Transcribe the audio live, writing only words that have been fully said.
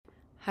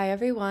Hi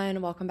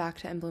everyone, welcome back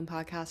to In Bloom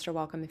Podcast, or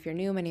welcome if you're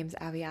new. My name is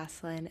Abby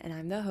Aslin and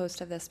I'm the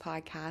host of this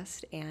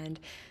podcast, and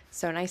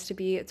so nice to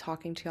be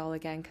talking to y'all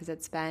again because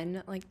it's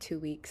been like 2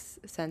 weeks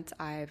since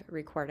I've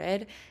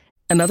recorded.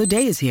 Another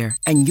day is here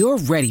and you're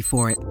ready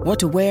for it. What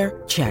to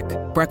wear? Check.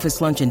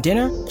 Breakfast, lunch, and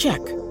dinner? Check.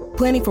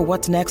 Planning for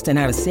what's next and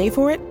how to save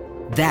for it?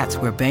 That's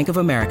where Bank of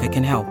America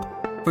can help.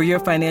 For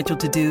your financial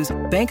to-dos,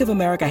 Bank of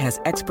America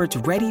has experts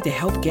ready to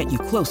help get you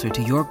closer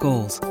to your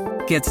goals.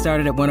 Get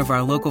started at one of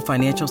our local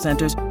financial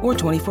centers or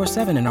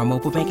 24/7 in our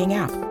mobile banking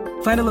app.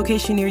 Find a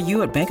location near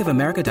you at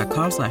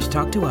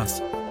bankofamerica.com/talktous.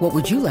 What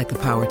would you like the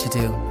power to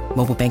do?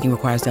 Mobile banking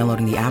requires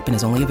downloading the app and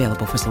is only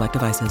available for select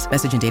devices.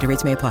 Message and data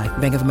rates may apply.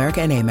 Bank of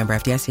America N.A., member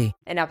FDIC.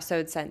 An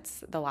episode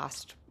since the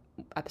last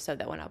episode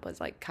that went up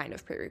was like kind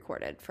of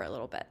pre-recorded for a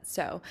little bit.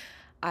 So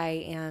I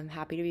am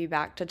happy to be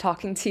back to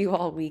talking to you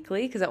all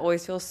weekly because it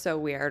always feels so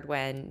weird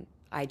when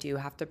I do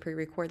have to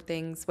pre-record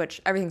things,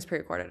 which everything's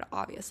pre-recorded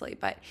obviously,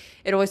 but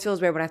it always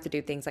feels weird when I have to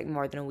do things like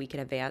more than a week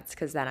in advance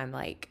because then I'm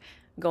like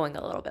going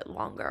a little bit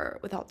longer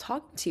without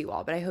talking to you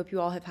all. But I hope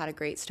you all have had a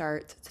great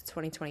start to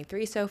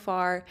 2023 so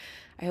far.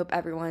 I hope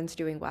everyone's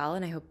doing well,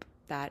 and I hope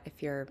that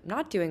if you're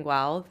not doing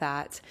well,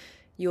 that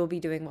you will be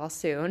doing well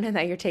soon and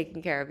that you're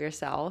taking care of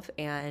yourself.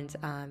 And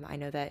I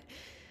know that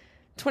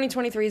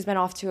 2023 has been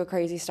off to a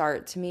crazy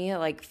start to me. It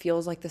like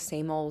feels like the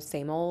same old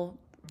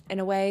in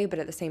a way, but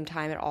at the same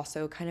time, it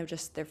also kind of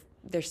just,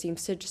 there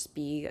seems to just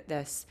be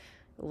this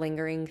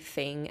lingering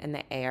thing in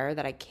the air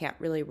that I can't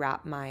really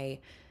wrap my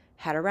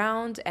head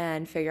around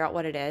and figure out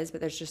what it is. But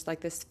there's just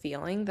like this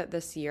feeling that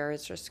this year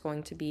is just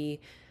going to be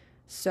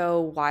so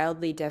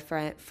wildly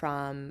different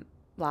from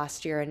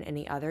last year and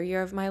any other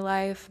year of my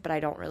life, but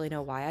I don't really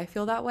know why I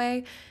feel that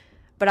way.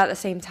 But at the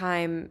same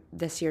time,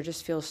 this year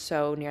just feels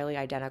so nearly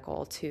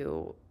identical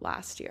to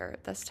last year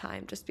at this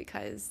time, just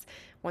because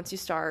once you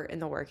start in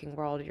the working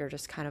world, you're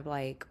just kind of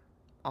like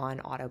on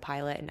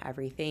autopilot, and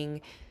everything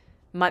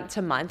month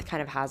to month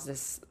kind of has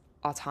this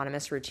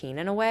autonomous routine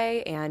in a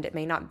way, and it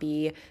may not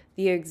be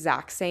the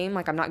exact same.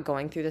 Like I'm not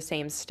going through the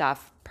same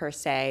stuff per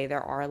se.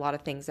 There are a lot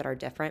of things that are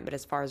different, but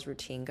as far as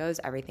routine goes,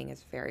 everything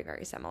is very,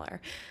 very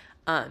similar.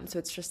 So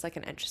it's just like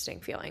an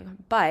interesting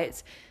feeling,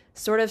 but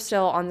sort of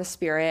still on the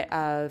spirit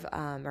of,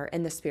 or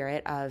in the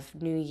spirit of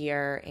New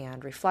Year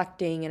and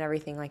reflecting and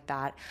everything like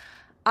that,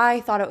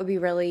 I thought it would be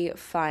really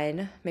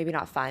fun, maybe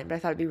not fun, but I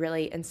thought it'd be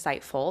really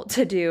insightful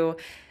to do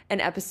an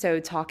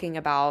episode talking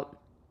about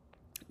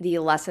the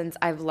lessons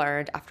I've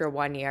learned after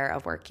 1 year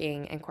of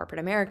working in corporate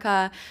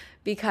America,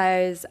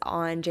 because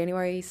on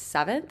January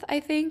 7th,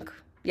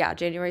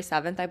 January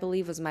 7th, I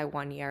believe, was my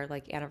 1 year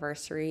like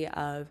anniversary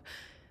of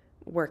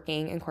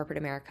working in corporate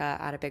America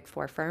at a Big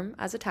Four firm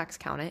as a tax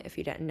accountant, if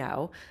you didn't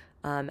know.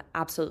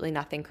 Absolutely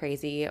nothing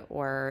crazy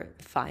or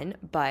fun,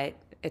 but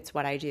it's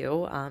what I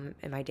do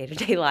in my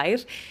day-to-day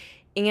life.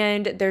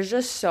 And there's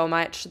just so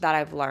much that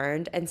I've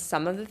learned, and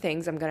some of the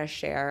things I'm going to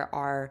share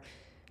are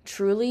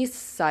truly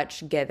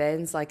such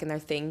givens, and they're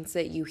things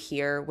that you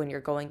hear when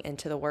you're going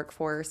into the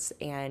workforce,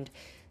 and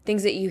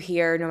things that you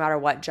hear no matter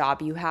what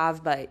job you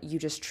have, but you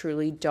just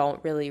truly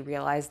don't really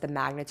realize the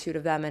magnitude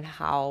of them and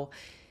how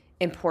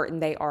important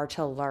they are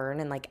to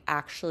learn and like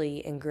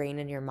actually ingrain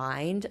in your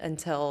mind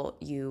until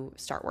you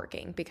start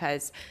working.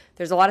 Because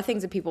there's a lot of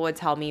things that people would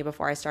tell me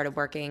before I started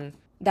working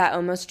that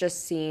almost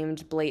just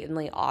seemed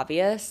blatantly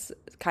obvious,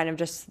 kind of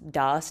just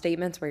duh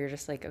statements where you're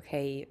just like,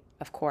 okay,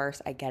 of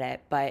course, I get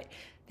it. But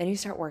then you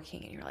start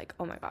working and you're like,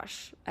 oh my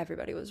gosh,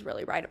 everybody was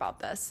really right about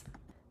this.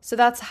 So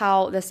that's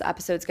how this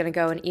episode's going to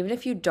go. And even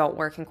if you don't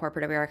work in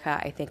corporate America,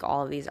 I think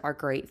all of these are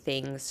great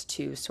things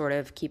to sort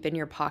of keep in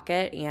your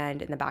pocket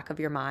and in the back of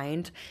your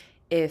mind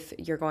if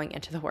you're going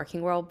into the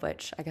working world,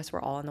 which I guess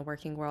we're all in the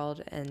working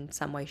world in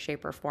some way,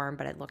 shape, or form,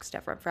 but it looks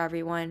different for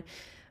everyone.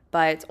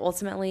 But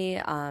ultimately,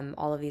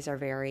 all of these are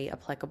very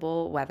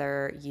applicable,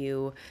 whether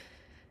you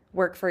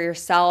work for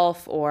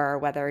yourself or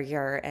whether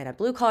you're in a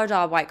blue-collar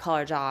job,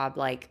 white-collar job,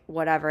 like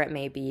whatever it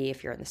may be.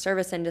 If you're in the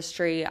service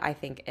industry, I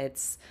think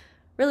it's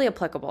really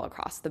applicable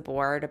across the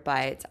board.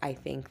 But I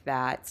think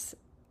that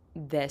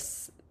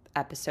this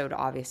episode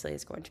obviously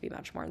is going to be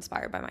much more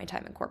inspired by my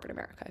time in corporate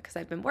America, because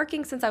I've been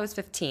working since I was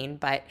 15,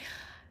 but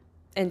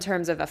in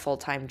terms of a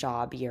full-time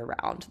job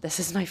year-round, this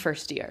is my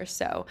first year.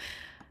 So,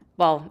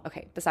 well,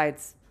 okay,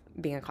 besides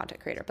being a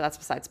content creator, but that's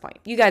besides the point.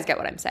 You guys get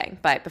what I'm saying.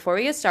 But before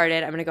we get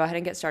started, I'm going to go ahead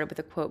and get started with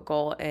a quote,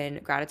 goal,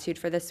 and gratitude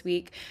for this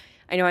week.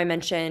 I know I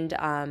mentioned,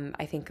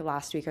 I think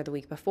last week or the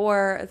week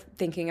before,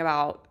 thinking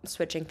about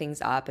switching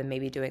things up and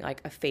maybe doing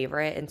like a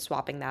favorite and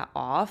swapping that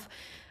off.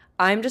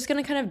 I'm just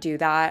going to kind of do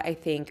that, I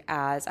think,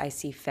 as I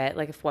see fit.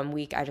 Like if 1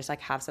 week I just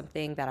like have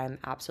something that I'm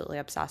absolutely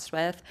obsessed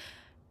with,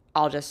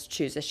 I'll just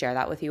choose to share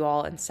that with you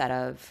all instead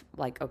of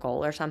like a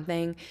goal or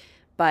something.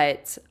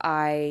 But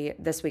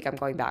this week I'm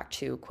going back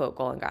to quote,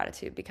 goal, and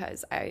gratitude,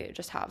 because I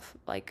just have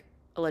like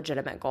a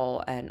legitimate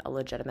goal and a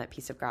legitimate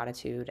piece of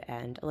gratitude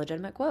and a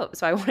legitimate quote.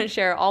 So I want to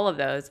share all of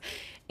those.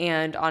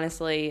 And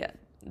honestly,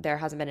 there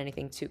hasn't been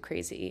anything too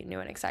crazy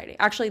new and exciting.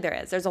 Actually, there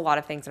is. There's a lot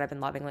of things that I've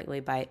been loving lately,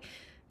 but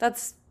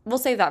that's we'll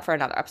save that for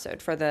another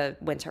episode for the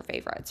winter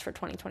favorites for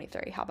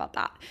 2023. How about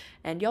that?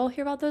 And you'll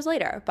hear about those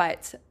later.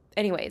 But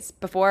anyways,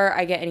 before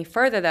I get any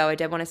further though, I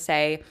did want to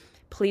say,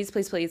 please,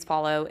 please, please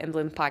follow In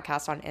Bloom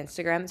Podcast on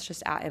Instagram. It's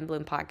just at In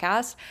Bloom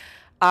Podcast.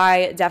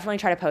 I definitely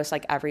try to post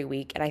like every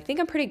week, and I think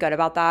I'm pretty good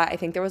about that. I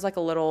think there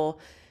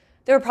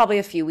were probably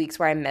a few weeks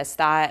where I missed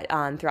that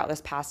throughout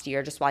this past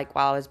year, just like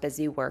while I was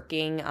busy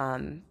working.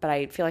 But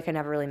I feel like I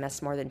never really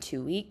missed more than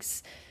 2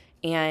 weeks.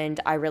 And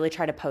I really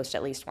try to post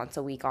at least once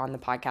a week on the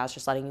podcast,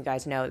 just letting you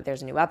guys know that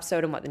there's a new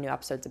episode and what the new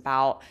episode's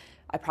about.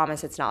 I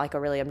promise it's not like a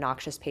really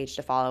obnoxious page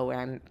to follow where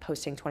I'm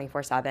posting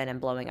 24/7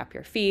 and blowing up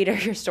your feed or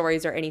your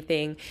stories or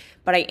anything.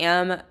 But I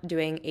am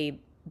doing a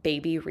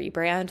baby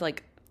rebrand.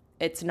 Like,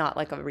 it's not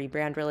like a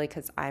rebrand really,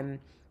 because I'm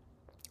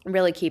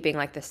really keeping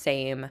like the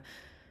same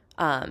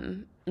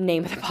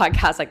name of the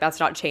podcast. Like, that's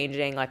not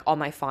changing. Like, all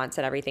my fonts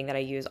and everything that I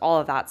use, all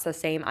of that's the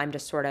same. I'm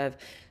just sort of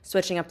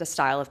switching up the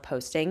style of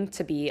posting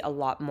to be a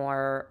lot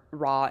more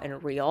raw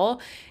and real,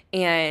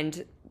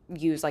 and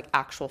use like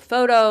actual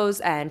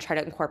photos and try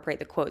to incorporate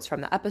the quotes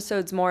from the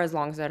episodes more, as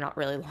long as they're not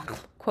really long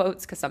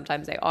quotes, because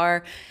sometimes they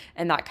are,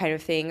 and that kind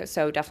of thing.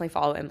 So definitely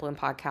follow In Bloom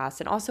Podcast,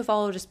 and also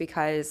follow just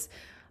because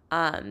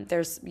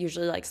there's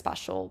usually like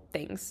special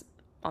things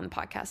on the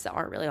podcast that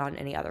aren't really on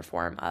any other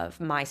form of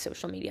my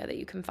social media that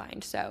you can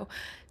find. So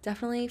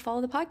definitely follow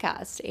the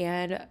podcast.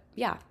 And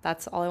yeah,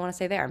 that's all I want to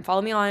say there. And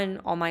follow me on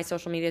all my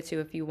social media too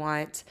if you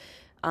want.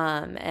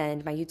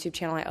 And my YouTube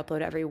channel, I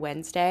upload every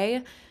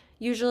Wednesday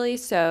usually.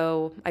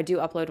 So I do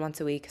upload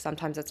once a week.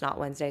 Sometimes it's not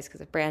Wednesdays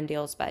because of brand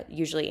deals, but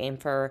usually aim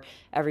for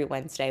every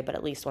Wednesday, but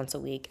at least once a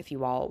week. If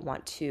you all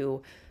want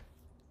to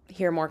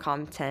hear more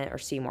content or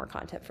see more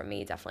content from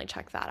me, definitely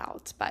check that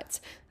out. But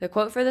the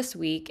quote for this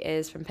week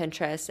is from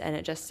Pinterest, and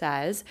it just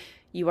says,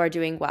 "You are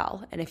doing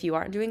well. And if you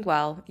aren't doing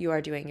well, you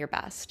are doing your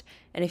best.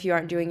 And if you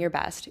aren't doing your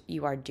best,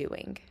 you are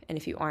doing. And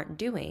if you aren't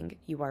doing,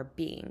 you are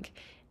being.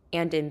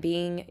 And in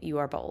being, you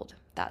are bold."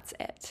 That's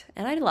it.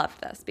 And I love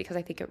this because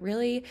I think it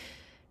really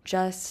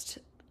just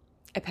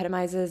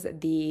epitomizes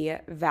the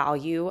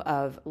value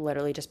of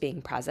literally just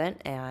being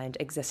present and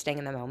existing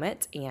in the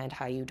moment, and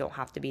how you don't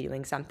have to be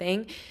doing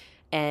something,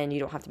 and you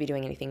don't have to be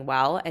doing anything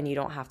well, and you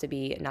don't have to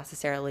be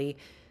necessarily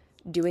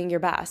doing your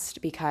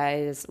best,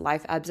 because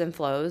life ebbs and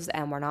flows,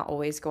 and we're not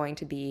always going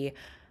to be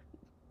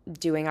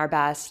doing our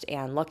best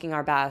and looking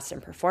our best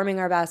and performing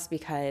our best,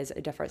 because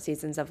different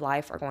seasons of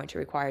life are going to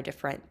require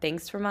different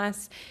things from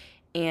us.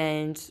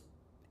 And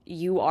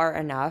you are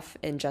enough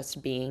in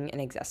just being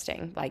and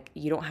existing. Like,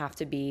 you don't have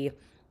to be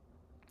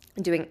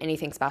doing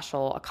anything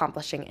special,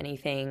 accomplishing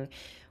anything,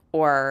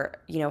 or,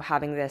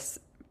 having this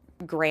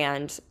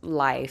grand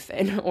life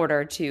in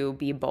order to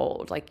be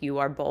bold. Like, you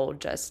are bold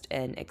just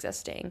in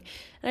existing.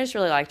 And I just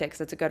really liked it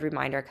because it's a good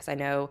reminder, because I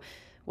know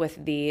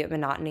with the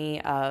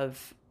monotony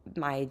of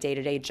my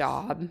day-to-day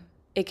job,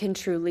 it can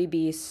truly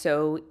be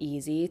so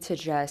easy to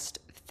just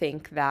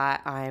think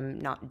that I'm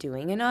not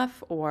doing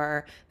enough,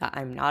 or that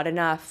I'm not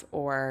enough,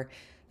 or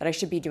that I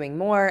should be doing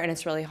more. And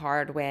it's really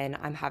hard when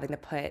I'm having to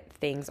put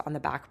things on the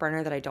back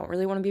burner that I don't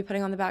really want to be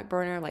putting on the back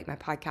burner, like my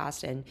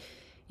podcast and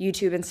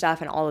YouTube and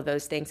stuff, and all of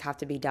those things have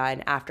to be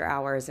done after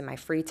hours in my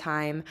free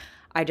time.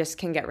 I just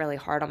can get really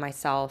hard on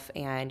myself,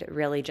 and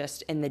really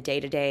just in the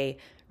day-to-day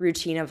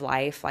routine of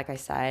life, like I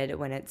said,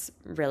 when it's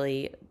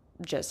really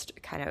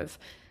just kind of,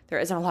 there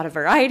isn't a lot of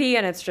variety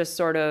and it's just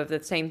sort of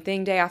the same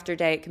thing day after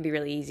day, it can be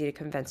really easy to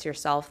convince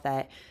yourself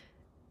that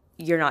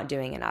you're not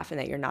doing enough and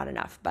that you're not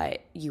enough, but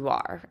you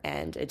are,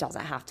 and it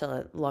doesn't have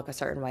to look a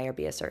certain way or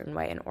be a certain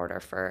way in order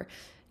for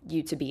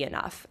you to be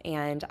enough.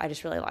 And I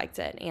just really liked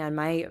it. And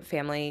my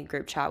family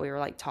group chat, we were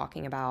like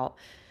talking about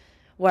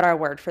what our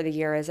word for the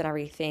year is and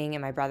everything,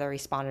 and my brother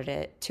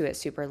responded to it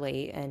super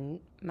late in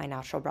my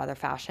natural brother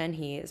fashion.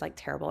 He is like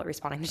terrible at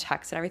responding to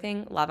texts and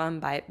everything. Love him,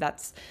 but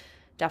that's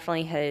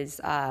definitely his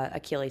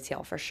Achilles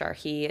heel for sure.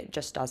 He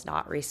just does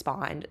not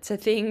respond to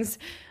things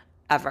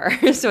ever.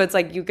 So it's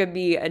like you could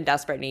be in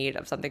desperate need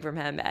of something from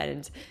him,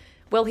 and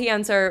will he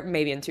answer?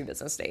 Maybe in 2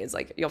 business days.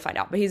 Like, you'll find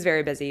out. But he's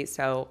very busy,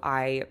 so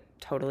I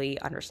totally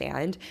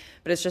understand.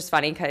 But it's just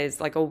funny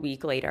because like a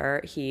week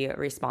later, he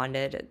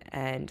responded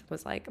and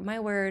was like, "My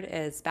word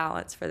is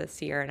balance for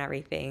this year," and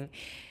everything.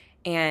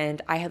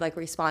 And I had like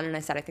responded and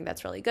I said, "I think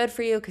that's really good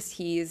for you," because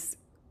he's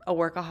a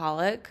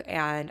workaholic,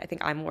 and I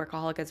think I'm a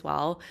workaholic as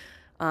well.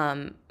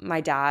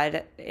 My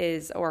dad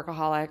is a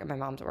workaholic, and my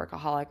mom's a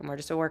workaholic, and we're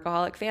just a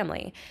workaholic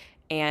family.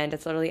 And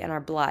it's literally in our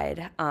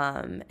blood.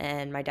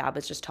 And my dad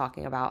was just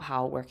talking about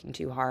how working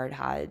too hard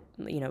had,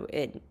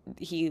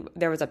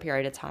 there was a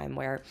period of time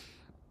where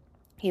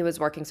he was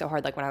working so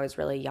hard, like when I was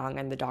really young,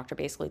 and the doctor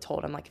basically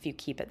told him, like, if you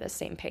keep at this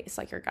same pace,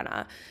 like, you're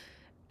gonna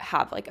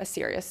have like a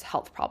serious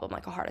health problem,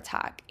 like a heart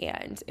attack.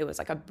 And it was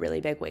like a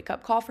really big wake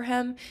up call for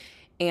him.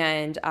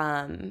 And,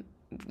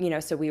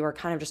 so we were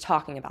kind of just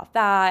talking about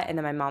that. And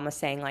then my mom was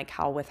saying like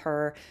how with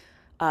her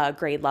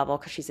grade level,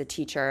 because she's a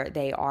teacher,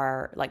 they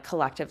are like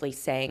collectively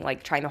saying,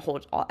 like trying to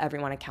hold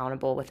everyone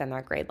accountable within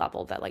their grade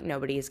level, that like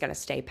nobody is going to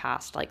stay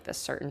past like this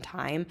certain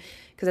time,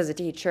 because as a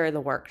teacher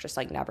the work just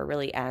like never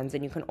really ends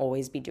and you can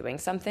always be doing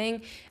something.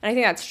 And I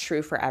think that's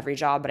true for every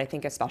job, but I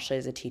think especially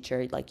as a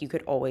teacher, like you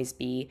could always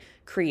be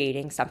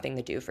creating something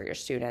to do for your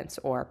students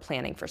or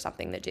planning for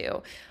something to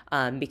do,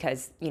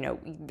 because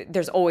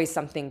there's always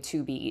something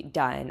to be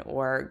done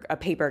or a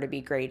paper to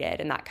be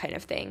graded and that kind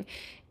of thing.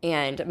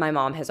 And my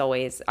mom has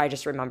always, I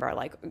just remember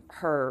like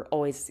her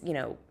always,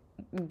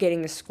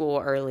 getting to school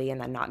early and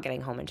then not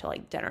getting home until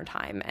like dinner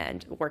time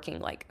and working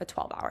like a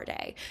 12-hour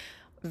day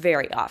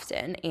very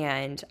often.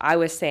 And I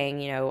was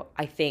saying,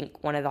 I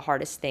think one of the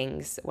hardest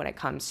things when it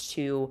comes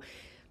to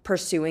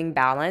pursuing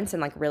balance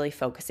and like really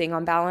focusing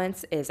on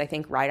balance is, I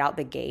think right out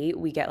the gate,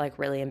 we get like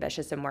really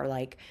ambitious and we're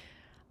like,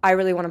 I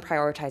really want to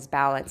prioritize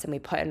balance. And we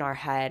put in our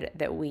head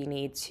that we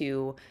need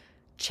to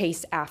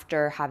chase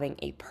after having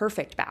a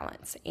perfect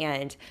balance.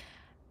 And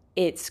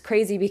it's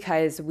crazy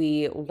because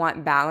we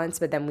want balance,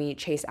 but then we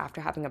chase after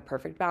having a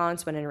perfect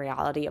balance, when in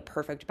reality, a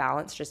perfect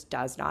balance just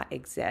does not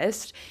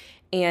exist.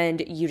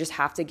 And you just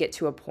have to get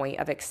to a point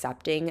of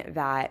accepting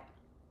that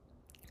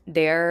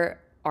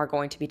there are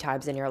going to be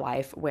times in your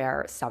life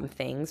where some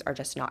things are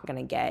just not going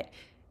to get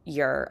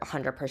your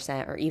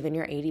 100% or even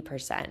your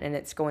 80%. And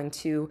it's going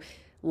to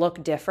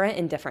look different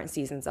in different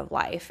seasons of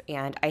life.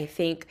 And I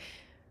think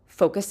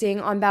focusing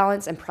on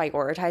balance and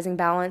prioritizing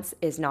balance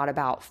is not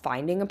about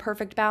finding a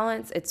perfect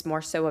balance. It's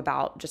more so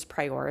about just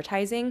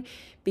prioritizing,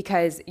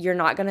 because you're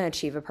not going to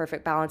achieve a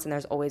perfect balance and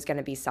there's always going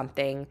to be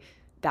something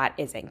that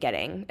isn't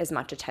getting as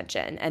much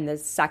attention. And the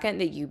second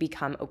that you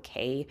become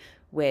okay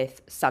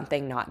with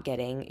something not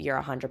getting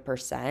your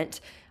 100%,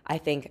 I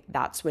think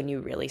that's when you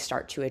really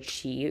start to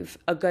achieve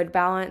a good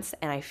balance.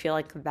 And I feel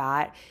like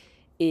that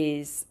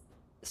is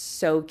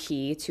so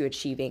key to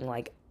achieving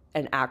like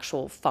an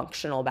actual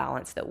functional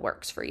balance that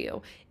works for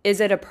you.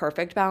 Is it a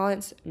perfect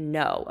balance?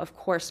 No, of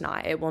course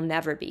not. It will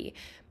never be.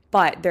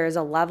 But there's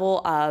a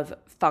level of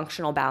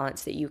functional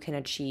balance that you can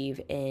achieve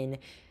in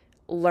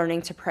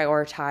learning to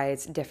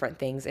prioritize different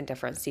things in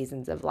different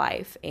seasons of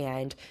life.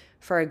 And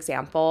for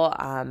example,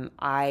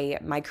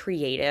 my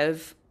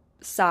creative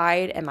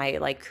side and my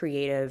like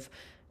creative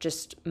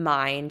just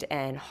mind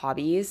and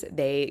hobbies,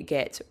 they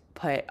get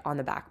put on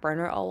the back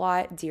burner a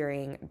lot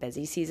during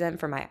busy season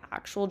for my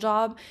actual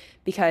job,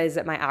 because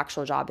my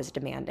actual job is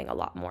demanding a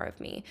lot more of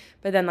me.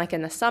 But then like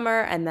in the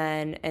summer and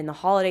then in the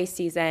holiday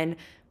season,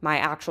 my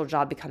actual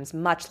job becomes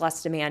much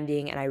less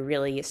demanding and I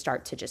really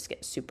start to just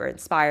get super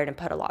inspired and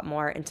put a lot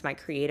more into my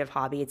creative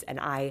hobbies. And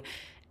I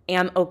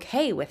am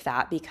okay with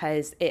that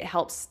because it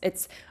helps.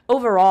 It's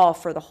overall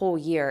for the whole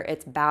year,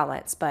 it's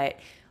balance, but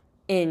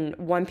in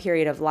one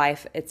period of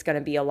life, it's going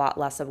to be a lot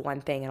less of one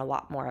thing and a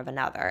lot more of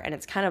another. And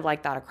it's kind of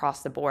like that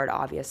across the board,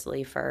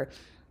 obviously, for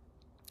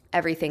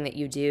everything that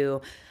you do.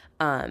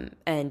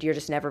 And you're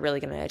just never really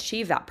going to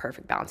achieve that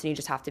perfect balance. And you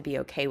just have to be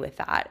okay with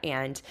that.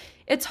 And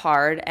it's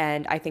hard.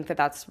 And I think that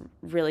that's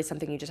really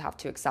something you just have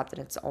to accept.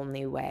 And it's the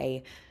only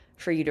way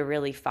for you to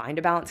really find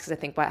a balance. Because I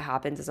think what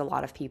happens is a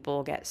lot of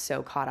people get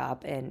so caught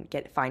up in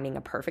finding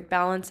a perfect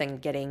balance and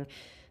giving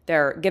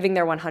their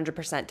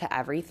 100% to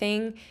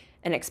everything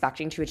and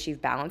expecting to achieve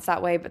balance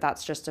that way. But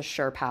that's just a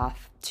sure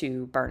path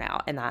to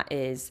burnout. And that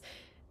is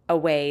a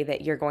way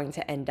that you're going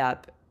to end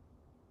up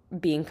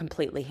being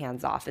completely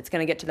hands off. It's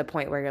going to get to the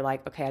point where you're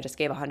like, okay, I just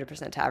gave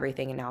 100% to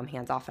everything and now I'm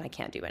hands off and I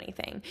can't do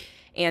anything.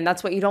 And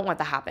that's what you don't want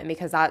to happen,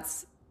 because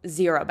that's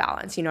zero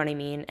balance. You know what I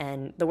mean?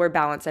 And the word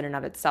balance in and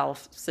of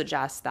itself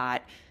suggests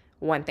that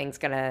one thing's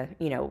going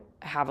to,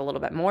 have a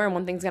little bit more and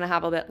one thing's going to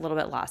have a little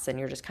bit less. And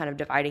you're just kind of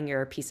dividing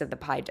your piece of the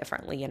pie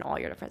differently in all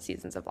your different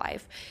seasons of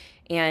life.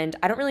 And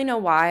I don't really know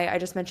why I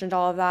just mentioned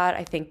all of that.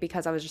 I think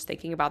because I was just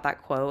thinking about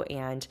that quote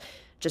and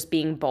just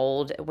being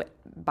bold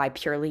by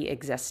purely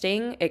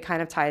existing. It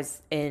kind of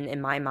ties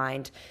in my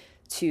mind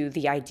to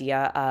the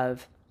idea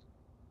of,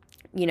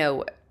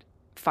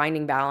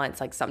 finding balance.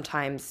 Like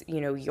sometimes,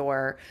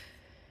 your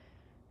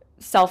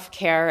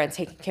self-care and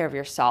taking care of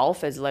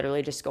yourself is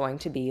literally just going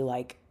to be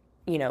like,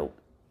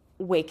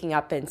 waking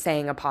up and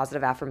saying a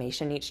positive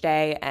affirmation each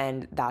day,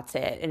 and that's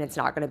it. And it's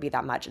not going to be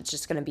that much. It's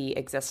just going to be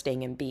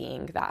existing and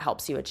being that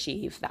helps you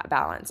achieve that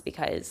balance,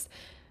 because,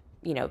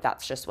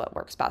 that's just what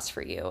works best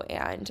for you.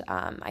 And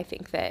I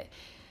think that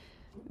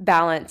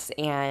balance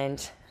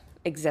and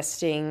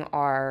existing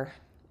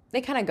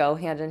they kind of go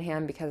hand in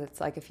hand, because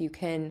it's like if you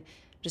can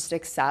just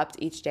accept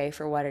each day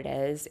for what it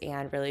is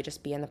and really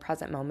just be in the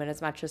present moment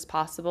as much as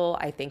possible,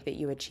 I think that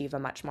you achieve a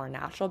much more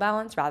natural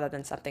balance rather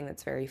than something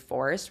that's very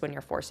forced, when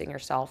you're forcing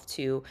yourself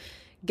to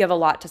give a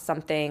lot to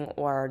something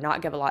or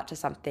not give a lot to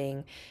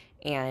something.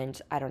 And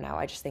I don't know,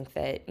 I just think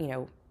that,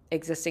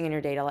 existing in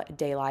your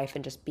day life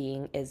and just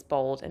being is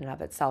bold in and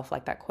of itself,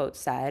 like that quote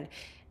said.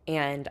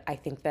 And I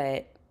think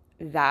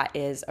that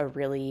is a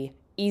really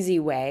easy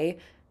way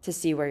to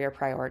see where your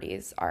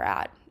priorities are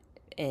at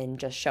in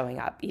just showing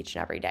up each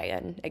and every day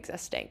and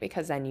existing,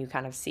 because then you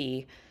kind of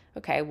see,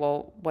 okay,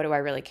 well, what do I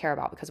really care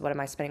about? Because what am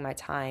I spending my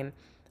time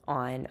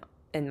on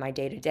in my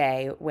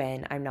day-to-day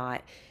when I'm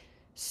not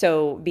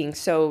being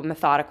so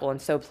methodical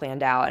and so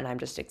planned out and I'm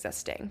just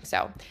existing.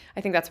 So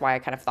I think that's why I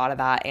kind of thought of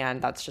that.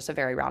 And that's just a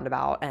very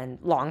roundabout and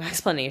long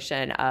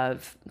explanation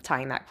of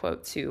tying that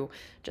quote to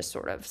just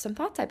sort of some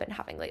thoughts I've been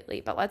having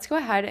lately. But let's go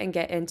ahead and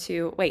get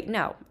into, wait,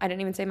 no, I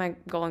didn't even say my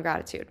goal and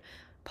gratitude.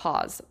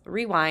 Pause,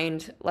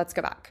 rewind, let's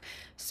go back.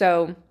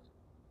 So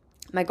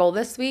my goal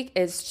this week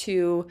is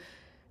to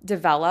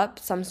develop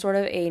some sort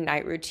of a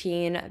night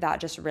routine that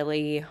just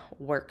really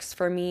works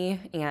for me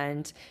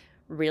and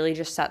really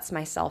just sets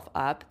myself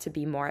up to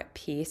be more at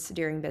peace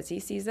during busy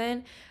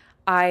season.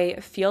 I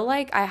feel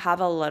like I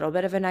have a little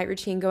bit of a night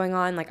routine going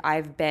on. Like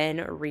I've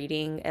been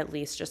reading at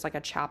least just like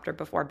a chapter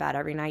before bed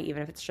every night,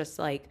 even if it's just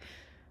like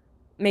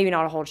maybe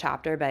not a whole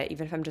chapter, but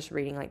even if I'm just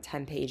reading like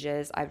 10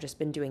 pages, I've just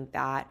been doing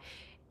that.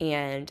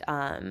 And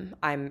I'm,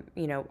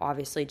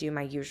 obviously do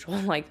my usual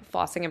like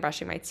flossing and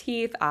brushing my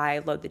teeth. I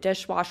load the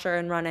dishwasher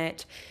and run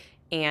it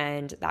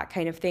and that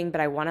kind of thing.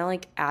 But I want to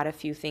like add a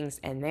few things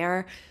in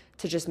there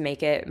to just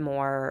make it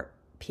more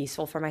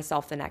peaceful for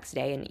myself the next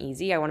day and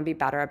easy. I want to be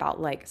better about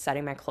like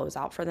setting my clothes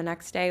out for the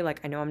next day. Like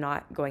I know I'm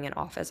not going in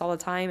office all the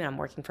time and I'm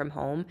working from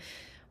home,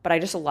 but I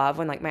just love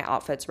when like my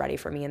outfit's ready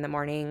for me in the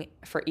morning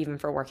for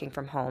working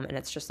from home and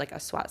it's just like a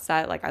sweat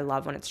set. Like I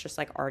love when it's just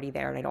like already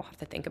there and I don't have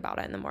to think about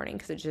it in the morning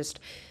because it just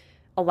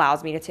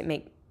allows me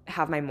to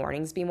have my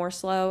mornings be more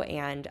slow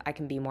and I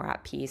can be more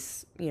at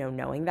peace,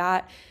 knowing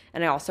that.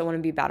 And I also want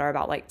to be better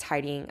about like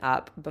tidying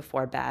up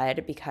before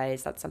bed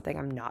because that's something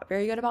I'm not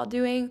very good about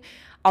doing.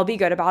 I'll be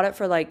good about it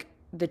for like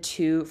the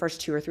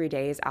first 2 or 3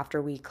 days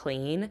after we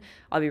clean.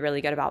 I'll be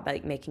really good about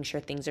like making sure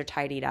things are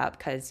tidied up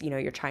because,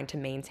 you're trying to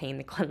maintain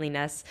the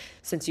cleanliness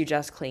since you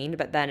just cleaned.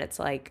 But then it's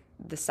like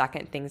the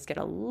second things get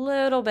a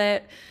little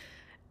bit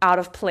out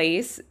of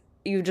place,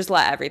 you just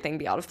let everything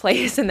be out of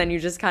place and then you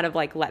just kind of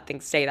like let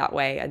things stay that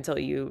way until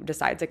you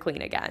decide to clean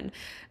again.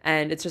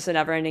 And it's just a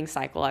never-ending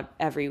cycle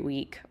every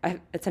week.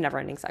 It's a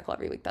never-ending cycle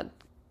every week. That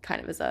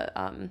kind of is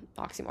a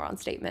oxymoron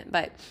statement,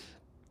 but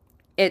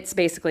it's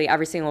basically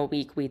every single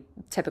week we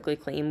typically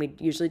clean. We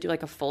usually do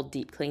like a full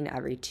deep clean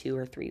every 2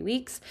 or 3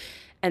 weeks.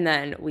 And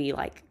then we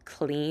like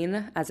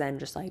clean, as in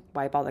just like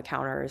wipe all the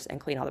counters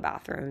and clean all the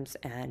bathrooms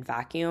and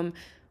vacuum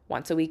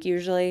once a week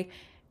usually.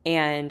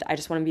 And I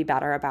just want to be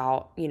better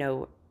about,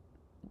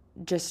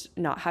 just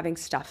not having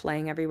stuff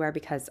laying everywhere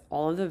because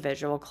all of the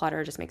visual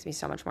clutter just makes me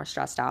so much more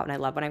stressed out. And I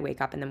love when I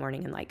wake up in the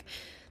morning and like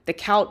the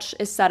couch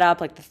is set up,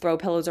 like the throw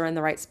pillows are in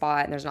the right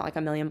spot and there's not like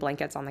a million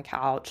blankets on the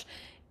couch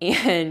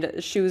and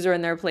shoes are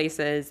in their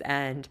places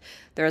and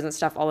there isn't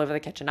stuff all over the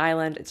kitchen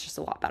island. It's just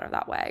a lot better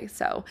that way.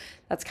 So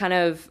that's kind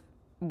of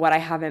what I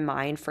have in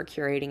mind for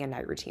curating a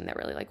night routine that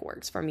really like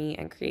works for me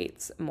and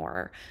creates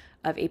more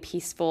of a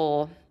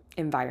peaceful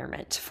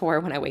environment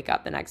for when I wake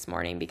up the next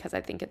morning, because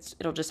I think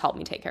it'll just help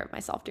me take care of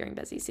myself during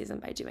busy season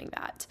by doing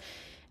that.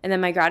 And then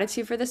my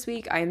gratitude for this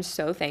week, I am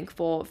so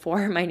thankful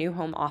for my new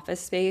home office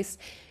space.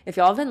 If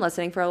y'all have been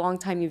listening for a long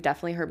time, you've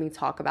definitely heard me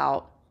talk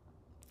about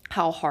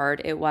how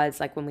hard it was,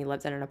 like when we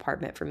lived in an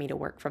apartment, for me to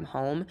work from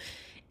home.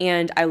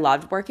 And I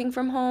loved working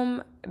from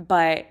home,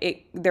 but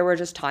there were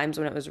just times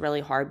when it was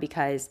really hard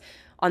because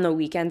on the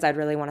weekends I'd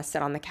really want to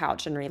sit on the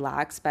couch and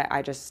relax, but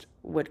I just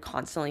would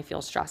constantly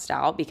feel stressed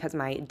out because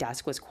my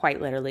desk was quite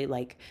literally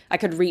like I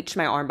could reach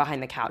my arm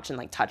behind the couch and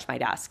like touch my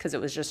desk because it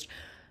was just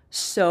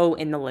so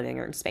in the living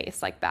room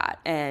space like that.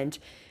 And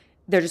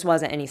there just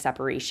wasn't any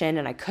separation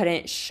and I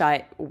couldn't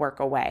shut work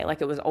away.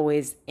 Like it was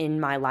always in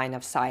my line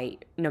of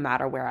sight no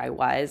matter where I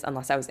was,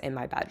 unless I was in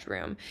my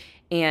bedroom.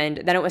 And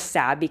then it was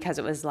sad because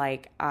it was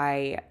like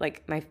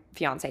my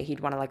fiance,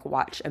 he'd want to like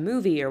watch a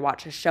movie or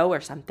watch a show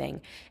or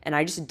something. And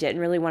I just didn't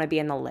really want to be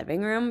in the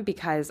living room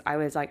because I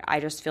was like,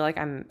 I just feel like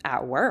I'm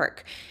at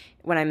work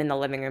when I'm in the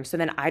living room. So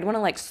then I'd want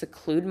to like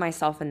seclude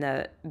myself in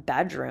the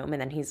bedroom.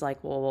 And then he's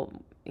like, well,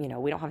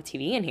 we don't have a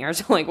TV in here.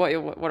 So like, what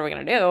are we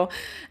going to do?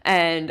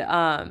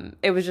 And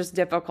it was just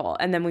difficult.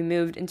 And then we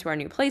moved into our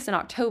new place in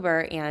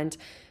October, and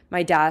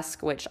my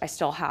desk, which I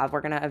still have,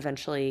 we're going to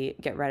eventually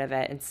get rid of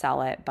it and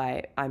sell it,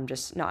 but I'm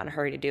just not in a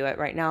hurry to do it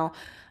right now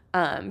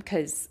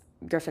because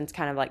Griffin's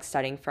kind of like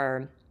studying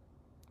for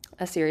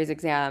a series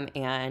exam,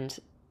 and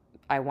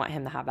I want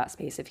him to have that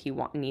space if he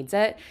needs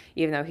it,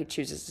 even though he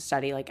chooses to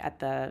study like at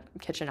the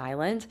kitchen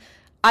island.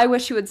 I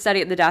wish he would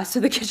study at the desk so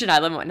the kitchen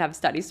island wouldn't have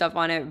study stuff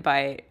on it,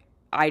 but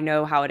I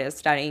know how it is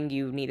studying.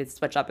 You need to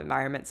switch up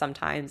environment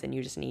sometimes, and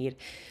you just need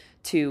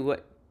to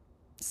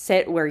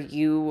sit where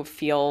you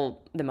feel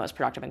the most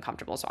productive and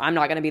comfortable. So I'm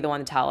not going to be the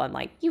one to tell him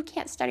like, you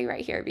can't study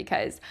right here,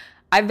 because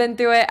I've been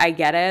through it. I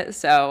get it.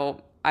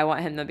 So I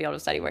want him to be able to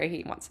study where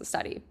he wants to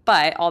study.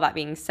 But all that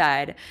being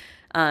said,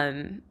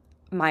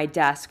 my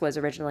desk was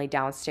originally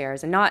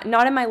downstairs and not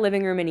in my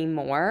living room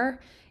anymore.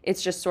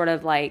 It's just sort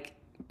of like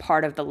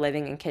part of the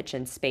living and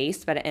kitchen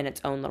space, but in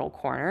its own little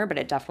corner, but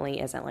it definitely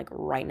isn't like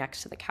right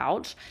next to the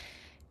couch.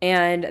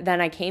 And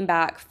then I came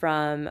back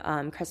from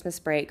Christmas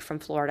break from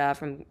Florida,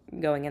 from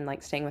going and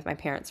like staying with my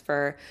parents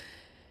for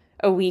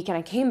a week. And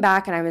I came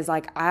back and I was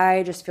like,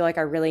 I just feel like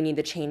I really need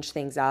to change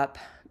things up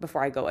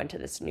before I go into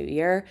this new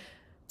year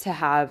to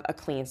have a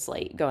clean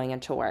slate going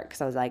into work,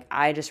 because I was like,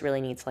 I just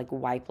really need to like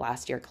wipe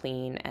last year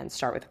clean and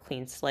start with a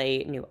clean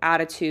slate, new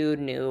attitude,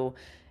 new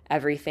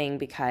everything,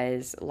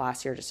 because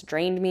last year just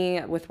drained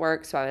me with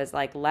work. So I was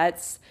like,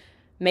 let's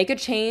make a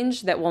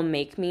change that will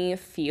make me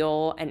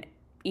feel, and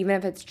even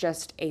if it's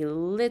just a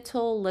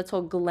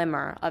little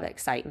glimmer of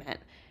excitement,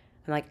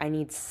 I'm like, I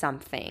need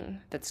something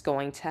that's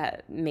going to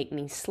make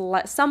me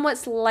somewhat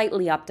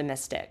slightly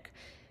optimistic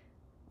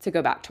to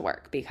go back to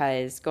work,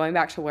 because going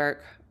back to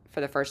work for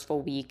the first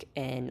full week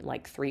in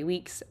like 3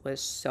 weeks was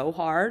so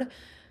hard.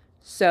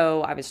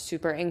 So I was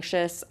super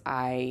anxious.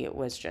 I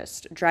was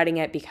just dreading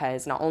it,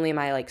 because not only am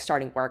I like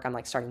starting work, I'm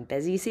like starting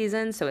busy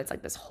season. So it's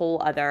like this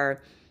whole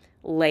other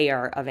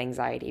layer of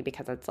anxiety,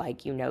 because it's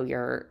like,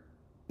 you're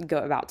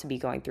about to be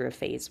going through a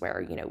phase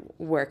where,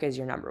 work is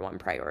your number one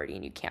priority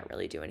and you can't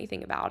really do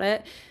anything about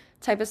it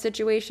type of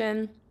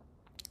situation.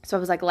 So I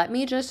was like, let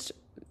me just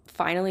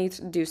finally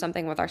do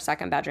something with our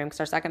second bedroom,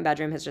 because our second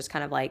bedroom has just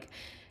kind of like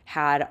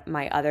had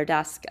my other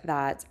desk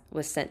that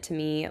was sent to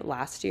me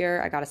last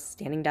year. I got a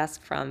standing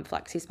desk from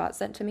FlexiSpot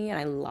sent to me, and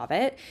I love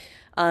it.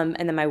 And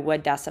then my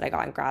wood desk that I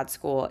got in grad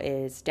school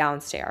is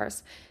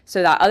downstairs.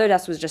 So that other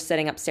desk was just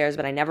sitting upstairs,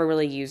 but I never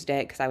really used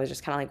it because I was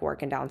just kind of like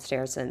working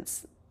downstairs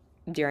since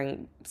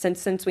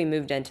we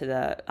moved into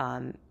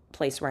the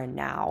place we're in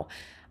now.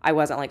 I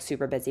wasn't like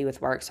super busy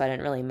with work, so I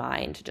didn't really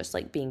mind just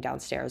like being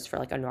downstairs for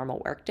like a normal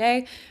work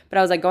day. But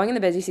I was like, going in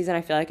the busy season,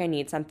 I feel like I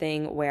need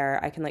something where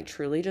I can like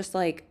truly just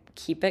like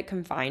keep it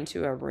confined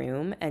to a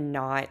room and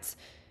not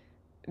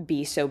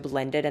be so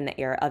blended in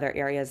the other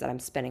areas that I'm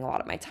spending a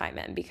lot of my time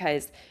in.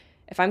 Because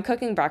if I'm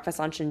cooking breakfast,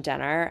 lunch, and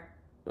dinner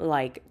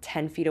like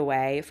 10 feet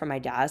away from my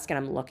desk and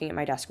I'm looking at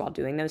my desk while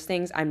doing those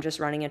things, I'm just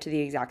running into the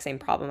exact same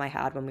problem I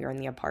had when we were in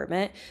the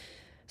apartment.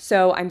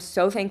 So I'm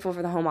so thankful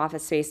for the home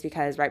office space,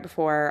 because right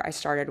before I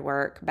started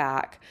work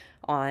back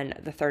on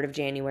the 3rd of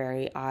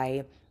January,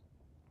 I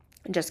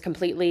just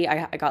completely,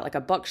 I got like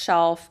a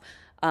bookshelf,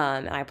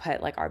 and I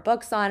put like our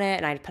books on it,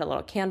 and I put a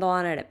little candle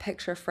on it, a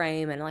picture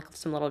frame, and like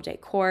some little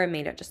decor,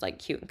 made it just like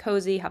cute and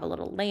cozy, have a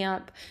little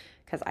lamp,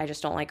 because I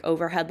just don't like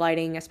overhead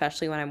lighting,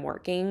 especially when I'm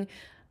working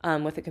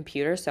with a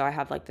computer. So I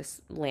have like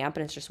this lamp,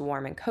 and it's just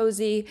warm and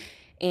cozy.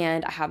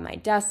 And I have my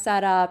desk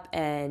set up,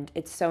 and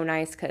it's so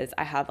nice because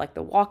I have like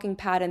the walking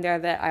pad in there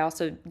that I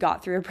also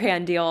got through a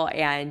brand deal,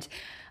 and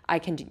I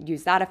can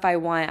use that if I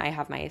want. I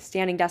have my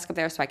standing desk up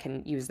there, so I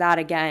can use that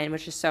again,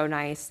 which is so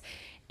nice.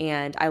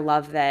 And I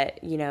love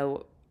that,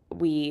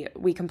 we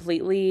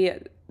completely,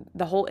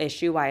 the whole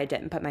issue why I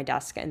didn't put my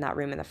desk in that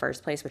room in the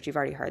first place, which you've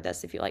already heard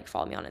this if you like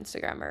follow me on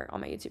Instagram or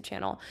on my YouTube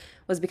channel,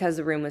 was because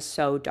the room was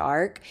so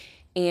dark.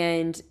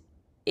 And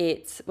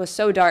it was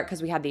so dark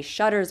because we had these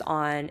shutters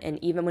on,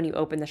 and even when you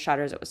open the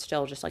shutters, it was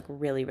still just like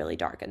really, really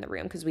dark in the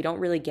room, because we don't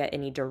really get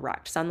any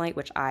direct sunlight,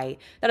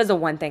 that is the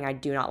one thing I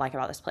do not like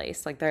about this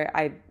place. Like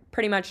I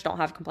pretty much don't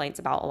have complaints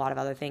about a lot of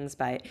other things,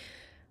 but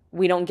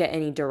we don't get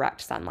any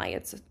direct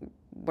sunlight.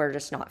 We're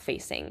just not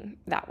facing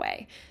that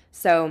way.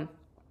 So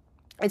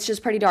it's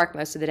just pretty dark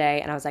most of the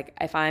day. And I was like,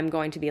 if I'm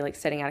going to be like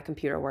sitting at a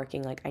computer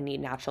working, like I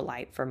need natural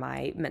light for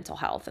my mental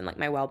health and like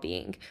my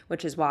well-being,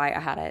 which is why I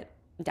had it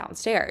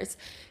downstairs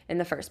in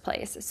the first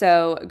place.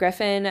 So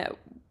Griffin,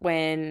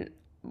 when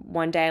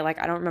one day,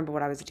 like I don't remember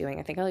what I was doing,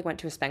 I think I like went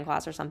to a spin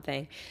class or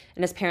something,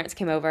 and his parents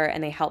came over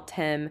and they helped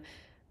him,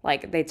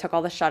 like they took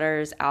all the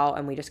shutters out,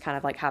 and we just kind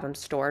of like have them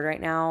stored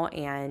right now,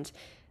 and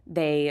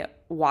they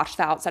washed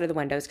the outside of the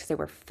windows because they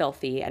were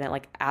filthy, and it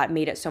like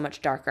made it so much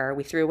darker.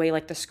 We threw away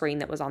like the screen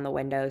that was on the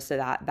windows so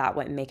that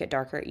wouldn't make it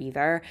darker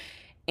either.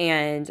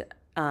 And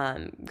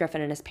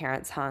Griffin and his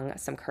parents hung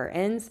some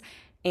curtains.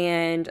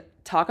 And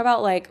talk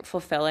about like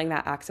fulfilling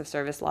that acts of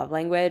service love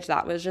language.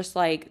 That was just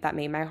like, that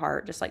made my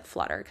heart just like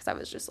flutter, because I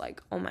was just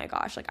like, oh my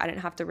gosh, like I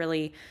didn't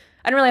really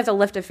have to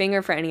lift a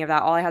finger for any of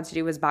that. All I had to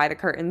do was buy the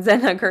curtains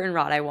and the curtain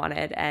rod I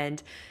wanted,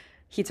 and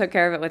he took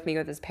care of it with me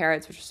with his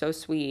parents, which was so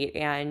sweet.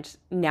 And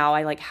now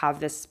I like have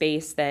this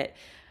space that,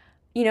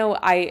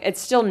 it's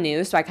still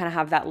new, so I kind of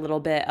have that little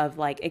bit of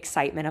like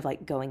excitement of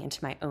like going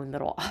into my own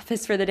little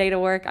office for the day to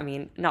work. I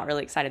mean, not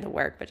really excited to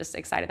work, but just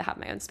excited to have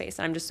my own space.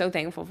 And I'm just so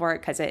thankful for it,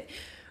 because it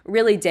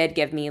really did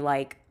give me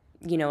like,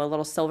 a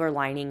little silver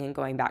lining in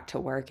going back to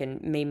work,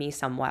 and made me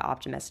somewhat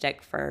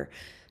optimistic for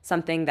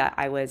something that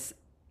I was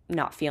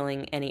not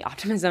feeling any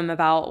optimism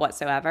about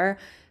whatsoever.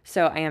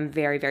 So I am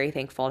very, very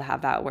thankful to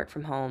have that work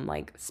from home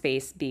like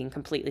space being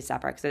completely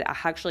separate, because it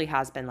actually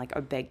has been like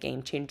a big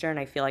game changer. And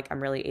I feel like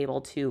I'm really able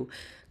to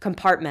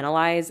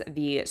compartmentalize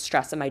the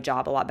stress of my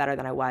job a lot better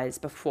than I was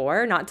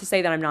before. Not to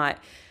say that I'm not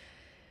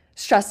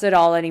stressed at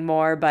all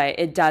anymore, but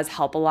it does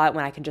help a lot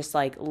when I can just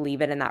like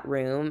leave it in that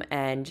room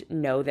and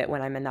know that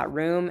when I'm in that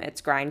room,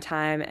 it's grind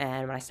time.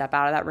 And when I step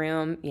out of that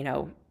room,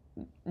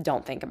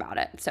 don't think about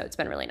it. So it's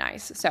been really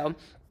nice. So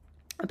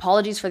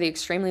apologies for the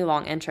extremely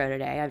long intro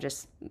today. I've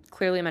just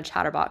clearly am a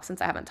chatterbox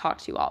since I haven't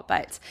talked to you all,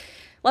 but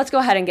let's go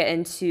ahead and get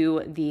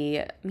into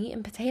the meat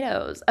and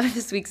potatoes of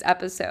this week's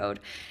episode.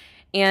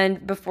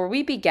 And before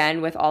we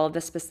begin with all of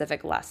the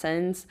specific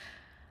lessons,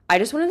 I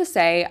just wanted to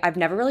say I've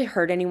never really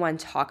heard anyone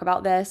talk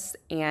about this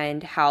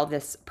and how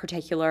this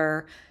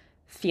particular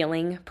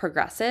feeling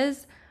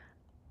progresses.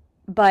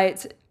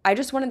 But I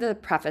just wanted to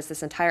preface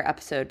this entire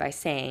episode by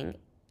saying,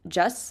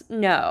 just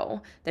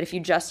know that if you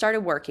just started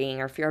working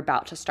or if you're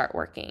about to start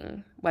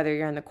working, whether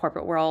you're in the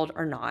corporate world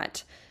or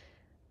not,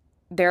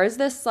 there is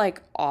this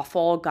like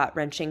awful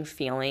gut-wrenching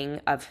feeling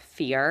of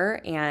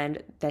fear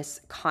and this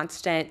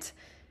constant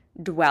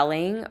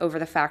dwelling over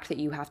the fact that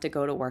you have to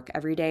go to work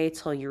every day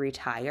till you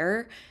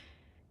retire.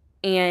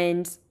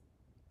 And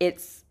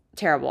it's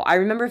terrible. I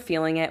remember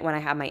feeling it when I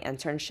had my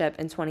internship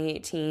in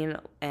 2018,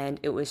 and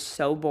it was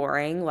so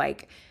boring,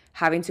 like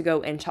having to go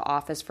into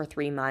office for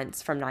 3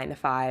 months from 9 to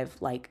 5,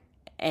 like,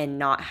 and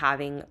not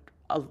having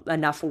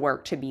enough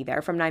work to be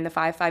there from 9 to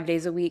 5, 5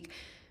 days a week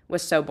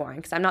was so boring,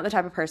 because I'm not the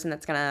type of person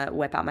that's going to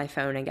whip out my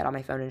phone and get on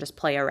my phone and just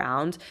play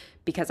around,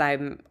 because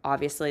I'm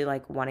obviously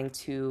like wanting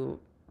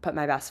to put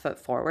my best foot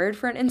forward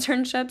for an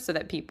internship so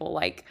that people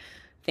like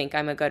think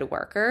I'm a good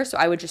worker. So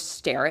I would just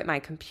stare at my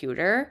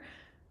computer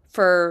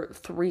for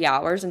 3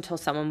 hours until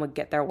someone would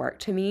get their work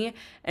to me.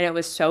 And it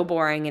was so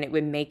boring, and it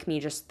would make me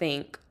just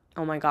think,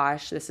 oh my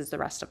gosh, this is the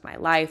rest of my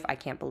life. I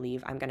can't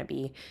believe I'm going to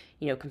be,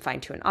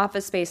 confined to an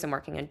office space and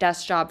working a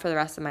desk job for the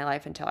rest of my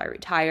life until I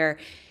retire.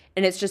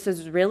 And it's just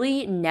this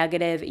really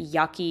negative,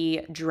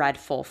 yucky,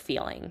 dreadful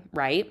feeling,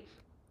 right?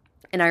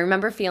 And I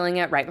remember feeling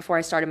it right before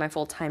I started my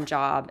full-time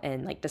job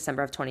in like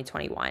December of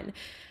 2021.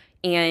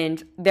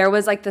 And there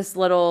was like a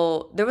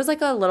little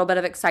bit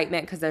of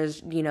excitement because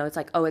there's, it's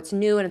like, oh, it's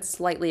new and it's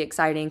slightly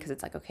exciting because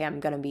it's like, okay, I'm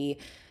going to be,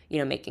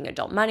 making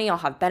adult money. I'll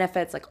have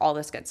benefits, like all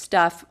this good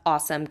stuff.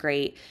 Awesome.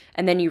 Great.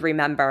 And then you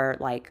remember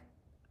like,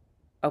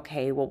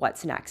 okay, well,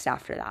 what's next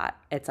after that?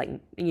 It's like,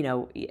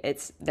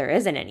 there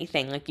isn't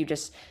anything. Like you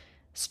just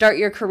start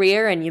your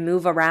career and you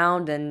move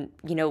around, and,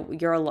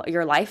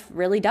 your life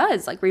really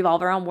does like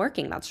revolve around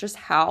working. That's just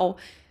how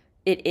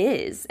it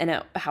is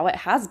and how it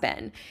has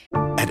been.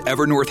 At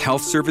Evernorth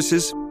Health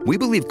Services, we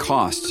believe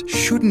costs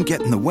shouldn't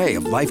get in the way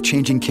of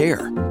life-changing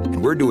care,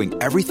 and we're doing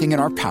everything in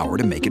our power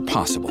to make it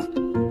possible.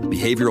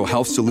 Behavioral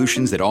health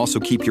solutions that also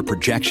keep your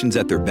projections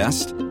at their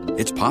best?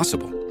 It's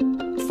possible.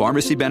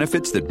 Pharmacy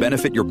benefits that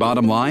benefit your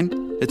bottom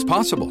line? It's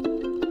possible.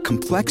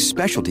 Complex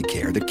specialty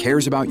care that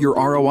cares about your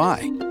ROI?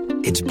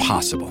 It's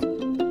possible.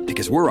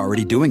 Because we're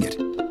already doing it.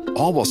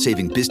 All while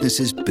saving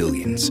businesses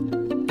billions.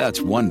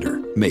 That's Wonder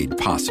made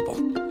possible.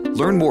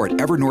 Learn more at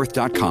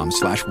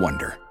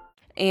evernorth.com/wonder.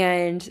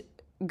 And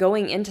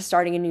going into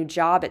starting a new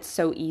job, it's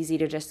so easy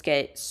to just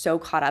get so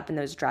caught up in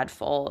those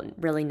dreadful,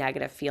 really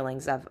negative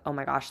feelings of, oh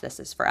my gosh, this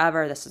is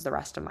forever. This is the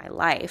rest of my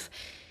life.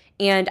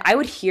 And I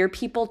would hear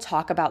people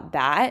talk about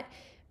that,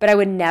 but I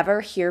would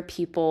never hear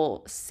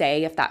people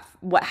say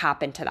what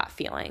happened to that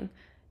feeling.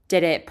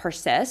 Did it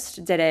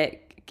persist?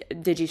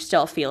 Did you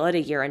still feel it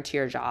a year into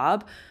your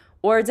job?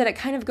 Or did it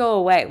kind of go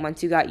away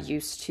once you got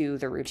used to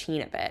the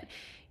routine of it?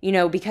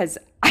 Because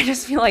I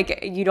just feel like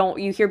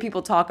you hear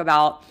people talk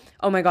about,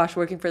 oh my gosh,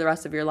 working for the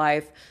rest of your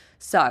life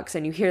sucks.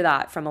 And you hear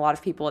that from a lot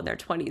of people in their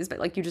 20s, but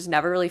like you just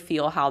never really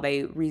feel how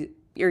you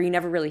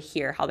never really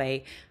hear how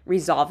they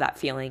resolve that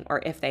feeling,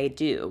 or if they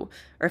do,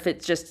 or if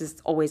it just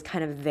is always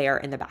kind of there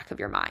in the back of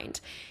your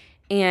mind.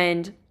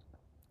 And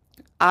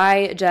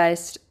I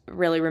just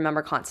really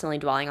remember constantly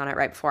dwelling on it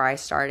right before I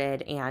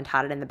started and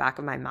had it in the back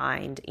of my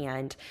mind.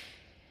 And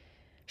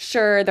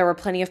sure, there were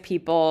plenty of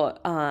people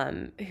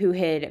who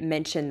had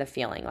mentioned the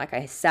feeling, like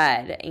I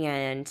said,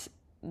 and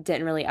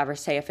didn't really ever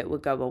say if it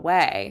would go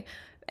away.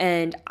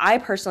 And I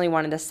personally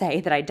wanted to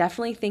say that I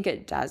definitely think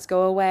it does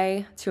go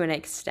away to an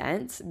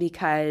extent,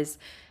 because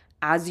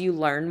as you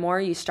learn more,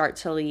 you start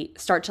to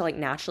like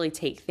naturally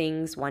take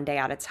things one day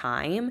at a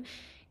time,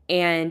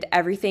 and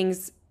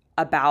everything's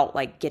about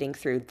like getting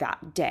through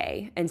that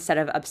day instead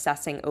of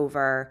obsessing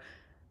over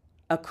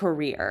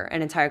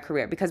an entire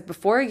career. Because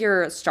before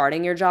you're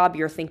starting your job,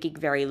 you're thinking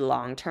very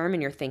long term,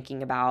 and you're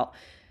thinking about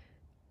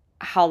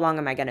how long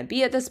am I going to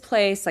be at this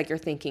place? Like you're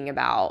thinking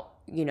about,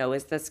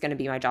 is this going to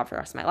be my job for the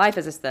rest of my life?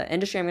 Is this the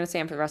industry I'm going to stay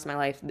in for the rest of my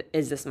life?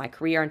 Is this my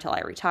career until I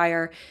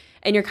retire?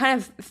 And you're kind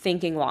of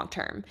thinking long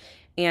term.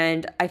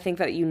 And I think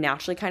that you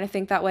naturally kind of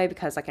think that way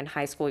because like in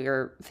high school,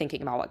 you're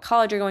thinking about what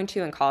college you're going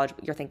to. In college,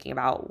 you're thinking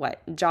about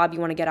what job you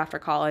want to get after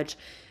college.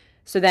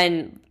 So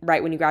then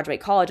right when you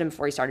graduate college and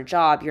before you start a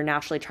job, you're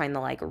naturally trying to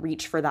like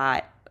reach for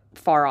that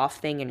far off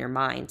thing in your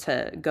mind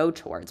to go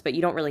towards, but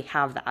you don't really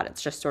have that.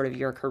 It's just sort of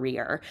your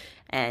career,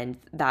 and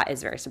that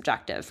is very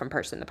subjective from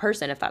person to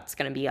person, if that's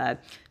going to be a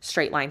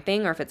straight line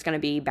thing or if it's going to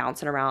be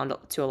bouncing around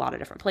to a lot of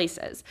different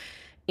places.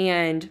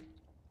 And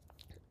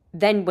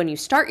then when you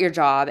start your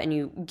job and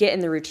you get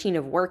in the routine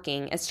of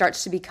working, it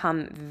starts to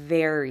become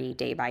very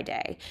day by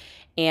day.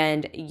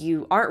 And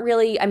you aren't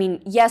really,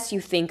 yes,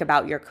 you think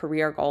about your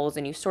career goals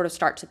and you sort of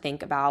start to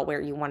think about where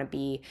you want to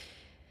be.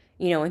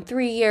 In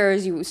 3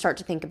 years, you start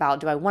to think about,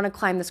 do I want to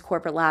climb this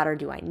corporate ladder?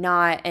 Do I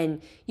not?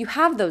 And you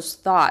have those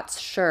thoughts,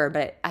 sure.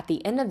 But at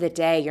the end of the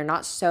day, you're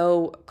not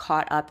so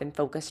caught up and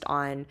focused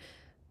on,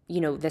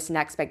 this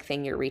next big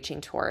thing you're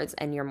reaching towards,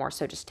 and you're more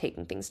so just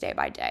taking things day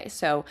by day.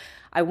 So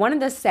I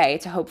wanted to say,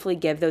 to hopefully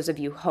give those of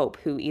you hope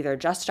who either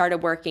just started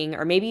working,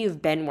 or maybe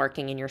you've been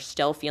working and you're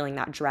still feeling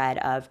that dread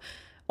of,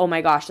 oh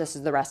my gosh, this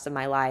is the rest of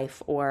my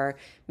life. Or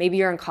maybe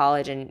you're in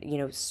college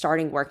and,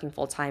 starting working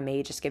full time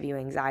may just give you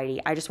anxiety.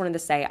 I just wanted to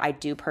say, I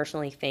do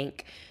personally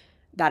think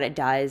that it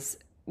does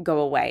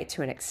go away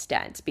to an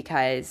extent,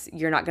 because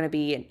you're not going to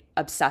be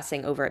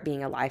obsessing over it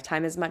being a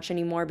lifetime as much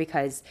anymore,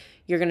 because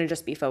you're going to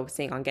just be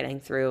focusing on getting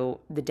through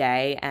the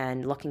day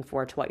and looking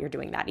forward to what you're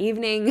doing that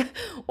evening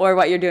or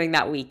what you're doing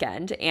that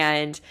weekend.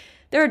 And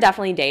there are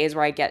definitely days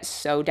where I get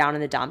so down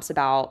in the dumps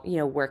about,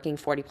 working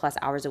 40 plus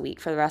hours a week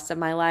for the rest of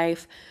my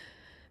life.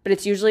 But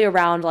it's usually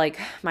around like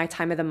my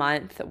time of the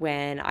month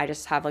when I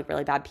just have like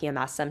really bad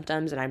PMS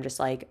symptoms and I'm just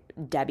like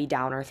Debbie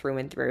Downer through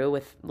and through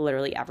with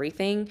literally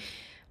everything.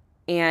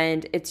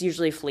 And it's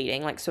usually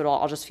fleeting. Like, so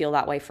I'll just feel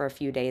that way for a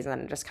few days and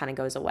then it just kind of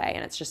goes away.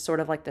 And it's just sort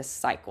of like this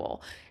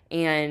cycle.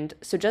 And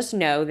so just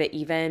know that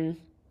even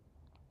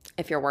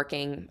if you're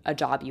working a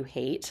job you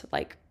hate,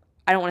 like,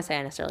 I don't want to say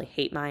I necessarily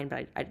hate mine,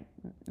 but I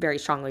very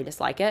strongly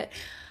dislike it.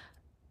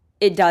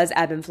 It does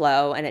ebb and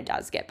flow and it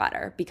does get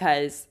better,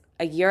 because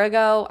a year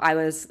ago I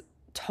was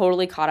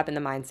totally caught up in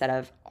the mindset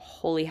of,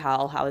 holy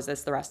hell, how is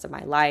this the rest of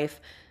my life?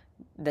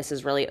 This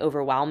is really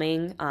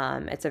overwhelming.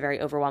 It's a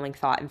very overwhelming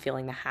thought and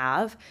feeling to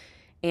have.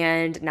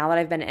 And now that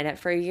I've been in it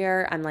for a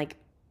year, I'm like,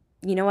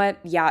 you know what?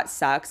 Yeah, it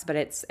sucks, but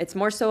it's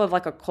more so of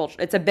like a culture.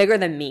 It's a bigger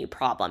than me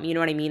problem. You know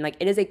what I mean? Like,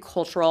 it is a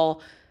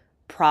cultural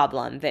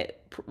problem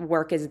that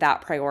work is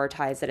that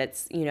prioritized, that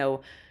it's,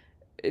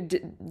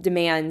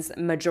 demands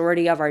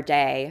majority of our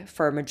day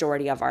for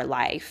majority of our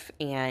life.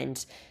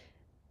 And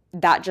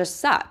that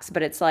just sucks.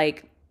 But it's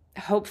like,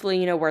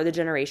 hopefully, we're the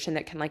generation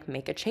that can like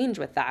make a change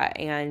with that.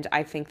 And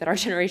I think that our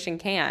generation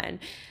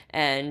can.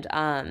 And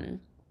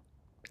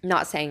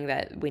not saying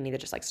that we need to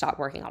just like stop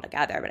working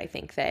altogether, but I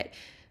think that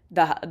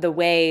the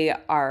way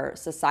our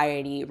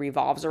society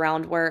revolves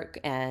around work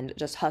and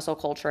just hustle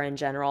culture in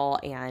general,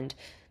 and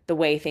the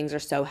way things are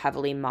so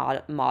heavily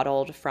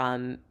modeled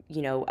from,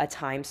 a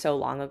time so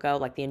long ago,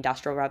 like the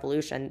Industrial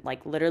Revolution,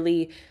 like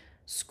literally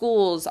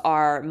schools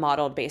are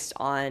modeled based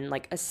on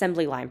like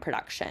assembly line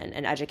production,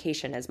 and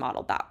education is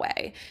modeled that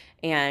way.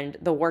 And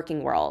the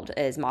working world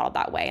is modeled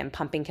that way, and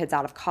pumping kids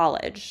out of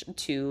college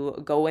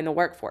to go in the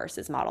workforce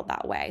is modeled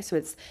that way. So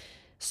it's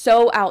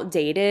so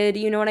outdated,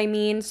 you know what I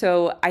mean?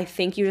 So I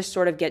think you just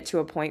sort of get to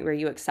a point where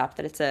you accept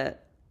that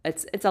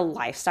it's a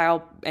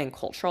lifestyle and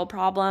cultural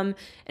problem,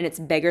 and it's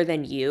bigger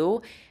than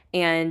you.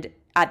 And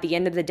at the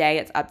end of the day,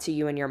 it's up to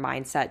you and your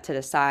mindset to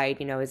decide,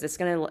 is this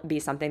going to be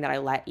something that I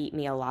let eat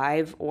me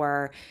alive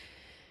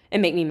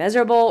and make me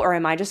miserable? Or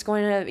am I just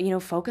going to,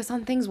 focus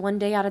on things one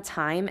day at a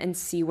time and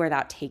see where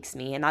that takes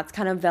me? And that's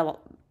kind of the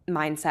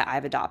mindset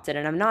I've adopted.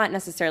 And I'm not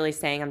necessarily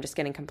saying I'm just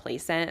getting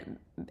complacent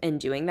in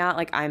doing that.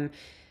 Like, I'm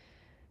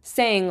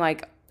saying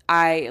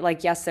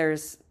yes,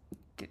 there's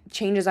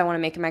changes I want to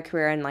make in my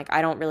career, and like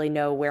I don't really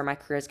know where my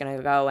career is going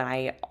to go,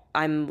 and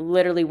I'm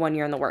literally 1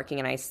 year in the working,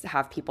 and I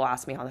have people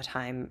ask me all the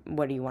time,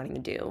 what are you wanting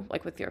to do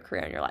like with your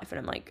career and your life? And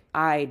I'm like,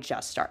 I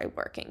just started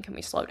working, can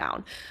we slow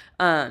down?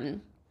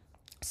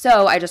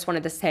 So I just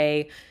wanted to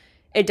say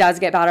it does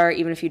get better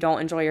even if you don't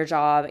enjoy your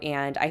job.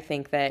 And I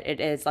think that it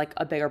is like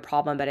a bigger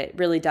problem, but it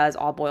really does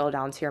all boil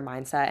down to your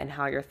mindset and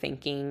how you're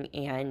thinking.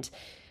 And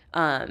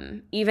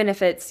even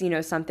if it's,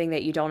 something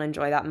that you don't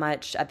enjoy that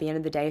much, at the end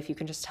of the day, if you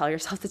can just tell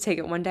yourself to take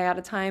it one day at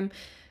a time,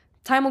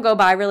 time will go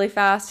by really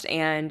fast,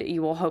 and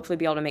you will hopefully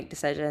be able to make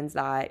decisions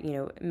that,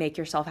 make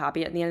yourself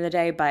happy at the end of the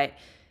day. But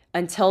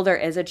until there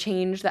is a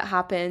change that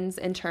happens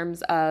in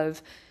terms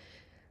of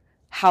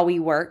how we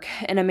work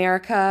in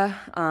America,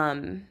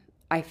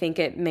 I think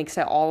it makes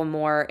it all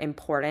more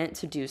important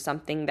to do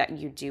something that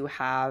you do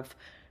have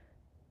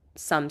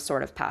some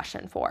sort of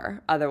passion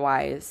for.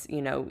 Otherwise,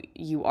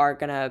 you are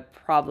going to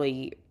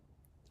probably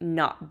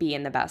not be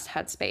in the best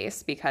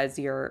headspace because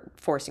you're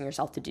forcing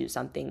yourself to do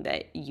something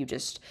that you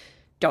just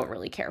don't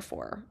really care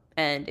for.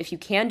 And if you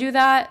can do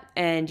that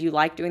and you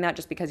like doing that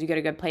just because you get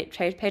a good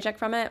paycheck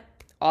from it,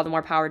 all the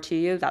more power to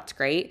you. That's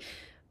great.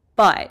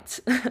 But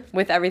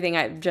with everything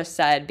I've just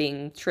said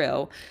being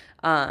true,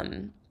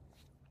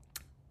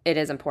 it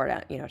is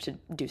important, to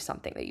do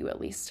something that you at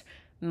least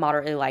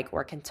moderately like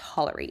or can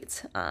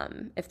tolerate,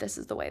 if this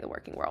is the way the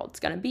working world's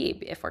going to be,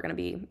 if we're going to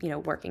be,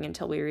 working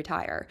until we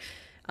retire,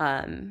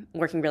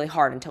 working really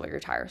hard until we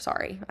retire.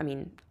 Sorry. I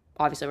mean,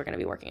 obviously we're going to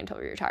be working until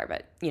we retire,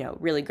 but,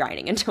 really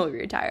grinding until we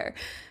retire.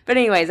 But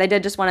anyways, I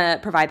did just want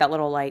to provide that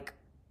little like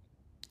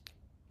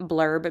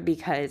blurb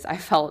because I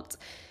felt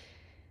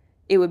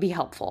it would be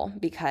helpful,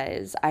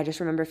 because I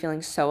just remember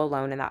feeling so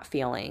alone in that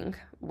feeling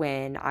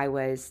when I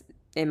was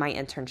in my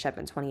internship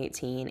in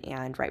 2018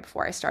 and right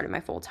before I started my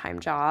full-time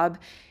job.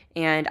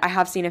 And I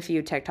have seen a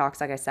few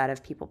TikToks, like I said,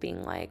 of people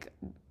being like,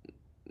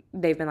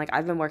 they've been like,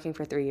 I've been working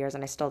for 3 years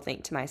and I still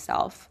think to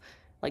myself,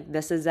 like,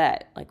 this is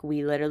it. Like,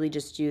 we literally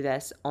just do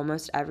this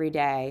almost every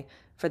day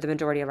for the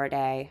majority of our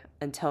day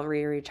until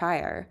we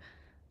retire.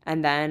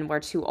 And then we're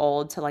too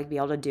old to like be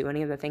able to do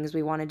any of the things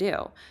we want to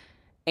do.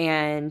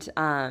 And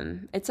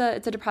it's a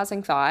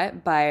depressing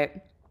thought, but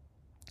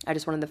I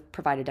just wanted to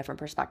provide a different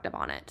perspective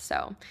on it.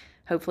 So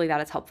hopefully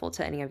that is helpful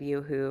to any of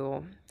you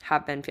who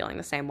have been feeling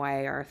the same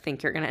way or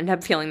think you're going to end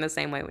up feeling the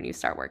same way when you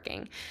start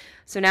working.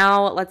 So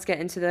now let's get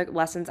into the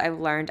lessons I've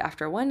learned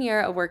after 1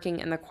 year of working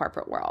in the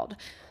corporate world.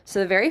 So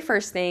the very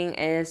first thing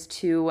is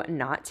to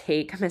not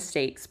take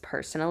mistakes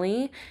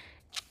personally.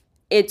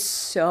 It's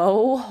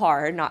so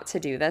hard not to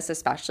do this,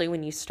 especially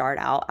when you start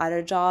out at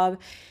a job.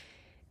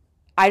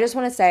 I just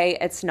want to say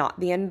it's not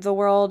the end of the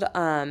world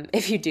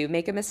if you do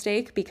make a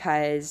mistake,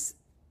 because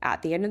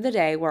at the end of the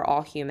day, we're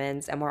all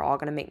humans and we're all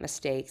going to make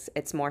mistakes.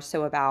 It's more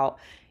so about,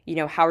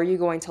 how are you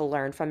going to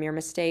learn from your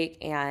mistake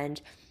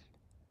and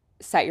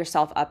set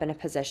yourself up in a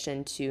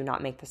position to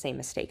not make the same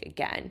mistake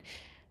again.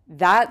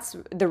 That's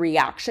the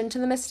reaction to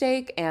the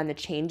mistake, and the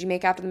change you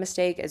make after the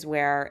mistake is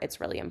where it's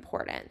really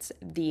important.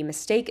 The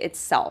mistake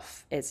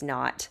itself is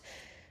not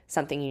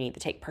something you need to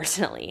take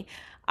personally.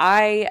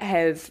 I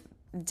have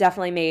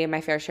definitely made my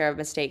fair share of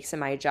mistakes in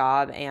my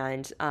job,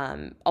 and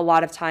a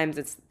lot of times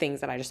it's things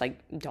that I just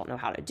don't know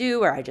how to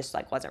do, or I just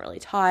wasn't really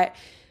taught.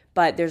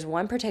 But there's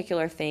one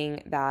particular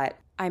thing that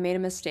I made a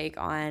mistake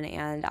on,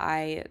 and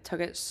I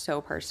took it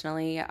so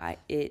personally.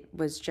 It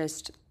was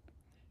just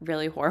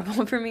really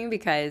horrible for me,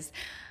 because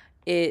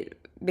it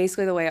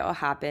basically, the way it all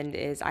happened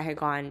is I had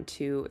gone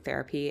to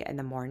therapy in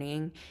the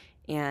morning,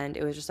 and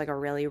it was just a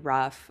really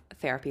rough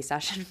therapy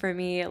session for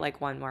me,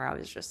 one where I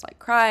was just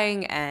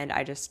crying, and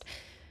I just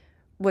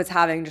was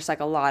having just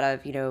a lot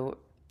of,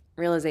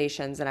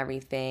 realizations and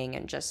everything,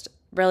 and just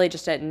really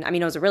just didn't,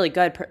 it was a really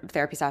good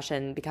therapy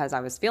session because I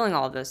was feeling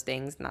all of those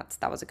things, and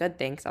that was a good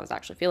thing because I was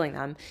actually feeling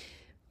them.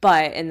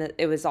 But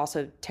it was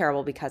also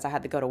terrible because I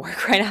had to go to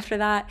work right after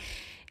that.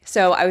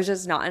 So I was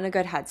just not in a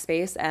good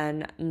headspace,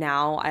 and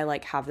now I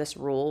have this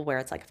rule where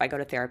it's if I go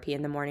to therapy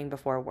in the morning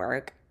before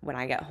work, when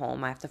I get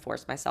home, I have to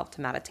force myself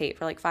to meditate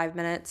for 5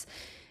 minutes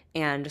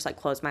and just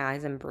close my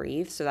eyes and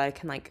breathe so that I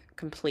can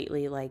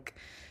completely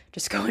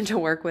just go into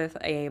work with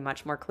a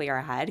much more clear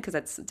head, because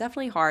it's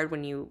definitely hard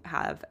when you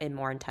have a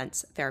more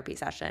intense therapy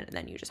session and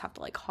then you just have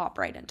to hop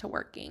right into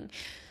working.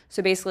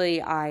 So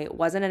basically, I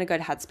wasn't in a good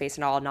headspace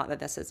at all. Not that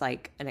this is an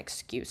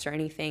excuse or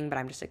anything, but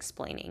I'm just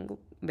explaining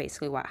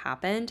basically what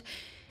happened.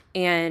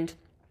 And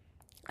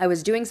I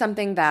was doing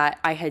something that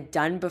I had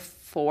done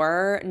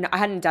before. No, I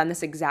hadn't done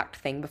this exact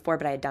thing before,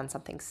 but I had done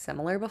something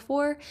similar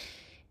before.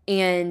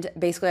 And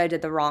basically I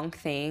did the wrong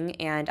thing.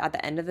 And at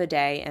the end of the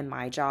day, in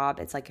my job,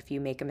 it's if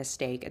you make a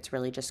mistake, it's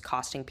really just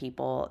costing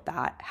people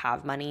that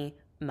have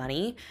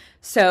money.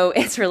 So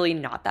it's really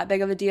not that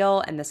big of a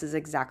deal. And this is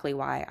exactly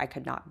why I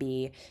could not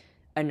be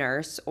a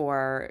nurse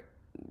or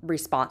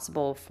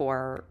responsible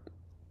for,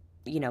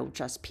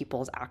 just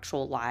people's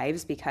actual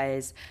lives,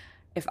 because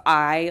if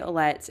I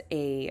let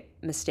a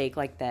mistake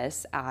like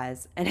this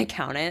as an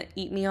accountant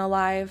eat me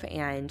alive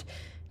and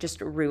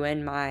just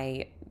ruin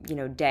my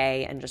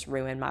day and just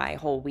ruin my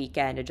whole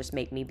weekend and just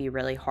make me be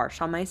really harsh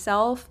on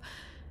myself.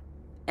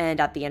 And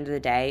at the end of the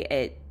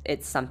day,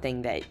 it's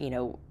something that,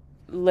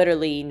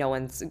 literally no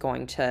one's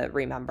going to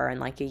remember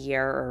in a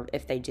year, or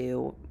if they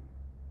do,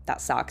 that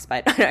sucks.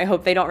 But I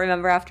hope they don't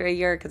remember after a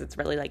year, because it's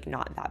really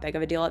not that big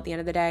of a deal at the end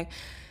of the day.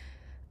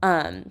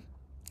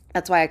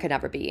 That's why I could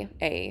never be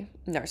a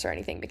nurse or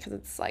anything, because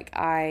it's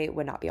I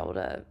would not be able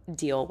to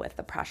deal with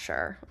the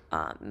pressure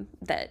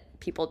that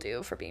people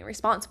do for being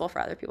responsible for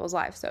other people's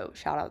lives. So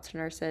shout out to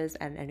nurses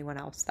and anyone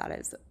else that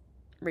is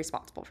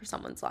responsible for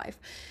someone's life.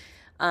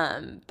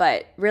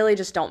 But really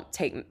just don't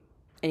take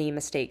any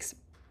mistakes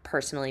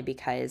personally,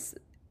 because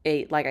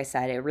like I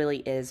said, it really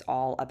is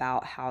all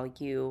about how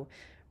you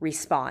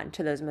respond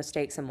to those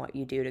mistakes and what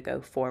you do to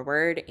go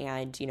forward.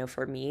 And,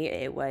 for me,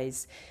 it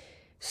was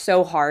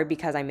so hard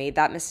because I made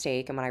that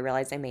mistake, and when I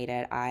realized I made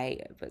it, I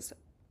was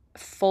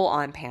full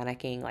on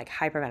panicking,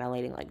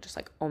 hyperventilating, just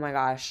oh my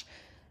gosh,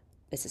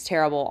 this is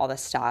terrible, all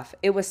this stuff.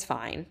 It was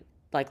fine.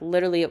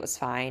 Literally it was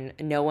fine.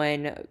 No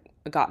one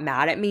got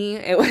mad at me.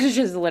 It was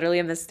just literally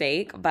a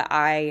mistake, but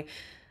I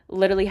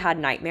literally had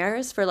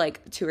nightmares for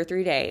 2 or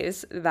 3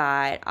 days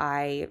that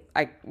I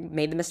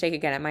made the mistake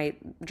again at my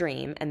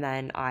dream, and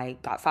then I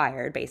got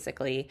fired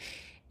basically.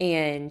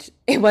 And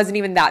it wasn't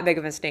even that big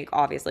of a mistake,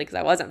 obviously, because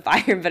I wasn't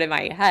fired, but in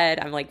my head,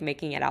 I'm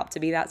making it out to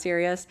be that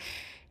serious.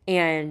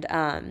 And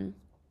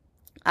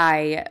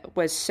I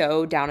was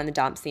so down in the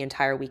dumps the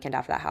entire weekend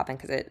after that happened,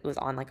 because it was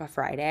on a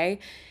Friday.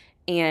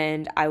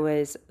 And I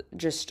was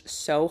just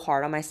so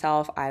hard on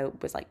myself. I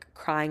was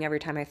crying every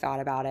time I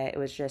thought about it. It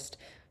was just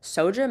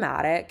so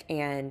dramatic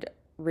and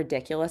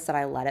ridiculous that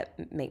I let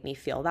it make me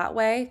feel that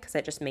way, because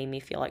it just made me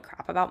feel like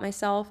crap about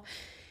myself.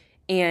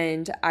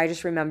 And I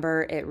just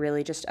remember it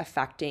really just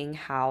affecting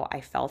how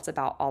I felt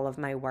about all of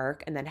my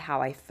work, and then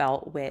how I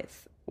felt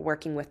with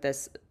working with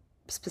this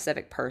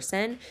specific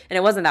person. And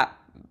it wasn't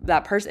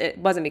that person, it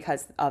wasn't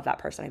because of that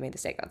person I made the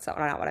mistake. That's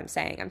not what I'm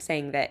saying. I'm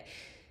saying that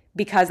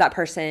because that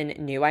person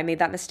knew I made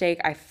that mistake,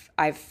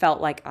 I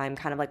felt like I'm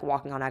kind of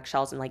walking on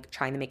eggshells and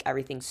trying to make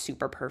everything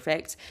super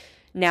perfect.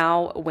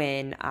 Now,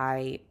 when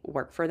I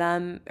work for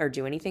them or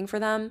do anything for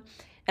them,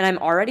 And I'm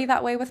already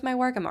that way with my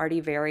work. I'm already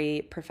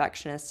very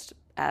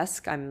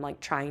perfectionist-esque. I'm like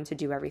trying to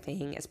do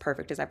everything as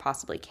perfect as I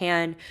possibly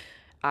can.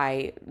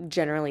 I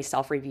generally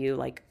self-review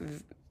like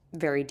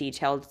very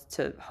detailed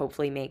to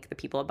hopefully make the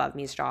people above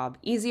me's job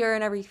easier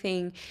and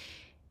everything.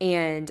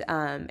 And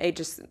it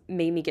just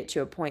made me get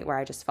to a point where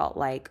I just felt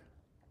like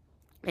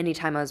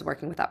anytime I was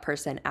working with that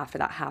person after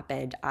that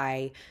happened,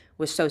 I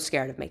was so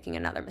scared of making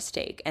another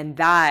mistake. And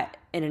that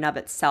in and of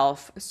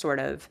itself sort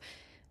of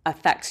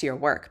affects your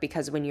work,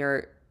 because when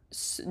you're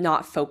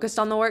not focused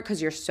on the work,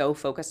 because you're so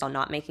focused on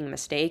not making a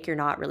mistake, you're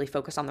not really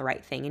focused on the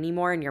right thing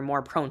anymore, and you're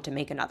more prone to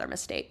make another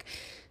mistake.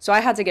 So I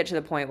had to get to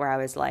the point where I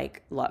was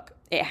like, look,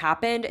 it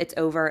happened, it's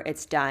over,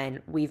 it's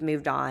done, we've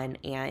moved on,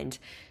 and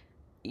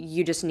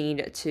you just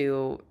need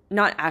to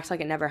not act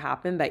like it never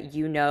happened, but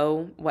you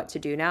know what to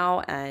do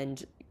now,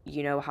 and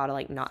you know how to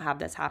like not have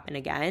this happen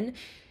again.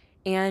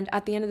 And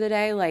at the end of the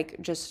day, like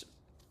just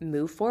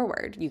move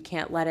forward. You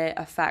can't let it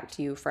affect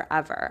you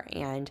forever.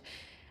 And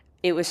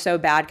it was so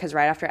bad because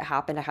right after it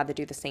happened, I had to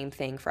do the same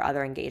thing for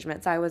other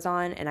engagements I was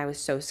on. And I was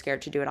so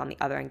scared to do it on the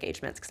other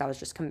engagements because I was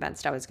just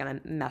convinced I was going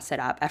to mess it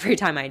up every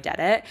time I did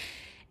it.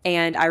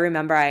 And I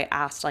remember I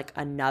asked like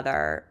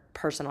another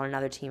person on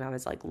another team, I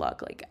was like,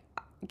 look, like,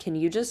 can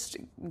you just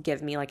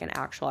give me like an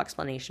actual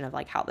explanation of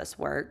like how this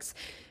works?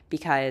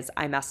 Because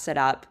I messed it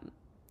up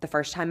the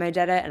first time I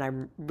did it, and I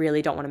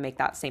really don't want to make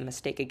that same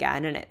mistake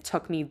again. And it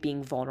took me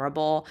being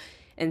vulnerable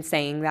and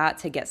saying that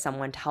to get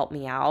someone to help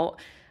me out.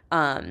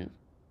 And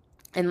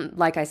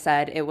like I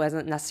said, it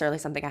wasn't necessarily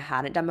something I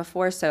hadn't done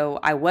before, so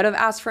I would have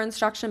asked for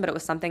instruction, but it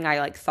was something I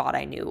like thought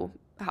I knew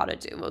how to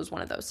do. It was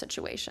one of those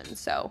situations.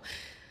 So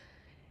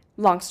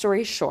long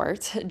story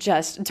short,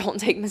 just don't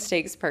take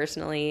mistakes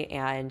personally,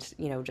 and,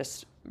 you know,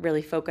 just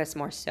really focus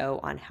more so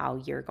on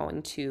how you're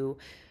going to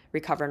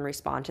recover and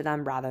respond to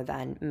them rather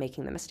than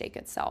making the mistake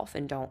itself,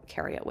 and don't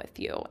carry it with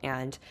you,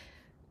 and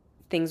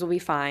things will be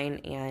fine,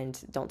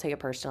 and don't take it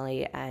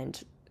personally. And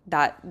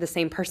that the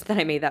same person that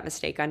I made that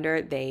mistake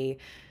under, they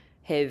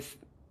have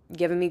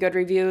given me good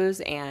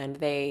reviews and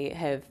they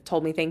have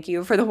told me thank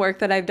you for the work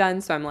that I've done.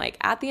 So I'm like,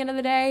 at the end of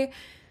the day,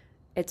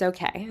 it's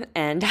okay.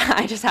 And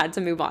I just had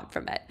to move on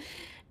from it.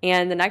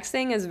 And the next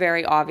thing is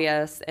very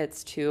obvious.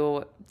 It's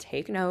to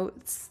take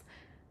notes,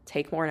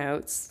 take more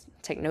notes,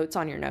 take notes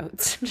on your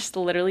notes, just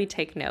literally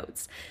take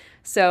notes.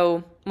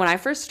 So when I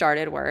first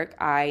started work,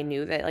 I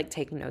knew that like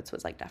taking notes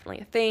was like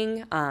definitely a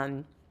thing.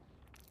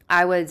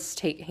 I was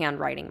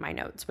handwriting my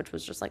notes, which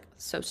was just like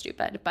so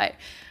stupid, but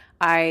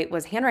I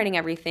was handwriting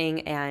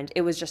everything and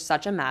it was just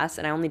such a mess.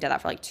 And I only did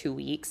that for like 2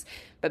 weeks,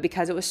 but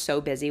because it was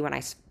so busy when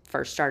I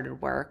first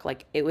started work,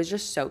 like it was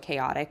just so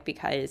chaotic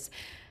because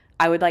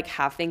I would like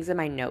have things in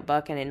my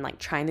notebook, and in like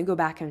trying to go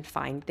back and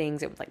find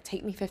things, it would like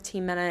take me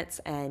 15 minutes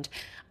and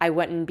I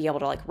wouldn't be able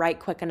to like write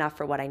quick enough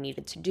for what I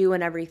needed to do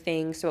and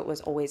everything. So it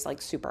was always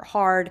like super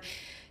hard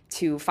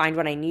to find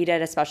what I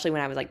needed, especially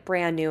when I was like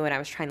brand new and I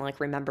was trying to like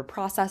remember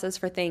processes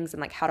for things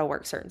and like how to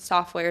work certain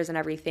softwares and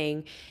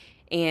everything.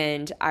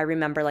 And I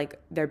remember like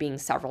there being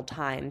several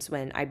times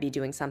when I'd be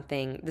doing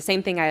something, the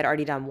same thing I had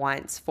already done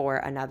once for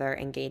another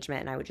engagement,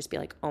 and I would just be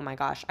like, oh my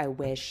gosh, I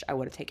wish I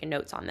would have taken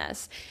notes on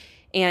this.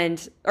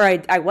 Or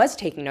I was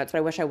taking notes, but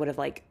I wish I would have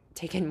like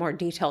taken more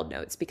detailed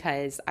notes,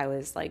 because I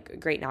was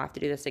like, great, now I have to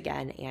do this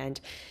again. And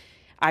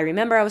I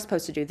remember I was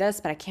supposed to do this,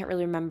 but I can't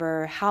really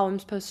remember how I'm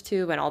supposed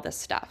to and all this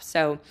stuff.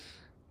 So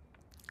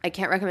I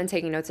can't recommend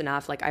taking notes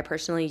enough. Like I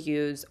personally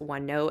use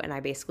OneNote, and I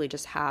basically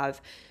just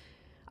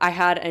I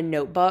had a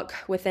notebook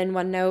within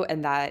OneNote,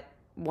 and that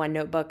one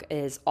notebook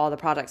is all the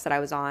projects that I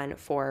was on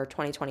for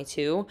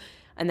 2022.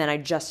 And then I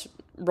just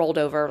rolled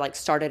over, like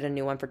started a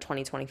new one for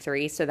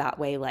 2023. So that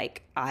way,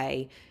 like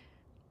I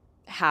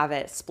have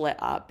it split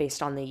up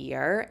based on the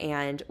year.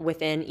 And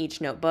within each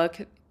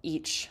notebook,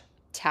 each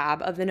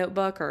tab of the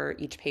notebook or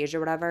each page or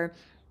whatever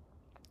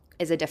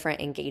is a different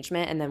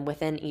engagement. And then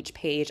within each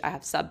page, I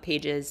have sub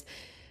pages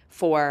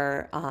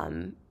for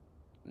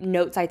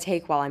notes I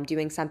take while I'm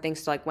doing something.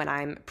 So like when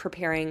I'm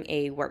preparing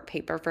a work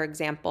paper, for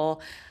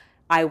example,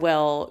 I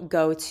will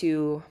go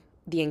to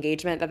the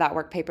engagement that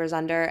work paper is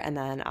under, and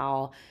then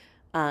I'll,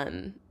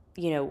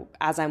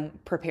 as I'm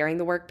preparing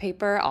the work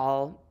paper,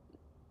 I'll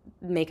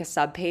make a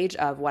sub page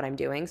of what I'm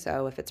doing.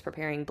 So if it's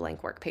preparing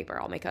blank work paper,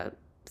 I'll make a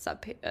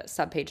sub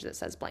page that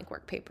says blank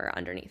work paper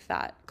underneath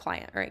that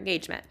client or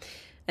engagement.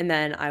 And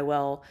then I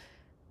will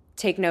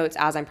take notes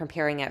as I'm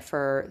preparing it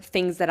for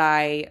things that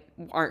I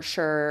aren't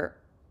sure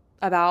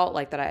about,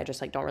 like that I just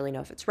like don't really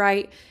know if it's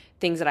right,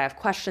 things that I have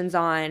questions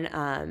on,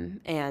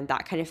 and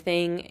that kind of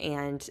thing.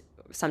 And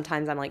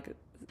sometimes I'm like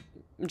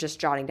just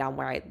jotting down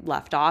where I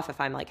left off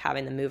if I'm like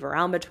having to move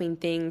around between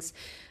things.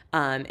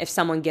 If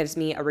someone gives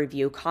me a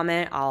review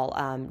comment,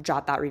 I'll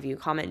jot that review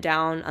comment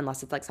down,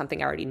 unless it's like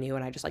something I already knew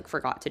and I just like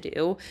forgot to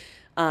do.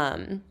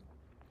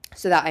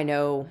 So that I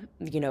know,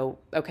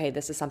 okay,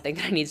 this is something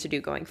that I need to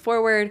do going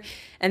forward.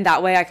 And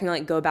that way I can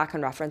like go back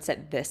and reference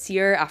it this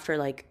year after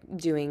like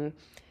doing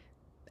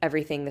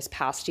everything this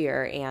past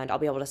year, and I'll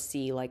be able to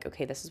see like,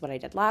 okay, this is what I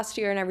did last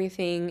year and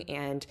everything.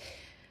 And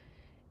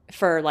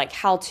for like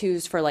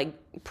how-tos for like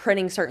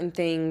printing certain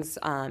things,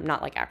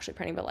 not like actually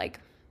printing, but like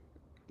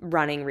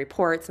running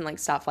reports and like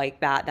stuff like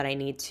that I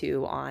need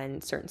to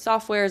on certain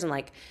softwares and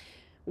like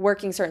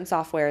working certain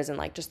softwares and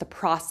like just the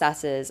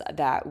processes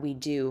that we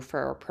do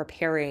for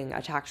preparing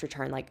a tax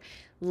return, like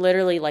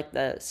literally like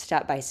the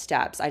step by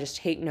steps. I just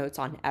take notes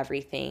on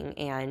everything.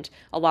 And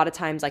a lot of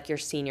times like your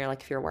senior,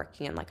 like if you're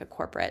working in like a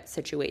corporate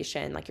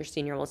situation, like your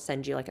senior will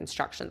send you like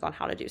instructions on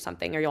how to do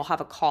something, or you'll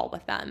have a call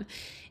with them.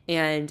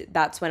 And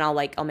that's when I'll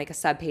make a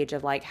sub page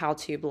of like how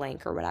to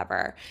blank or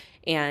whatever.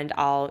 And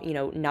I'll,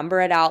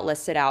 number it out,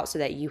 list it out so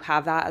that you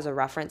have that as a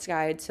reference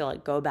guide to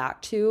like go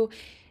back to.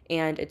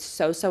 And it's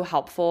so, so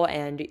helpful.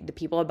 And the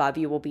people above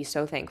you will be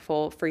so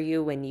thankful for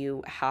you when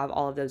you have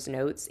all of those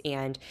notes.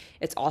 And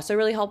it's also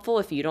really helpful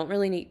if you don't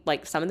really need,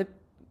 like some of the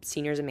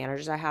seniors and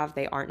managers I have,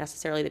 they aren't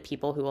necessarily the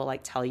people who will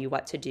like tell you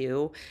what to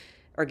do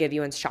or give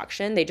you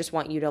instruction. They just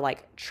want you to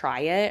like try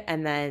it.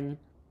 And then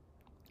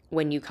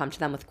when you come to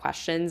them with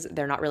questions,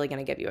 they're not really going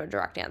to give you a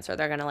direct answer.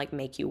 They're going to like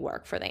make you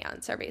work for the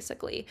answer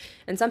basically.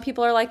 And some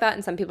people are like that.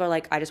 And some people are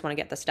like, I just want to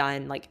get this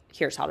done. Like,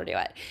 here's how to do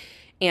it.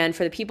 And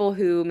for the people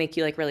who make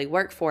you like really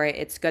work for it,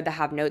 it's good to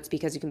have notes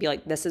because you can be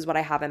like, this is what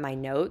I have in my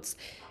notes.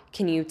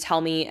 Can you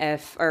tell me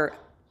or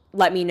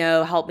let me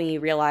know, help me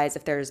realize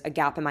if there's a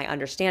gap in my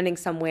understanding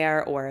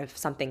somewhere or if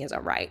something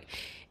isn't right.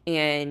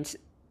 And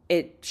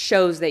it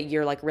shows that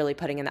you're like really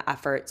putting in the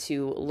effort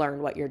to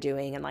learn what you're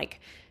doing and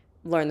like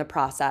learn the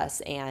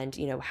process and,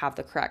 have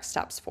the correct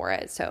steps for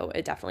it. So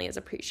it definitely is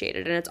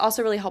appreciated. And it's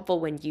also really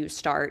helpful when you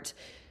start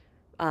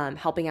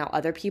helping out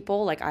other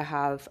people. Like I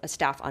have a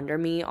staff under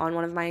me on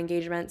one of my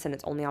engagements and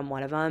it's only on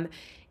one of them.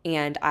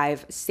 And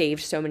I've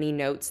saved so many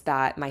notes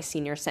that my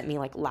senior sent me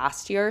like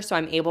last year. So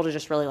I'm able to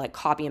just really like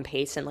copy and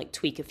paste and like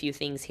tweak a few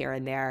things here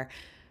and there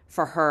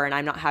for her. And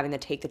I'm not having to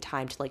take the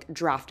time to like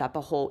draft up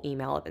a whole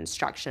email of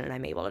instruction. And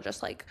I'm able to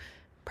just like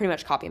pretty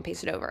much copy and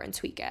paste it over and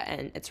tweak it.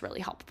 And it's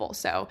really helpful.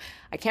 So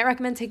I can't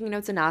recommend taking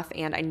notes enough.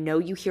 And I know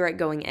you hear it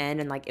going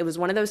in. And like, it was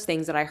one of those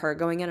things that I heard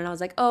going in and I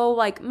was like, oh,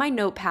 like my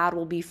notepad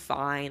will be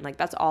fine. Like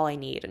that's all I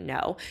need.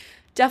 No,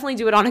 definitely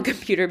do it on a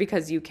computer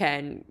because you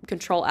can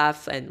Control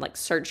F and like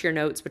search your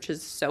notes, which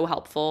is so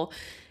helpful,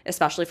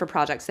 especially for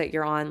projects that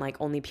you're on like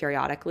only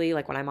periodically.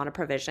 Like when I'm on a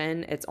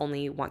provision, it's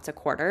only once a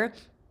quarter.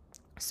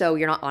 So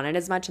you're not on it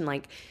as much. And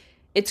like,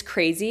 it's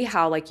crazy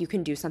how like you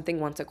can do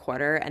something once a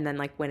quarter and then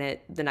like when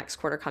the next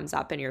quarter comes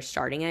up and you're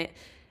starting it,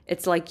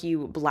 it's like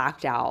you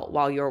blacked out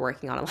while you were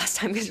working on it last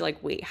time because you're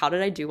like, wait, how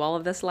did I do all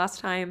of this last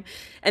time?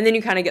 And then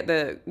you kind of get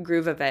the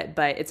groove of it.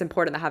 But it's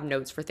important to have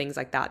notes for things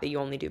like that you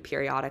only do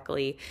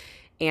periodically.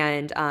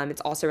 And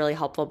it's also really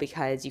helpful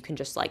because you can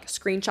just like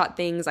screenshot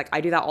things. Like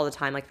I do that all the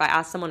time. Like if I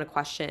ask someone a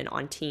question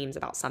on Teams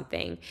about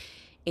something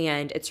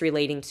and it's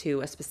relating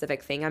to a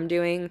specific thing I'm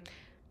doing,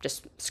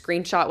 just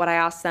screenshot what I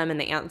asked them and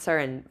the answer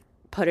and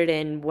put it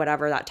in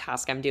whatever that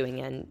task I'm doing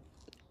in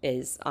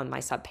is on my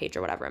subpage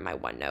or whatever in my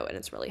OneNote, and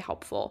it's really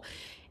helpful.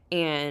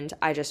 And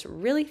I just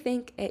really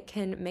think it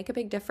can make a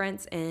big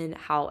difference in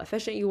how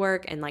efficient you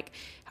work and like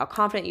how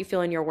confident you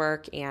feel in your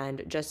work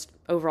and just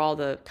overall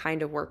the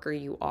kind of worker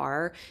you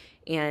are.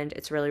 And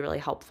it's really, really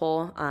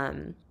helpful.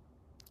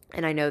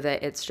 And I know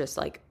that it's just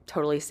like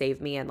totally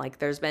saved me. And like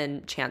there's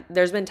been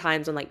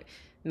times when like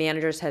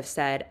managers have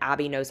said,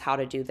 Abby knows how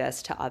to do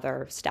this to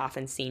other staff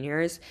and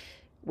seniors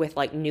with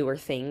like newer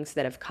things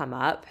that have come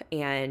up.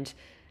 And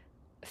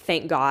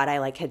thank God I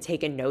like had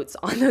taken notes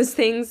on those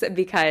things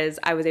because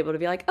I was able to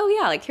be like, oh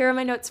yeah, like here are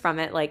my notes from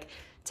it, like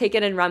take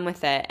it and run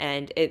with it.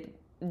 And it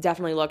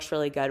definitely looks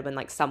really good when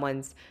like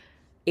someone's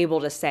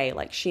able to say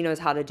like she knows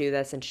how to do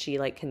this and she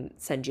like can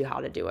send you how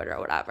to do it or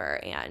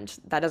whatever. And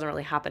that doesn't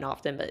really happen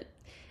often, but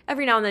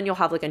every now and then you'll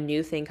have like a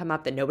new thing come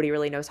up that nobody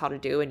really knows how to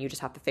do and you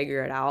just have to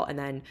figure it out. And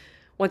then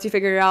once you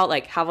figure it out,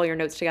 like have all your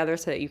notes together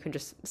so that you can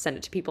just send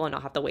it to people and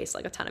not have to waste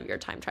like a ton of your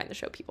time trying to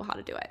show people how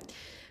to do it.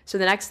 So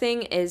the next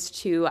thing is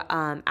to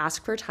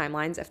ask for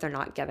timelines if they're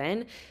not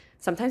given.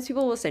 Sometimes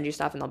people will send you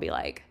stuff and they'll be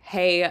like,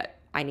 hey,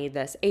 I need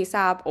this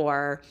ASAP,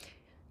 or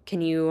can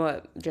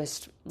you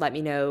just let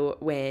me know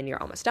when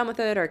you're almost done with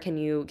it, or can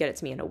you get it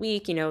to me in a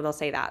week? They'll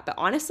say that. But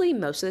honestly,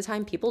 most of the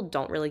time people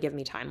don't really give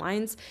me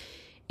timelines,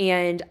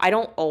 and I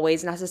don't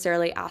always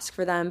necessarily ask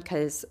for them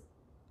because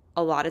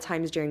a lot of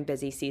times during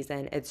busy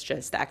season, it's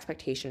just the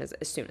expectation is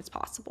as soon as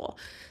possible.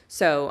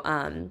 So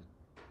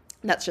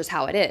that's just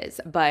how it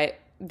is. But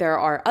there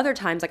are other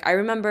times, like I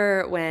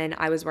remember when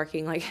I was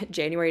working like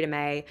January to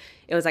May,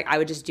 it was like I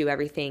would just do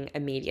everything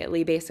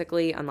immediately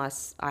basically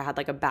unless I had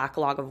like a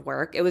backlog of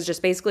work. It was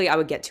just basically I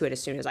would get to it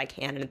as soon as I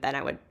can and then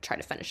I would try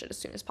to finish it as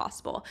soon as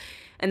possible.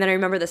 And then I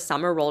remember the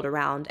summer rolled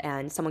around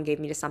and someone gave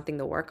me something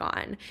to work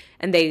on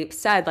and they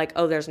said like,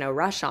 oh, there's no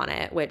rush on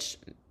it, which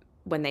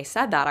when they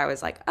said that, I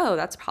was like, oh,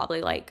 that's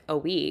probably like a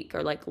week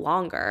or like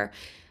longer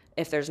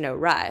if there's no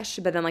rush.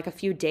 But then like a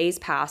few days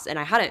passed and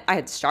I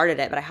had started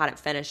it, but I hadn't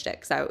finished it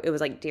because it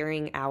was like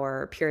during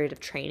our period of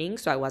training.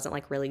 So I wasn't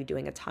like really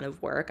doing a ton of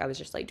work. I was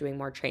just like doing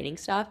more training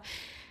stuff.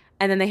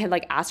 And then they had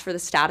like asked for the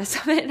status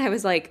of it. And I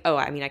was like, oh,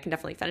 I mean, I can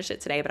definitely finish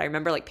it today. But I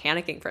remember like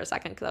panicking for a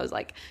second because I was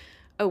like,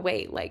 oh,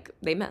 wait, like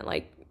they meant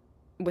like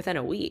within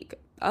a week.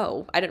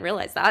 Oh, I didn't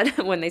realize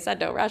that when they said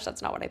don't rush.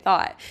 That's not what I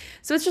thought.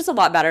 So it's just a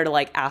lot better to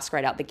like ask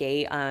right out the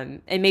gate,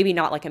 and maybe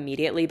not like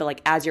immediately, but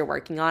like as you're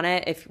working on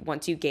it, if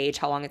once you gauge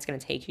how long it's going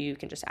to take you, you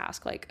can just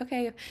ask like,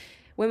 okay,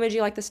 when would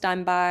you like this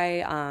done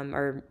by,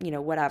 or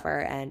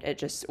whatever, and it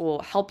just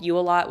will help you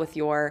a lot with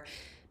your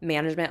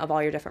management of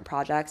all your different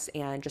projects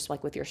and just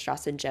like with your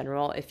stress in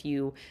general if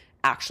you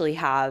actually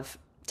have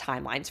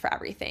timelines for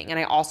everything. And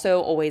I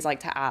also always like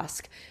to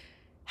ask,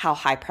 how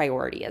high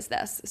priority is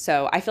this?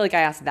 So I feel like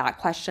I ask that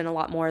question a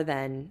lot more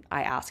than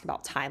I ask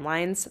about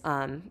timelines.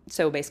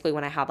 So basically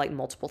when I have like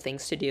multiple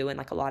things to do and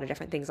like a lot of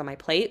different things on my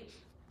plate,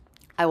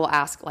 I will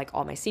ask like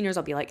all my seniors,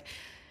 I'll be like,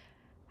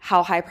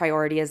 how high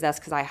priority is this?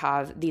 Because I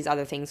have these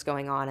other things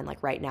going on. And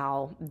like right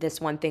now,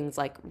 this one thing's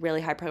like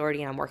really high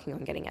priority and I'm working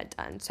on getting it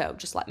done. So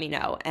just let me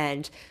know.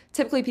 And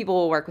typically people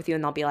will work with you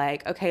and they'll be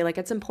like, okay, like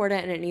it's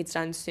important and it needs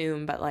done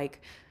soon, but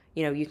like,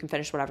 you can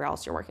finish whatever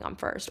else you're working on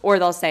first. Or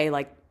they'll say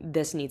like,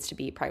 this needs to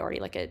be priority.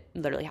 Like it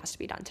literally has to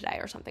be done today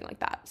or something like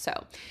that.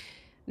 So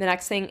the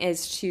next thing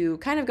is to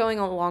kind of going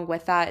along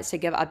with that is to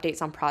give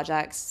updates on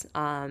projects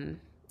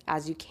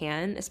as you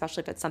can,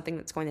 especially if it's something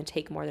that's going to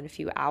take more than a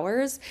few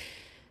hours.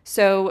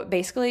 So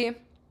basically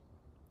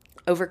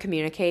over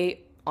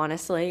communicate.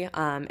 Honestly,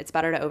 it's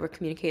better to over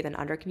communicate than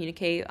under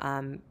communicate.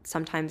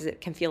 Sometimes it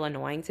can feel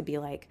annoying to be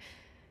like,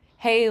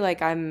 hey,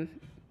 like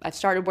I've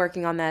started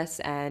working on this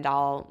and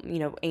I'll,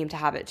 aim to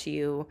have it to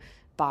you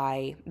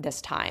by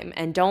this time.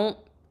 And don't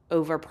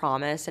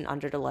overpromise and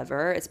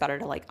underdeliver. It's better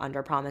to like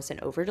underpromise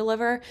and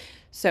overdeliver.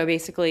 So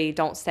basically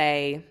don't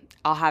say,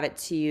 I'll have it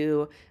to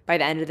you by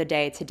the end of the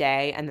day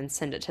today and then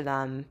send it to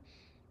them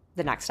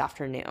the next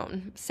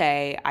afternoon.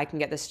 Say, I can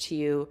get this to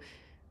you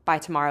by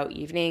tomorrow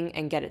evening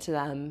and get it to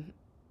them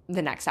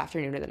the next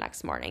afternoon or the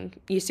next morning.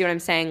 You see what I'm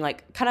saying?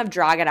 Like kind of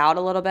drag it out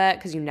a little bit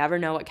because you never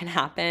know what can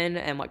happen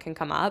and what can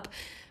come up.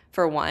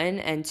 For one,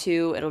 and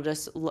two, it'll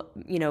just,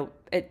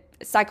 it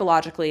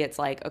psychologically, it's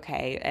like,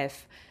 okay,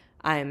 if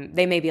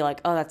they may be like,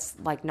 oh, that's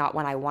like not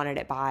when I wanted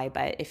it by,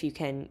 but if you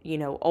can,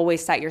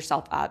 always set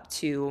yourself up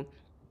to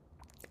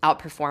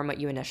outperform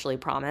what you initially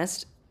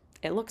promised,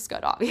 it looks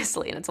good,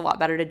 obviously, and it's a lot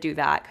better to do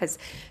that because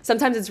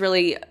sometimes it's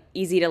really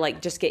easy to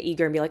like just get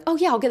eager and be like, oh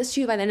yeah, I'll get this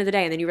to you by the end of the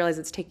day, and then you realize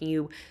it's taking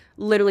you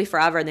literally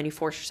forever, and then you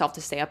force yourself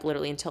to stay up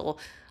literally until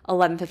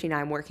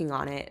 11:59 working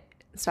on it,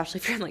 especially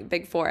if you're in like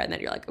Big Four, and then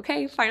you're like,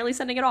 okay, finally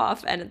sending it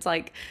off. And it's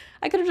like,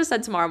 I could have just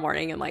said tomorrow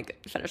morning and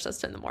like finish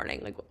this in the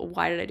morning. Like,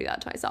 why did I do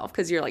that to myself?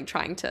 Because you're like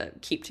trying to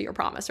keep to your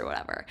promise or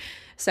whatever.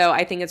 So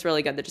I think it's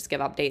really good to just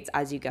give updates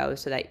as you go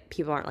so that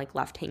people aren't like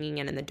left hanging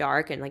in the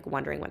dark and like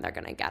wondering when they're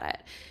going to get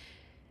it.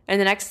 And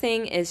the next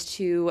thing is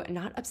to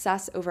not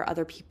obsess over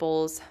other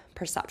people's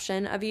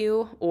perception of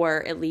you,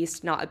 or at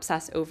least not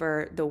obsess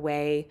over the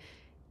way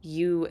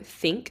you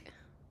think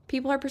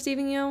people are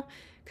perceiving you.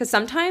 Because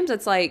sometimes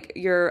it's like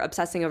you're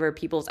obsessing over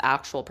people's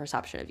actual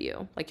perception of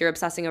you. Like you're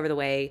obsessing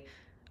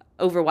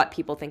over what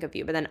people think of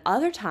you. But then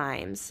other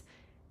times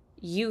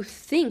you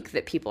think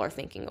that people are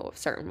thinking a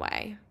certain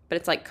way, but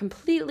it's like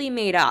completely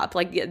made up.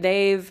 Like you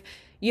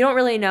don't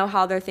really know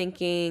how they're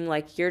thinking.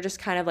 Like you're just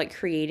kind of like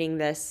creating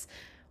this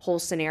whole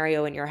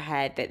scenario in your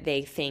head that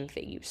they think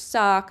that you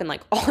suck and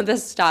like all of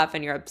this stuff,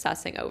 and you're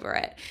obsessing over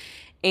it.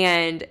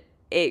 And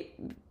it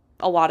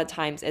a lot of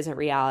times isn't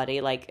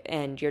reality, like,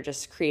 and you're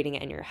just creating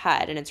it in your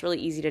head, and it's really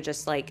easy to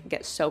just like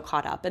get so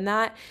caught up in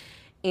that.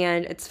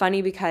 And it's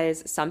funny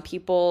because some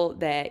people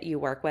that you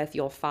work with,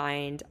 you'll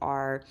find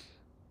are,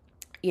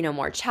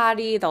 more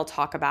chatty. They'll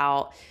talk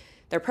about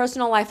their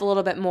personal life a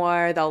little bit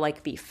more. They'll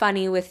like be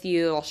funny with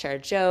you. They'll share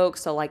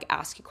jokes. They'll like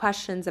ask you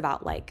questions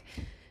about like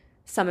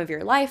some of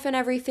your life and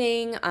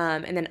everything.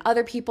 And then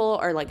other people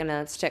are like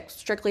gonna stick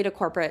strictly to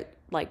corporate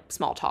like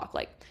small talk,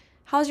 like,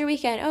 how was your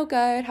weekend? Oh,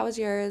 good. How was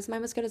yours?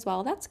 Mine was good as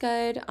well. That's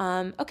good.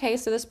 Okay,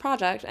 so this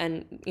project,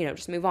 and,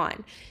 just move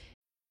on.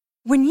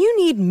 When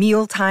you need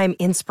mealtime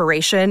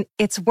inspiration,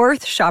 it's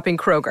worth shopping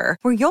Kroger,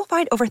 where you'll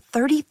find over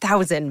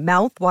 30,000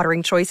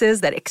 mouth-watering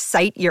choices that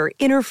excite your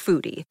inner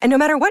foodie. And no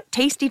matter what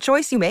tasty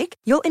choice you make,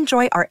 you'll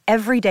enjoy our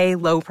everyday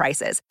low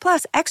prices,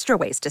 plus extra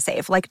ways to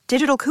save, like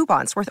digital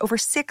coupons worth over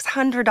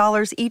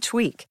 $600 each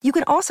week. You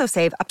can also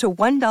save up to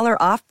 $1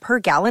 off per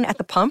gallon at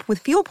the pump with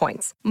fuel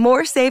points.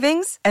 More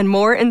savings and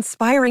more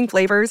inspiring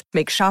flavors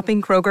make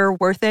shopping Kroger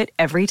worth it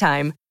every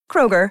time.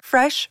 Kroger,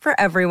 fresh for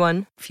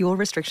everyone. Fuel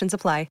restrictions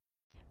apply.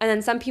 And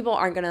then some people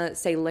aren't going to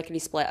say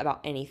lickety-split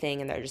about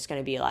anything, and they're just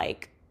going to be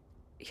like,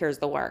 here's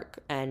the work.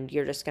 And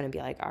you're just going to be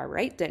like, all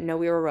right, didn't know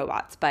we were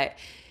robots. But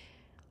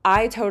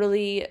I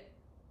totally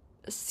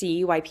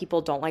see why people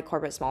don't like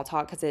corporate small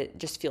talk, because it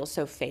just feels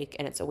so fake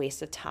and it's a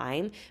waste of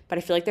time. But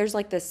I feel like there's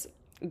like this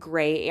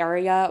gray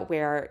area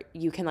where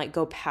you can like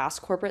go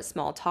past corporate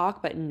small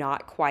talk but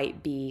not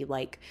quite be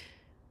like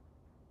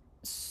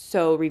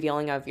so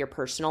revealing of your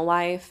personal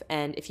life.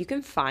 And if you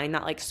can find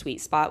that like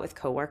sweet spot with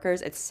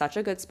coworkers, it's such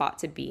a good spot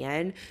to be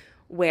in,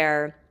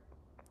 where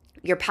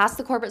you're past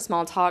the corporate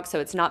small talk, so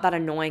it's not that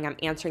annoying. I'm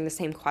answering the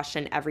same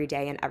question every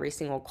day in every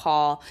single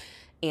call,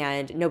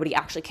 and nobody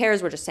actually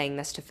cares. We're just saying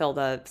this to fill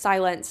the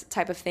silence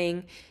type of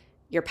thing.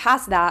 You're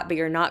past that, but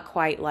you're not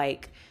quite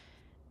like,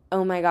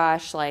 oh my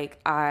gosh, like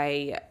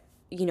I,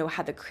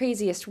 had the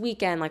craziest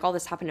weekend, like all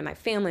this happened to my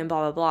family and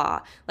blah, blah,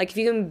 blah. Like if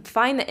you can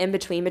find the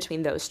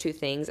in-between those two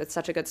things, it's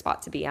such a good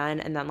spot to be in.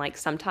 And then like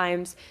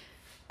sometimes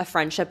a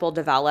friendship will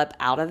develop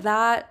out of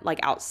that, like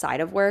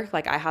outside of work.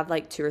 Like I have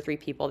like 2 or 3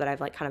 people that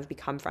I've like kind of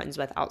become friends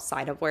with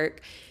outside of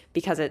work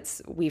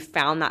because we've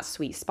found that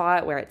sweet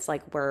spot where it's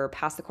like we're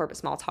past the corporate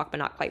small talk, but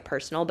not quite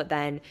personal. But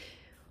then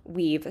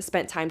we've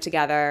spent time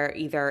together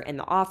either in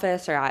the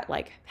office or at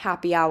like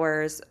happy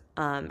hours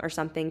or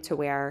something to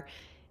where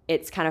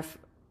it's kind of,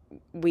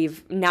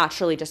 we've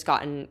naturally just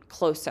gotten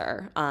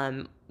closer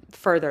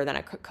further than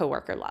a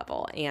coworker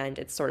level, and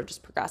it's sort of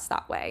just progressed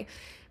that way.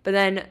 But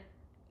then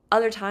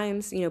other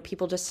times,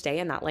 people just stay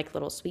in that like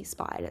little sweet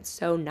spot, and it's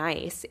so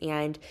nice.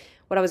 And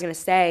what I was going to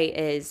say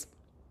is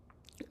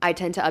I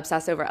tend to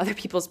obsess over other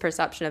people's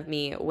perception of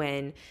me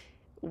when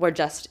we're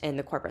just in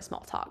the corporate small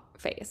talk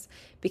phase,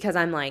 because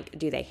I'm like,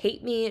 do they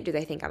hate me? Do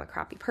they think I'm a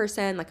crappy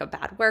person, like a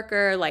bad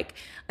worker? Like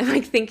I'm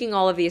like thinking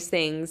all of these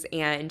things.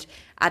 And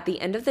at the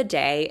end of the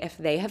day, if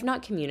they have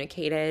not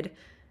communicated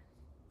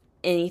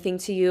anything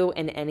to you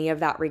in any of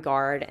that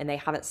regard, and they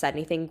haven't said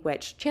anything,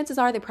 which chances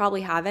are they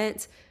probably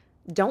haven't,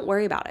 don't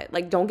worry about it.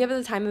 Like don't give it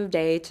the time of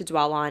day to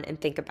dwell on and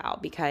think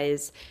about,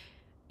 because,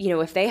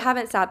 if they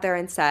haven't sat there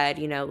and said,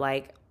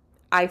 like,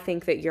 I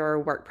think that your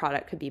work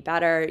product could be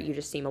better, you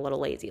just seem a little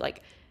lazy.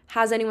 Like,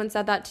 has anyone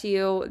said that to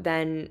you?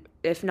 Then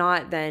if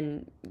not,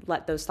 then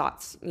let those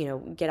thoughts,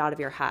 get out of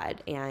your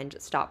head and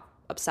stop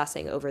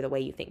obsessing over the way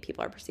you think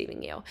people are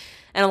perceiving you.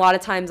 And a lot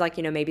of times, like,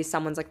 maybe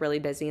someone's like really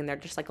busy and they're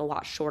just like a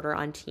lot shorter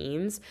on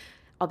Teams.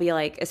 I'll be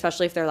like,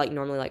 especially if they're like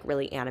normally like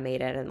really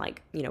animated and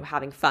like,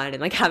 having fun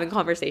and like having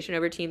conversation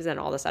over Teams, and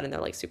all of a sudden they're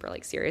like super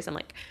like serious. I'm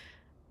like,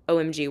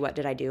 OMG, what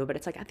did I do? But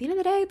it's like at the end of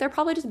the day, they're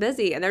probably just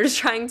busy and they're just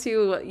trying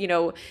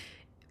to,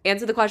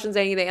 answer the questions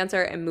they need to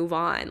answer and move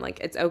on. Like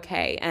it's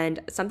okay. And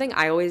something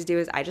I always do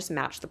is I just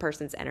match the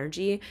person's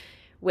energy,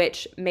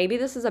 which maybe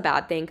this is a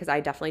bad thing because I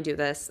definitely do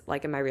this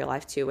like in my real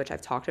life too, which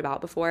I've talked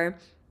about before.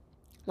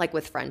 Like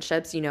with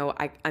friendships,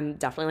 I'm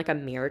definitely like a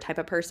mirror type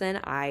of person.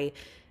 I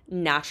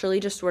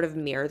naturally just sort of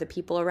mirror the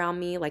people around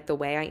me. Like the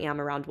way I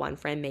am around one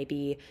friend may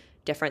be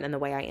different than the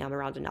way I am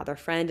around another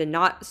friend, and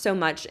not so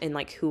much in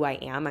like who I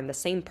am. I'm the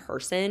same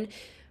person,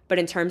 but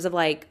in terms of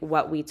like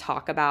what we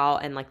talk about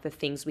and like the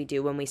things we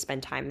do when we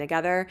spend time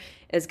together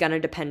is going to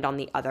depend on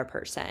the other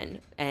person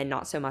and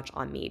not so much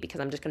on me, because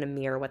I'm just going to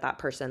mirror what that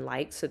person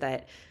likes so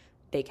that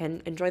they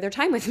can enjoy their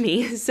time with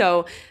me.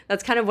 So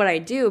that's kind of what I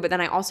do. But then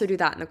I also do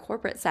that in the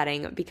corporate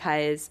setting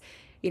because,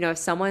 if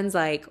someone's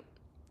like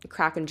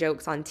cracking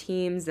jokes on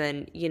Teams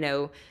and,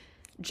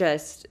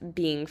 just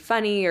being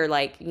funny or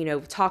like,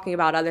 talking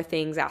about other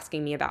things,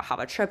 asking me about how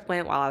a trip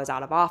went while I was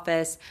out of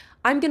office,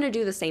 I'm going to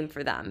do the same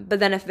for them. But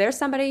then if there's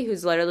somebody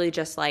who's literally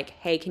just like,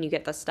 hey, can you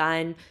get this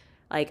done?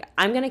 Like,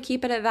 I'm going to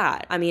keep it at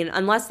that. I mean,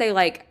 unless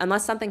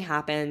something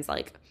happens,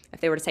 like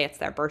if they were to say it's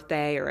their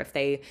birthday or if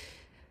they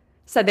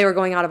said they were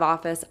going out of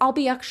office, I'll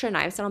be extra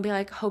nice and I'll be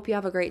like, hope you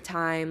have a great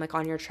time, like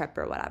on your trip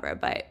or whatever.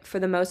 But for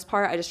the most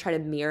part, I just try to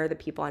mirror the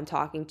people I'm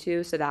talking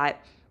to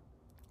that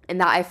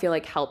I feel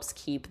like helps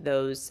keep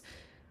those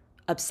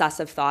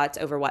obsessive thoughts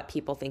over what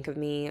people think of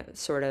me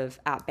sort of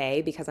at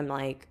bay, because I'm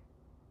like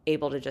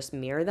able to just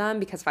mirror them.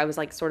 Because if I was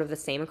like sort of the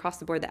same across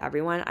the board to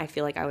everyone, I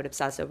feel like I would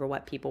obsess over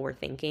what people were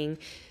thinking.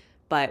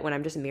 But when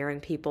I'm just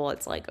mirroring people,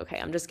 it's like, okay,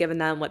 I'm just giving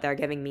them what they're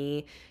giving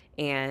me,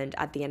 and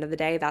at the end of the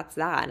day, that's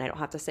that. And I don't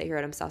have to sit here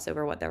and obsess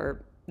over what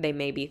they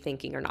may be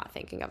thinking or not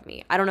thinking of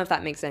me. I don't know if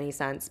that makes any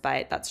sense,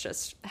 but that's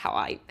just how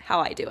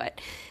I do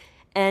it.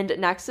 And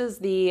next is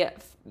to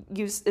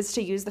use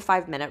the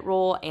 5-minute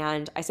rule.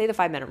 And I say the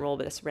 5-minute rule,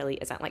 but this really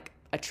isn't like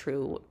a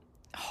true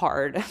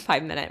hard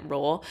 5-minute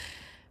rule.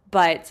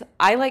 But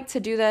I like to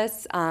do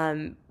this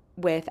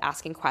with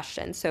asking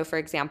questions. So for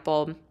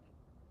example,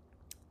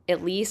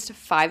 at least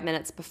 5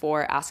 minutes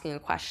before asking a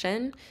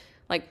question,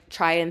 like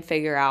try and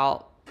figure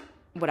out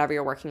whatever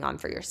you're working on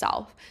for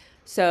yourself.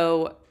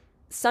 So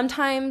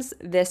sometimes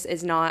this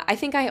is not, I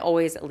think I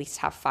always at least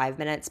have 5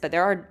 minutes, but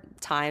there are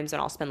times when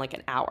I'll spend like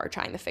an hour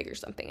trying to figure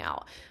something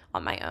out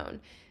on my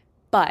own.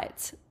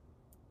 But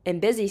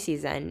in busy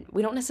season,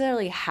 we don't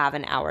necessarily have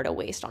an hour to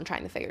waste on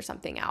trying to figure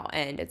something out.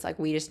 And it's like,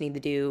 we just need to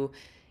do,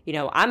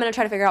 I'm going to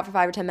try to figure it out for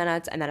 5 or 10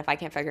 minutes. And then if I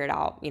can't figure it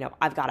out,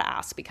 I've got to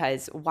ask,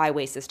 because why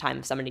waste this time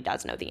if somebody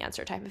does know the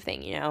answer type of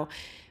thing,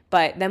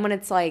 But then when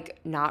it's like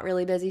not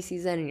really busy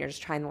season and you're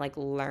just trying to like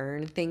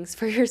learn things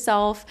for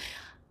yourself,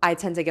 I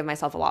tend to give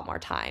myself a lot more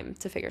time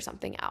to figure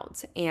something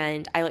out.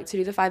 And I like to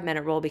do the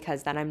 5-minute rule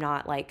because then I'm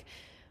not like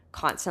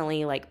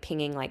constantly like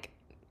pinging like,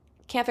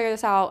 can't figure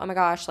this out, oh my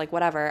gosh, like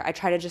whatever. I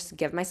try to just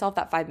give myself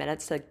that 5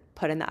 minutes to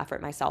put in the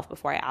effort myself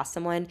before I ask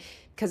someone,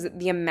 because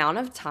the amount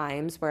of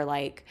times where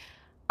like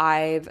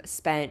I've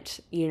spent,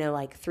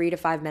 like 3 to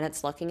 5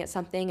 minutes looking at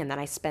something, and then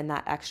I spend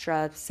that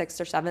extra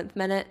 6th or 7th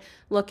minute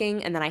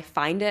looking, and then I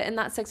find it in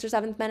that 6th or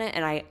 7th minute,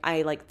 and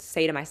I like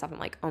say to myself, I'm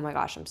like, oh my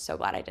gosh, I'm so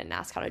glad I didn't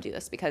ask how to do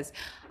this, because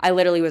I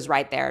literally was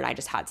right there and I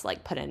just had to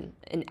like put in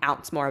an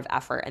ounce more of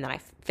effort, and then I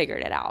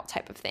figured it out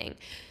type of thing.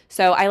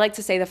 So I like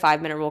to say the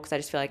 5-minute rule because I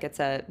just feel like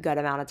it's a good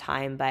amount of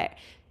time, but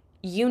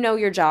you know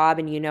your job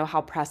and you know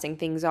how pressing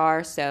things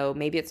are, so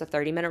maybe it's a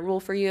 30-minute rule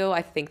for you.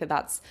 I think that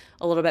that's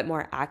a little bit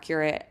more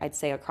accurate, I'd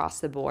say,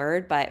 across the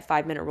board, but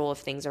 5-minute rule if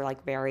things are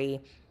like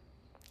very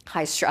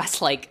high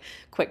stress, like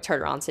quick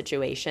turnaround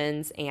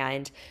situations,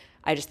 and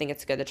I just think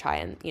it's good to try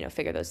and,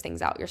 figure those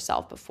things out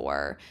yourself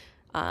before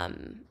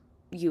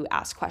you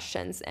ask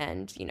questions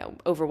and,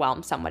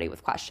 overwhelm somebody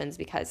with questions,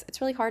 because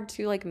it's really hard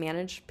to like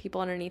manage people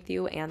underneath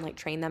you and like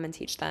train them and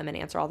teach them and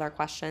answer all their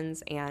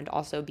questions and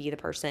also be the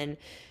person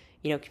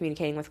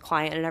communicating with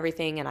client and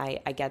everything. And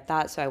I get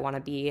that. So I want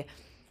to be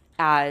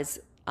as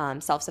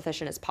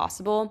self-sufficient as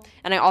possible.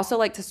 And I also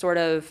like to sort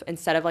of,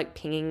 instead of like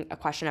pinging a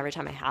question every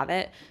time I have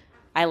it,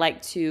 I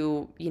like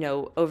to,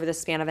 over the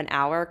span of an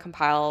hour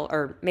compile,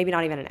 or maybe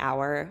not even an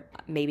hour,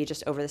 maybe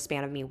just over the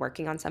span of me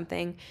working on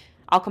something,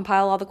 I'll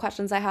compile all the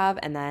questions I have,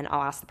 and then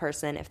I'll ask the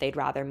person if they'd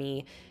rather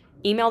me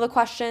email the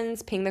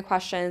questions, ping the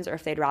questions, or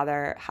if they'd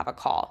rather have a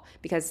call,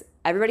 because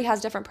everybody has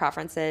different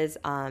preferences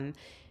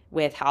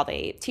with how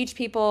they teach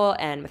people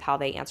and with how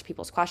they answer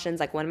people's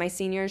questions. Like one of my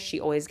seniors, she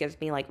always gives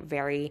me like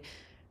very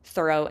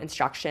thorough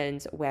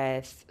instructions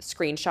with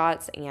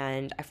screenshots,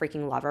 and I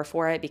freaking love her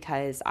for it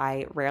because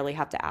I rarely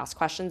have to ask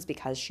questions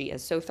because she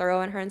is so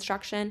thorough in her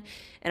instruction,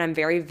 and I'm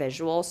very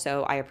visual,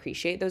 so I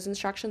appreciate those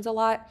instructions a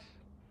lot.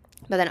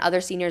 But then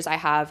other seniors I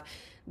have,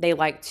 they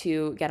like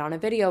to get on a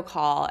video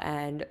call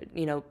and,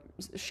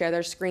 share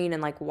their screen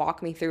and like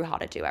walk me through how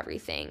to do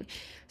everything.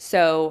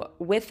 So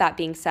with that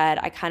being said,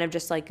 I kind of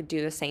just like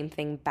do the same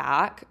thing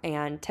back,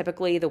 and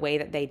typically the way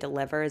that they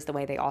deliver is the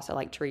way they also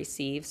like to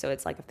receive. So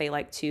it's like if they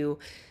like to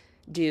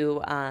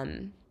do,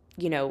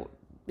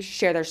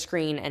 share their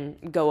screen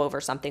and go over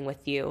something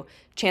with you,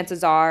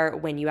 chances are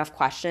when you have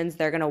questions,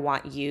 they're going to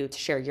want you to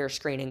share your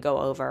screen and go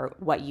over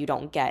what you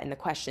don't get in the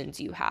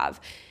questions you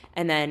have.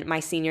 And then my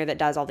senior that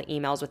does all the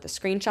emails with the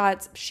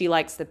screenshots, she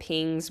likes the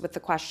pings with the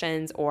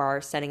questions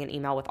or sending an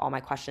email with all my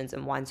questions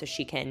in one, so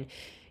she can,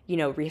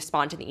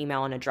 respond to the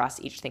email and address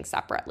each thing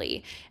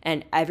separately.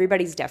 And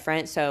everybody's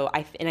different. So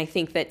I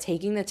think that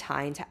taking the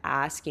time to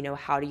ask,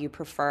 how do you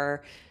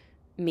prefer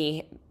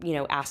me,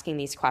 asking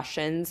these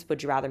questions?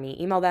 Would you rather me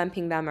email them,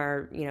 ping them,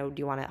 or, do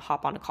you want to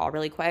hop on a call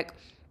really quick?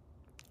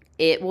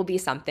 It will be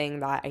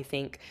something that I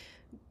think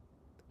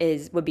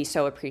would be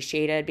so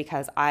appreciated,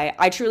 because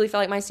I truly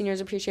feel like my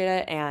seniors appreciate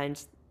it, and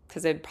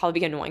because it'd probably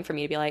be annoying for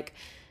me to be like,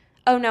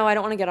 oh no, I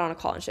don't want to get on a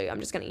call and show you,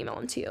 I'm just going to email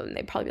them to you, and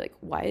they'd probably be like,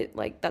 what?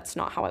 Like, that's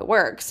not how I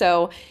work.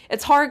 So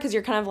it's hard because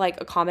you're kind of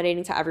like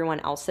accommodating to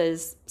everyone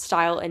else's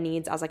style and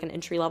needs as like an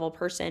entry-level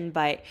person,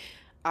 but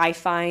I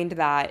find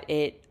that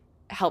it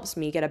helps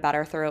me get a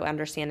better, thorough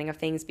understanding of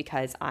things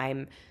because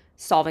I'm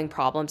solving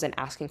problems and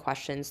asking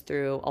questions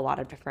through a lot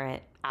of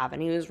different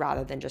avenues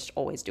rather than just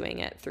always doing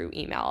it through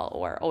email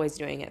or always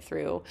doing it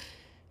through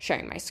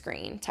sharing my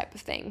screen type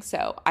of thing.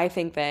 So I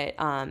think that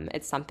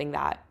it's something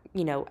that,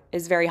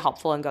 is very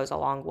helpful and goes a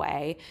long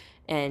way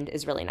and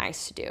is really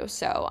nice to do.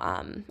 So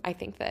I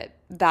think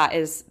that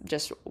is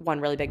just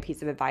one really big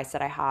piece of advice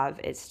that I have,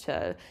 is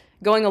to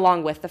going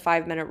along with the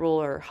 5-minute rule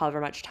or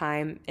however much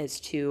time, is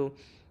to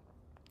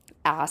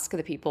ask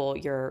the people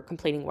you're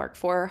completing work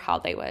for how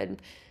they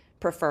would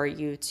prefer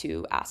you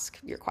to ask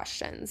your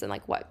questions and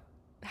like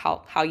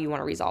how you want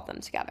to resolve them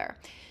together.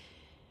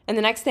 And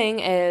the next thing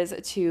is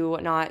to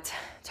not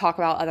talk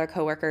about other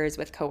coworkers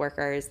with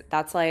coworkers.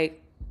 That's like,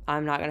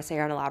 I'm not going to sit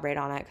here and elaborate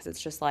on it because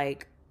it's just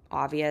like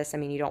obvious. I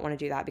mean, you don't want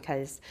to do that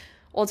because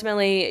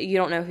ultimately you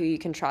don't know who you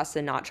can trust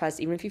and not trust.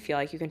 Even if you feel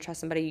like you can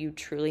trust somebody, you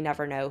truly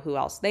never know who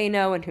else they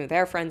know and who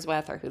they're friends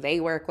with or who they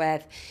work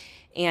with.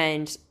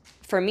 And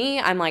for me,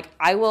 I'm like,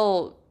 I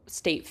will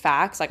state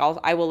facts. Like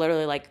I will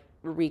literally like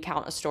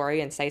recount a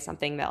story and say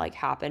something that like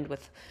happened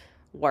with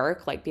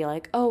work, like be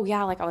like, oh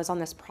yeah, like I was on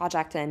this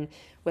project and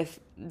with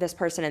this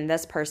person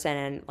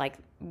and like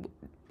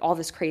all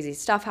this crazy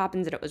stuff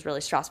happens and it was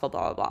really stressful,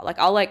 blah, blah, blah. Like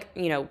I'll like,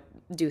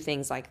 do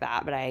things like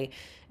that, but I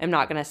am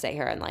not going to sit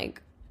here and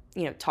like,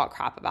 talk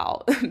crap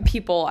about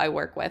people I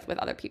work with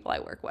other people I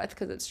work with,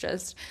 because it's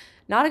just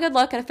not a good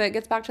look. And if it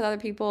gets back to the other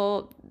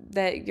people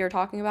that you're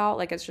talking about,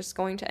 like it's just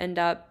going to end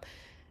up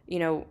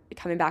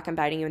coming back and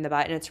biting you in the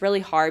butt. And it's really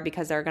hard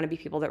because there are going to be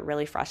people that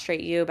really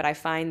frustrate you. But I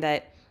find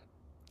that,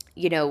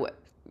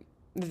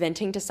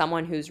 venting to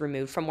someone who's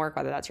removed from work,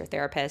 whether that's your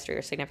therapist or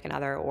your significant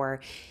other,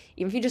 or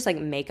even if you just like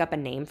make up a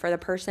name for the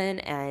person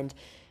and,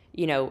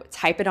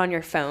 type it on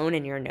your phone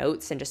in your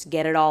notes and just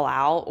get it all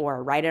out,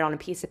 or write it on a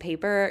piece of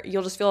paper,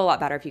 you'll just feel a lot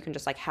better if you can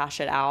just like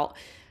hash it out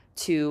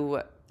to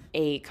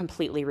a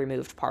completely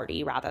removed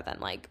party rather than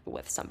like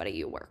with somebody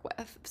you work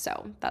with.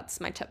 So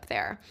that's my tip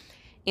there.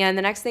 And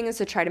the next thing is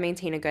to try to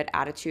maintain a good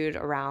attitude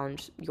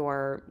around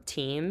your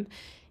team.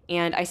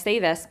 And I say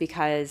this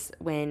because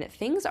when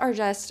things are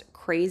just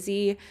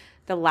crazy,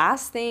 the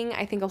last thing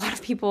I think a lot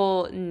of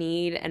people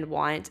need and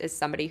want is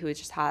somebody who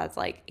just has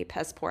like a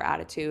piss poor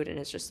attitude and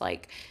is just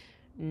like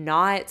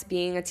not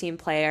being a team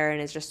player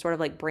and is just sort of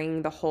like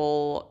bringing the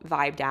whole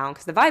vibe down,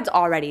 because the vibe's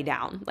already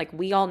down. Like,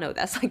 we all know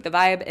this. Like, the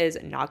vibe is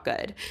not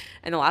good.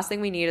 And the last thing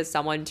we need is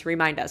someone to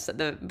remind us that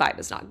the vibe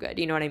is not good.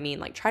 You know what I mean?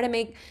 Like, try to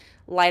make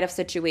light of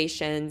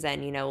situations,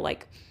 and, you know,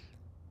 like,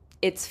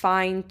 it's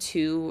fine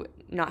to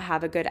not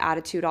have a good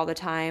attitude all the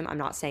time. I'm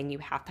not saying you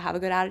have to have a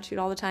good attitude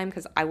all the time,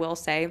 because I will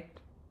say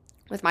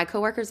with my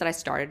coworkers that I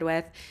started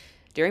with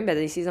during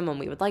busy season, when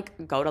we would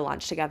like go to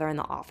lunch together in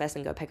the office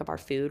and go pick up our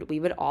food, we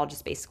would all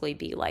just basically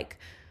be like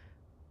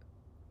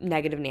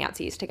negative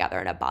Nancy's together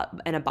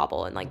in a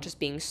bubble and like just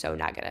being so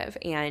negative.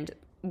 And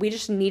we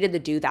just needed to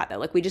do that though.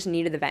 Like, we just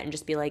needed the vent and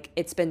just be like,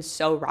 it's been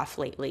so rough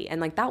lately. And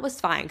like, that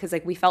was fine, because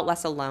like we felt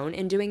less alone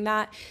in doing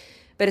that.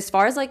 But as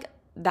far as like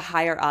the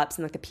higher ups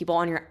and like the people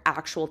on your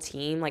actual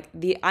team, like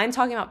I'm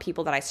talking about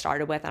people that I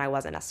started with and I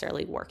wasn't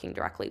necessarily working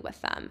directly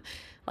with them.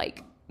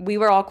 Like, we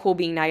were all cool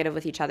being negative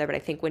with each other, but I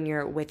think when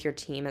you're with your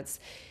team, it's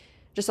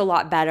just a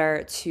lot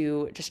better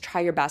to just try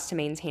your best to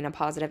maintain a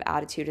positive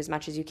attitude as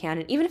much as you can.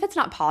 And even if it's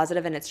not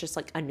positive and it's just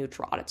like a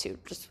neutral attitude,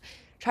 just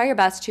try your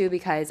best to,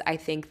 because I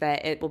think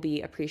that it will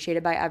be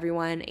appreciated by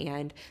everyone.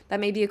 And that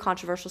may be a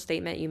controversial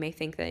statement. You may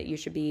think that you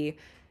should be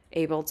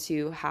able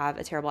to have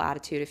a terrible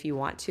attitude if you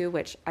want to,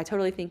 which I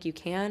totally think you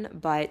can.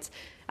 But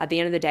at the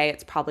end of the day,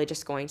 it's probably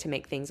just going to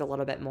make things a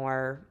little bit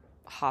more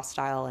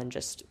hostile and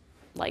just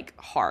like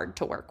hard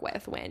to work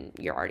with when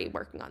you're already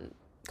working on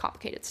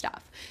complicated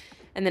stuff.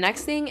 And the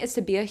next thing is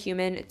to be a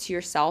human to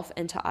yourself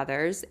and to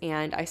others.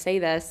 And I say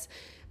this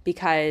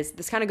because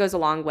this kind of goes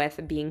along with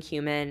being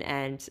human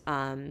and,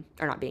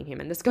 or not being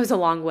human. This goes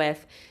along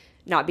with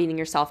not beating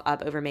yourself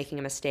up over making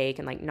a mistake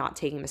and like not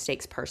taking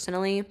mistakes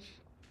personally.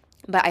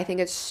 But I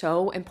think it's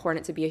so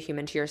important to be a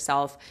human to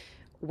yourself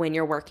when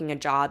you're working a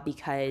job,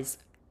 because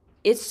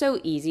it's so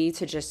easy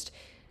to just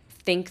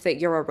think that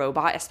you're a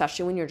robot,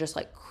 especially when you're just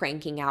like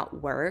cranking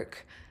out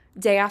work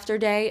day after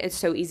day. It's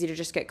so easy to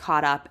just get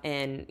caught up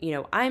in, you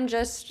know, I'm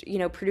just, you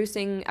know,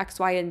 producing X,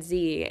 Y, and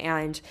Z,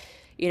 and,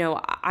 you know,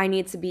 I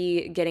need to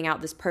be getting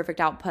out this perfect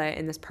output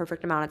in this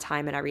perfect amount of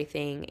time and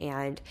everything.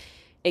 And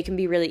it can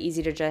be really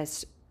easy to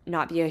just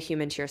not be a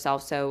human to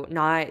yourself. So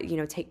not, you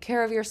know, take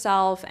care of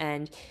yourself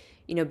and,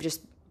 you know,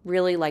 just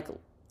really like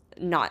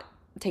not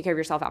take care of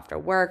yourself after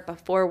work,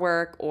 before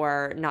work,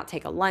 or not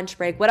take a lunch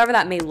break, whatever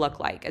that may look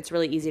like. It's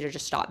really easy to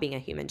just stop being a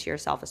human to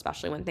yourself,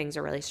 especially when things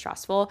are really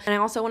stressful. And I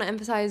also want to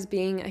emphasize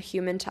being a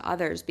human to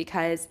others,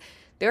 because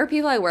there are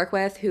people I work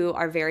with who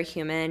are very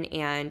human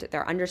and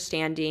they're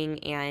understanding,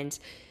 and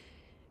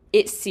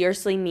it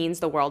seriously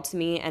means the world to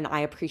me, and I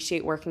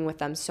appreciate working with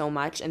them so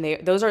much. And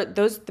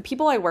the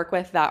people I work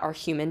with that are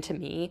human to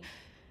me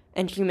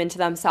and human to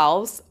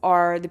themselves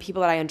are the people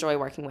that I enjoy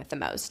working with the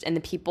most, and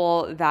the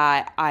people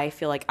that I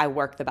feel like I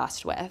work the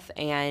best with.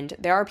 And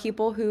there are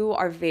people who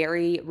are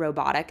very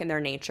robotic in their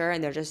nature,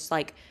 and they're just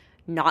like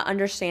not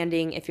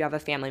understanding if you have a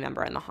family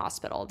member in the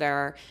hospital.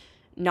 They're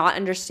not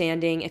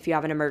understanding if you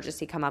have an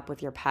emergency come up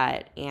with your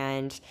pet,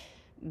 and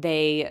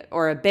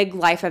or a big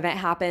life event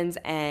happens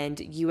and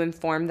you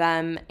inform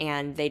them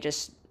and they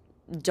just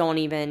don't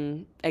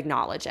even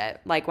acknowledge it.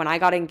 Like, when I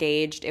got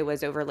engaged, it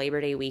was over Labor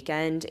Day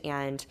weekend,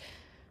 and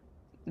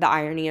the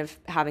irony of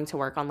having to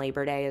work on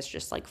Labor Day is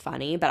just like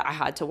funny, but I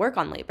had to work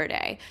on Labor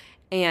Day.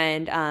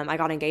 And I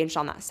got engaged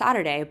on that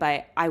Saturday,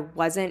 but I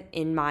wasn't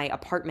in my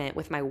apartment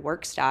with my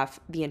work stuff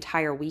the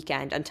entire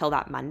weekend until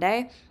that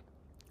Monday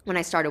when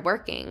I started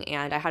working.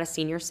 And I had a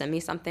senior send me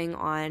something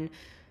on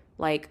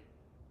like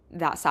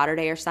that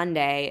Saturday or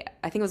Sunday.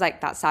 I think it was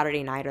like that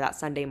Saturday night or that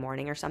Sunday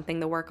morning or something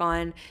to work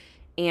on.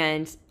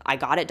 And I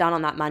got it done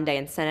on that Monday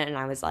and sent it. And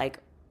I was like,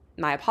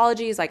 my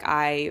apologies. Like,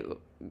 I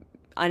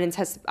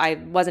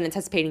wasn't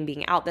anticipating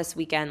being out this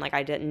weekend. Like,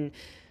 I didn't,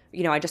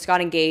 you know, I just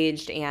got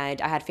engaged and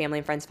I had family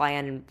and friends fly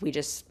in,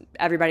 and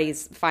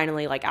everybody's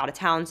finally like out of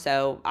town.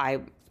 So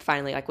I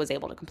finally like was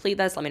able to complete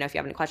this. Let me know if you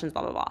have any questions,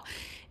 blah, blah, blah.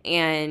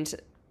 And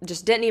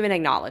just didn't even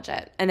acknowledge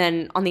it. And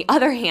then on the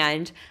other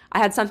hand, I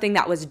had something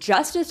that was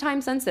just as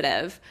time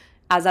sensitive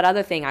as that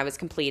other thing I was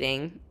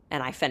completing,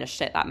 and I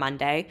finished it that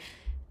Monday.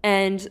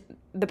 And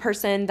the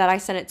person that I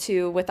sent it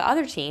to with the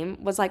other team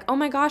was like, oh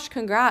my gosh,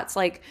 congrats.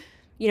 Like,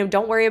 you know,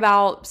 don't worry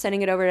about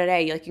sending it over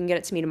today. Like, you can get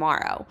it to me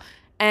tomorrow.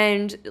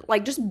 And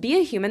like, just be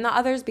a human to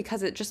others,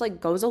 because it just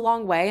like goes a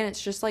long way. And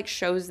it's just like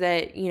shows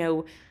that, you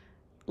know,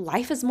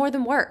 life is more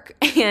than work.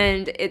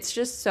 And it's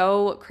just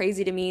so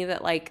crazy to me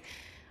that like,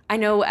 I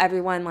know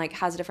everyone like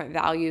has different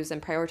values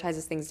and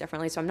prioritizes things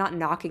differently. So I'm not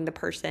knocking the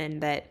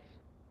person that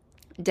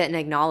didn't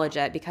acknowledge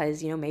it,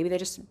 because, you know, maybe they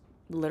just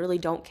literally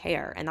don't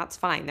care, and that's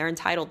fine. They're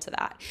entitled to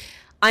that.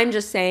 I'm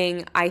just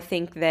saying, I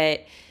think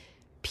that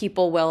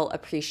people will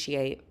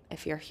appreciate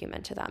if you're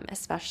human to them,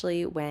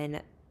 especially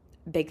when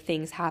big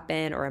things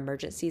happen or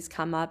emergencies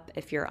come up.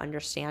 If you're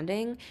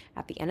understanding,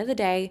 at the end of the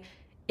day,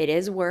 it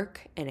is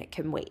work and it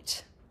can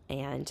wait.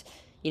 And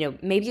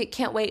maybe it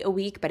can't wait a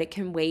week, but it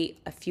can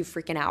wait a few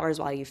freaking hours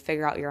while you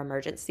figure out your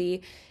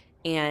emergency.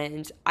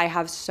 And I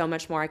have so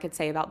much more I could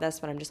say about this,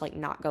 but I'm just like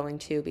not going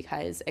to,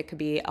 because it could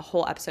be a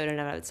whole episode in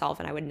and of itself,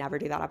 and I would never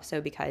do that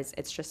episode because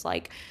it's just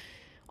like,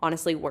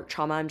 honestly, work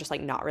trauma I'm just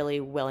like not really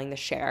willing to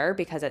share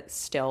because it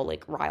still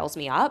like riles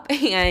me up.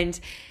 And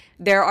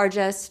I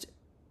just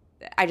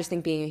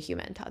think being a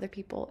human to other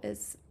people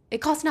it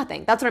costs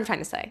nothing. That's what I'm trying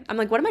to say. I'm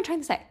like, what am I trying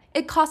to say?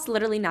 It costs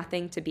literally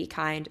nothing to be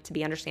kind, to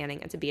be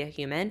understanding, and to be a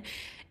human.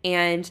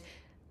 And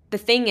the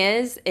thing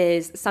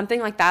is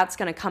something like that's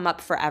going to come up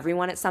for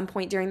everyone at some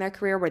point during their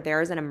career where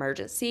there is an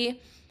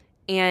emergency,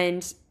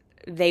 and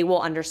they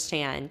will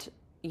understand,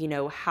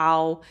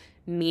 how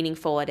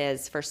meaningful it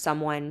is for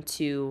someone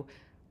to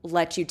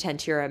let you tend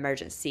to your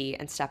emergency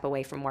and step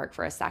away from work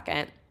for a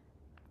second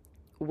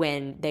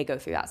when they go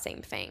through that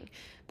same thing.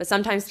 But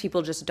sometimes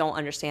people just don't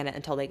understand it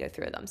until they go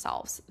through it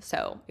themselves.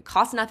 So it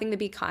costs nothing to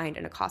be kind,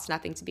 and it costs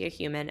nothing to be a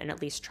human, and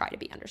at least try to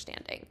be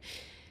understanding.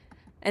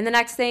 And the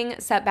next thing,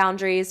 set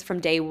boundaries from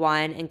day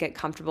one and get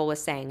comfortable with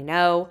saying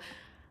no.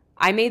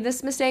 I made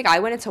this mistake. I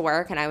went into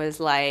work and I was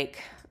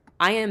like,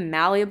 I am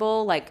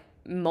malleable, like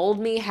mold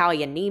me how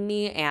you need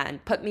me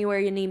and put me where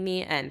you need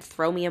me and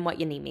throw me in what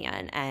you need me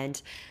in.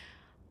 And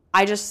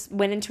I just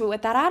went into it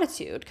with that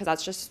attitude because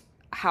that's just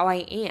how I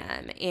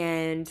am.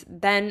 And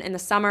then in the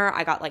summer,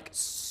 I got like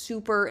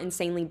super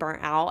insanely burnt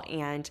out,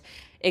 and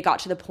it got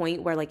to the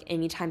point where like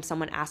anytime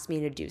someone asked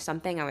me to do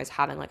something, I was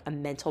having like a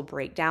mental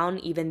breakdown,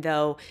 even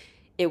though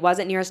it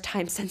wasn't near as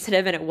time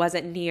sensitive and it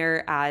wasn't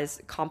near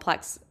as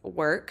complex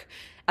work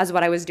as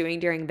what I was doing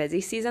during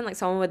busy season. Like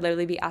someone would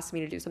literally be asking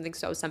me to do something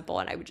so simple,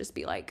 and I would just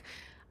be like,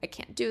 I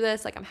can't do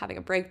this. Like I'm having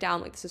a breakdown.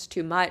 Like this is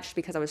too much,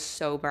 because I was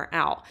so burnt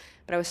out.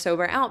 But I was so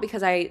burnt out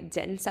because I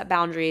didn't set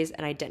boundaries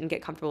and I didn't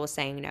get comfortable with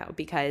saying no,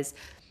 because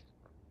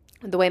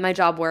the way my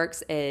job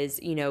works is,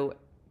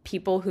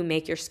 people who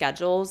make your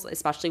schedules,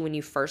 especially when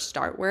you first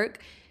start work,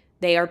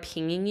 they are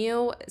pinging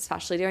you,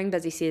 especially during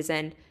busy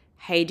season.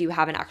 Hey, do you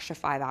have an extra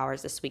 5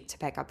 hours this week to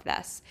pick up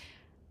this?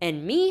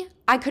 And me,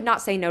 I could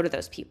not say no to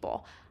those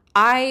people.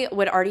 I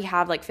would already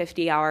have like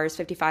 50 hours,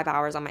 55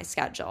 hours on my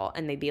schedule,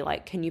 and they'd be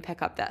like, can you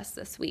pick up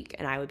this week?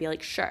 And I would be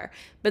like, sure.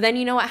 But then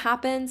you know what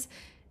happens?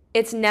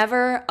 It's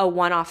never a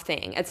one-off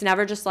thing. It's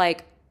never just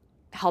like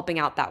helping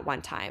out that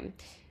one time.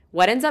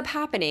 What ends up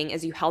happening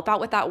is you help out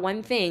with that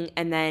one thing,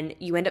 and then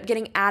you end up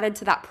getting added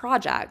to that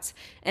project,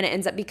 and it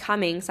ends up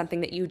becoming something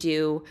that you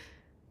do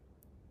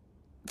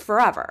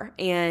forever.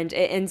 And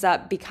it ends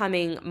up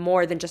becoming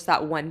more than just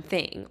that one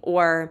thing.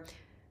 Or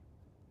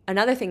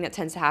another thing that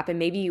tends to happen,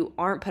 maybe you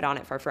aren't put on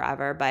it for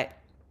forever, but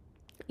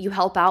you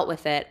help out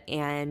with it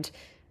and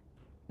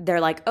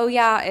they're like, oh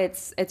yeah,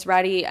 it's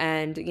ready,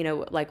 and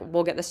like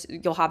we'll get this,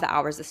 you'll have the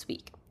hours this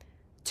week.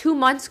 2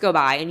 months go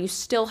by and you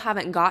still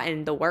haven't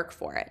gotten the work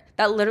for it.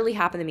 That literally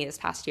happened to me this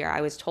past year.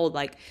 I was told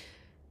like,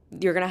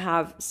 you're going to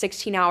have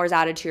 16 hours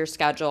added to your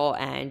schedule,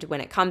 and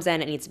when it comes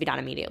in, it needs to be done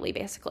immediately,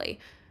 basically.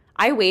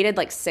 I waited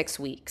like 6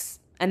 weeks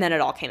and then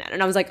it all came in,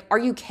 and I was like, are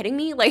you kidding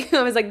me? Like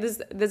I was like,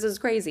 this is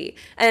crazy.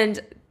 And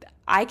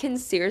I can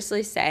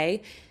seriously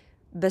say,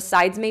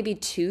 besides maybe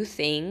 2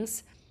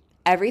 things,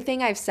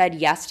 everything I've said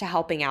yes to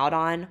helping out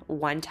on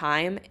one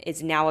time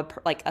is now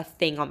a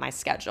thing on my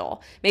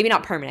schedule. Maybe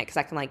not permanent, because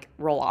I can like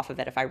roll off of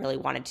it if I really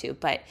wanted to,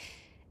 but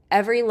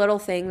every little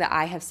thing that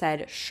I have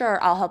said,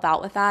 sure, I'll help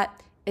out with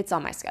that, it's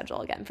on my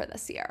schedule again for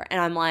this year. And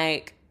I'm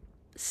like,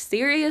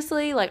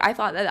 seriously? Like I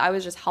thought that I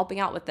was just helping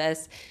out with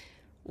this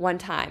one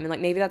time, and like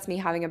maybe that's me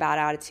having a bad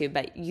attitude,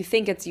 but you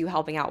think it's you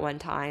helping out one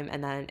time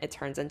and then it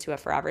turns into a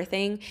forever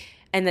thing.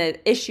 And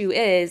the issue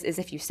is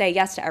if you say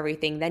yes to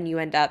everything, then you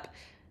end up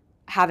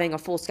having a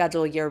full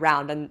schedule year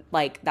round, and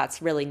like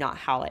that's really not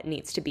how it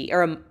needs to be,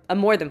 or a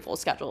more than full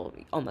schedule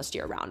almost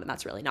year round, and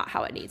that's really not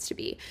how it needs to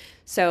be.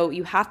 So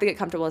you have to get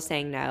comfortable with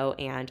saying no.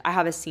 And I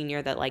have a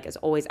senior that like is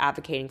always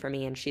advocating for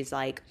me, and she's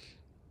like,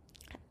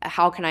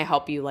 how can I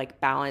help you like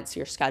balance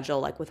your schedule,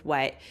 like with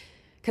what,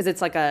 because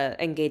it's like a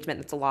engagement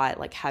that's a lot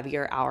like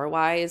heavier hour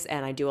wise,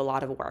 and I do a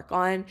lot of work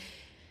on.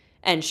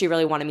 And she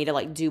really wanted me to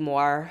like do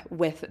more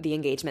with the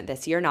engagement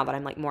this year now that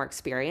I'm like more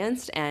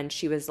experienced. And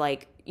she was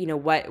like,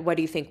 what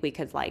do you think we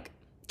could like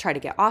try to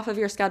get off of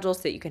your schedule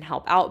so that you can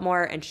help out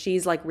more? And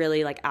she's like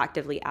really like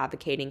actively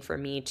advocating for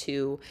me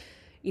to,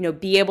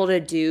 be able to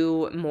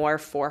do more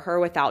for her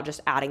without just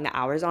adding the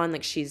hours on.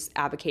 Like she's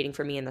advocating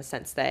for me in the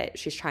sense that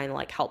she's trying to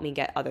like help me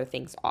get other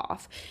things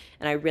off.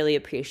 And I really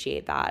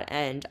appreciate that.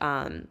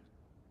 And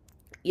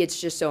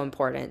it's just so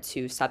important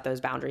to set those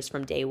boundaries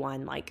from day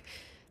one, like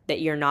that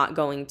you're not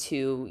going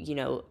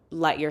to,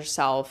 let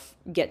yourself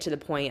get to the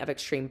point of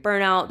extreme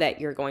burnout,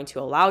 that you're going to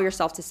allow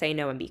yourself to say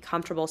no and be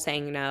comfortable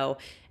saying no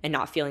and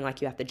not feeling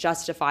like you have to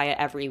justify it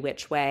every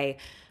which way.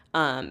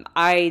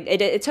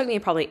 It took me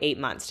probably 8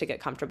 months to get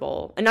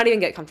comfortable, and not even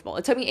get comfortable.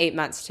 It took me 8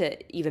 months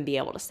to even be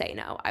able to say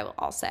no,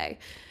 I'll say.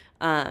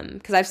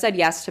 Because I've said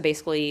yes to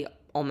basically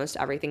almost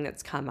everything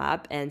that's come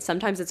up, and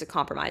sometimes it's a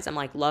compromise. I'm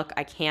like, look,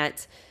 I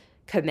can't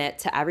commit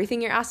to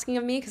everything you're asking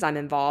of me because I'm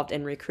involved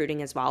in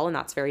recruiting as well, and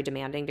that's very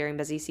demanding during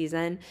busy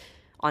season.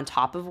 on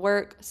top of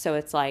work. So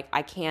it's like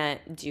I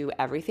can't do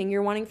everything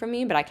you're wanting from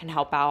me, but I can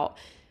help out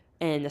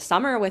in the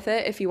summer with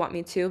it if you want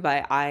me to,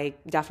 but I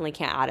definitely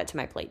can't add it to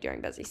my plate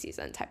during busy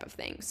season type of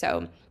thing.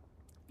 So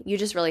you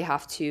just really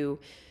have to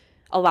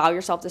allow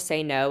yourself to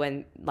say no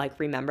and like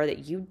remember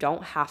that you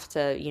don't have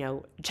to, you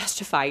know,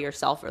 justify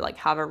yourself or like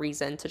have a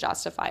reason to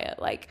justify it.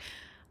 Like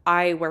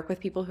I work with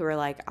people who are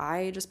like,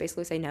 I just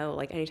basically say no,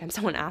 like anytime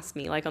someone asks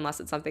me, like unless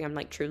it's something I'm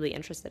like truly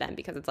interested in,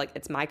 because it's like,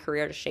 it's my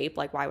career to shape.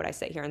 Like why would I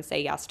sit here and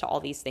say yes to all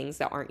these things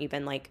that aren't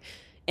even like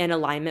in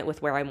alignment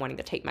with where I'm wanting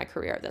to take my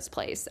career at this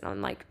place? And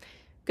I'm like,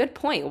 good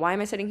point. Why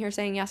am I sitting here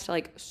saying yes to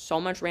like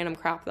so much random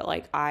crap that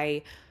like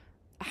I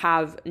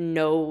have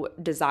no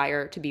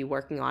desire to be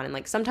working on? And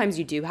like sometimes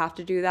you do have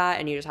to do that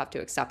and you just have to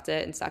accept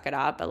it and suck it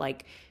up, but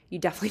like you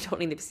definitely don't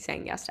need to be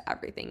saying yes to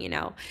everything, you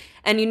know?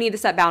 And you need to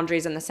set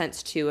boundaries in the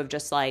sense too of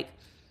just like,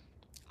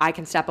 I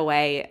can step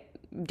away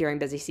during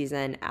busy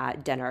season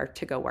at dinner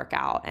to go work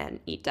out and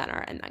eat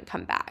dinner and then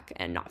come back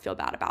and not feel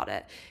bad about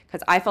it.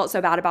 Because I felt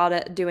so bad about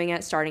it doing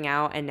it starting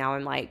out, and now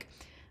I'm like,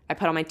 I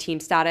put on my team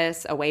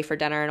status, away for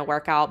dinner and a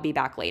workout, be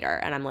back later.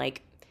 And I'm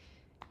like,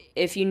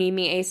 if you need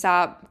me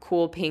ASAP,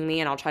 cool, ping me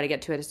and I'll try to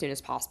get to it as soon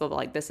as possible. But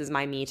like, this is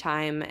my me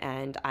time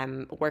and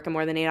I'm working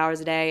more than 8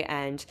 hours a day.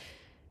 And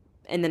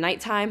in the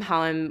nighttime,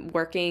 how I'm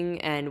working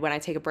and when I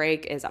take a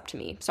break is up to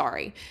me.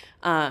 Sorry.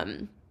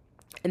 And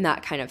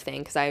that kind of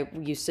thing. Because I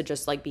used to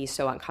just like be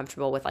so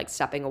uncomfortable with like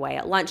stepping away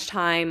at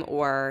lunchtime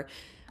or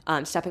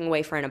stepping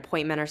away for an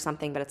appointment or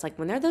something. But it's like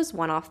when they're those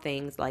one-off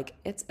things, like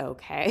it's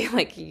okay.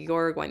 Like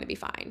you're going to be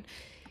fine.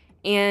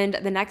 And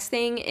the next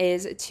thing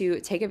is to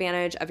take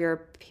advantage of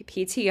your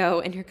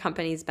PTO and your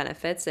company's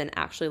benefits and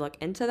actually look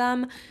into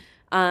them.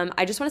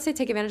 I just want to say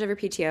take advantage of your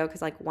PTO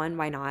because like one,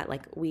 why not?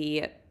 Like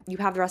you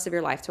have the rest of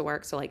your life to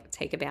work, so like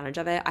take advantage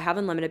of it. I have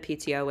unlimited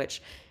PTO,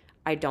 which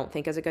I don't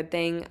think is a good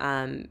thing.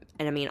 And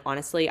I mean,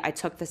 honestly, I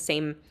took the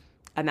same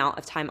amount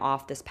of time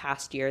off this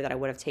past year that I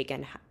would have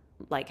taken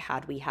like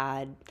had we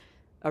had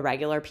a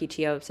regular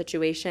PTO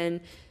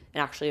situation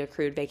and actually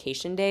accrued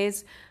vacation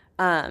days.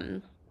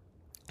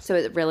 So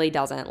it really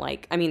doesn't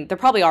like, I mean, there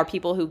probably are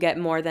people who get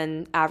more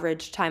than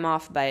average time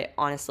off, but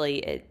honestly,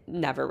 it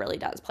never really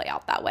does play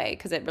out that way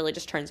because it really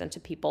just turns into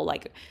people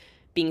like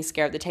being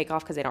scared to take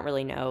off because they don't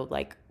really know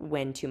like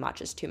when too much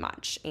is too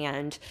much.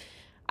 And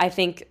I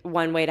think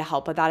one way to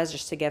help with that is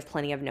just to give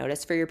plenty of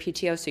notice for your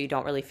PTO so you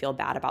don't really feel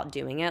bad about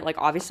doing it. Like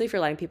obviously if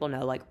you're letting people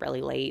know like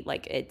really late,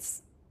 like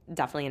it's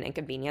definitely an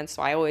inconvenience.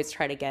 So I always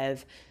try to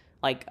give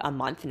like a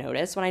month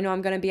notice when I know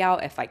I'm going to be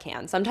out if I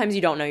can. Sometimes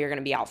you don't know you're going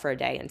to be out for a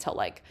day until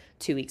like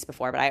 2 weeks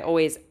before, but I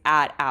always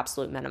at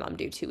absolute minimum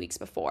do 2 weeks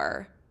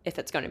before if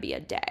it's going to be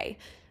a day.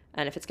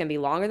 And if it's going to be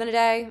longer than a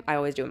day, I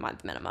always do a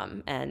month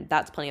minimum. And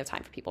that's plenty of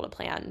time for people to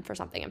plan for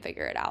something and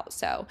figure it out.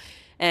 So,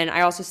 and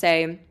I also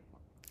say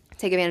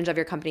take advantage of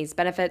your company's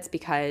benefits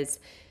because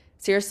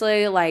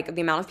seriously, like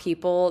the amount of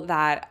people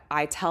that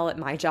I tell at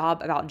my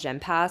job about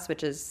Gympass,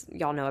 which is,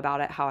 y'all know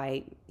about it, how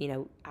I, you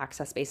know,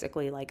 access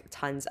basically like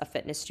tons of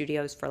fitness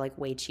studios for like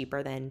way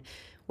cheaper than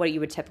what you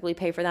would typically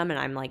pay for them. And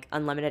I'm like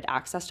unlimited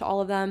access to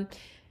all of them.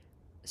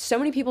 So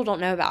many people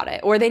don't know about it,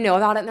 or they know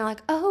about it and they're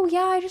like, oh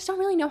yeah, I just don't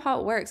really know how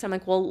it works. And I'm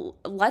like, well,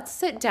 let's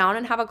sit down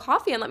and have a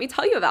coffee and let me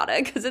tell you about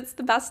it because it's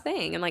the best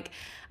thing. And like,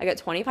 I got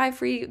 25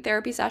 free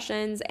therapy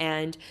sessions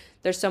and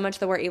there's so much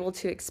that we're able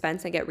to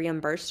expense and get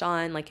reimbursed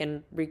on, like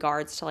in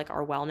regards to like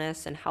our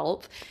wellness and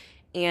health.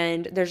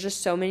 And there's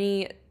just so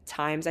many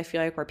times I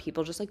feel like where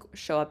people just like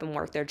show up and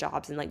work their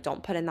jobs and like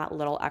don't put in that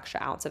little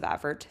extra ounce of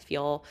effort to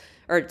feel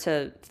or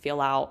to feel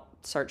out,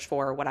 search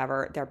for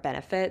whatever their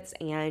benefits.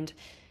 And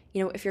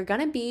you know, if you're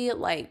going to be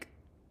like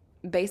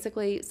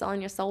basically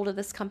selling your soul to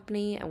this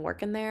company and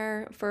working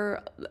there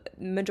for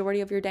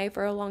majority of your day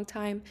for a long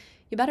time,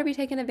 you better be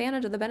taking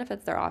advantage of the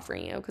benefits they're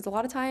offering you because a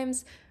lot of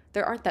times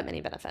there aren't that many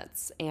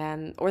benefits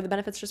or the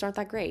benefits just aren't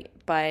that great.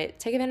 But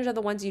take advantage of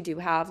the ones you do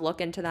have,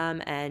 look into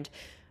them and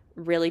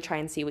really try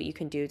and see what you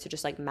can do to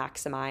just like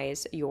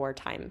maximize your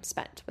time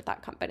spent with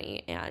that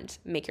company and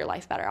make your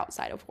life better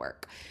outside of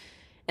work.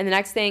 And the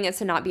next thing is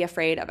to not be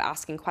afraid of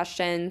asking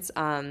questions.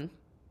 One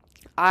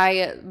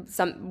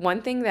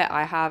thing that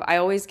I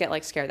always get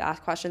like scared to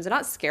ask questions. I'm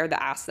not scared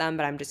to ask them,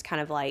 but I'm just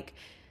kind of like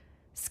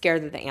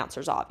scared that the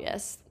answer's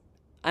obvious.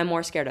 I'm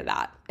more scared of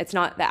that. It's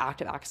not the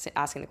act of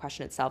asking the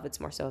question itself. It's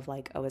more so of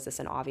like, oh, is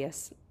there an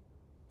obvious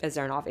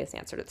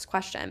answer to this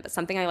question? But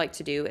something I like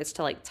to do is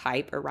to like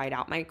type or write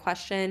out my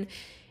question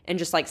and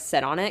just like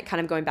sit on it,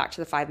 kind of going back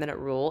to the 5-minute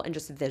rule and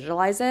just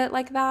visualize it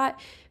like that.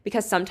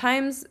 Because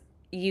sometimes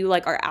you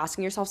like are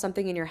asking yourself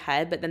something in your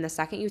head, but then the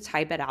second you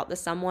type it out to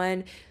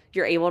someone,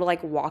 you're able to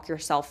like walk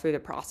yourself through the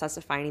process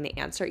of finding the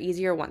answer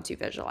easier once you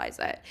visualize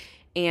it.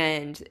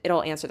 And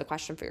it'll answer the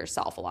question for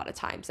yourself a lot of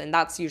times. And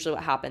that's usually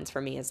what happens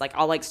for me is like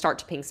I'll like start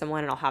to ping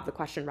someone and I'll have the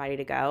question ready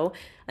to go.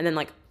 And then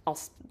like I'll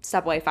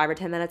step away 5 or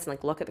 10 minutes and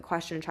like look at the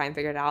question and try and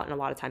figure it out. And a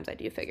lot of times I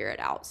do figure it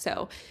out.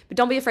 So, but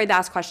don't be afraid to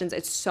ask questions.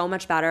 It's so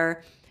much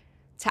better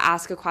to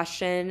ask a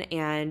question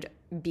and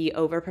be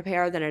over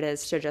prepared than it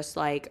is to just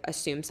like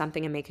assume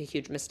something and make a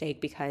huge mistake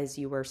because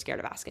you were scared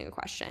of asking a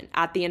question.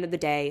 At the end of the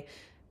day,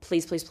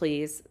 please, please,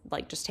 please,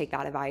 like, just take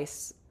that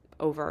advice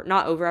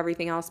not over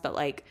everything else, but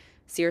like,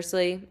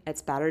 seriously,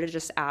 it's better to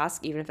just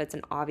ask, even if it's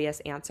an obvious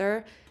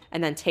answer,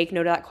 and then take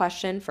note of that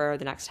question for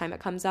the next time it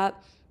comes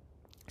up,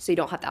 so you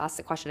don't have to ask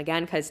the question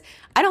again. Because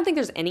I don't think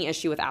there's any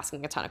issue with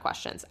asking a ton of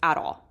questions at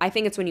all. I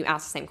think it's when you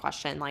ask the same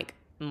question like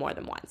more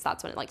than once,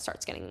 that's when it like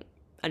starts getting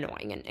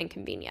annoying and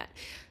inconvenient.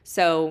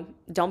 So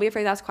don't be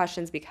afraid to ask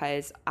questions,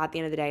 because at the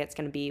end of the day, it's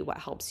going to be what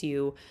helps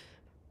you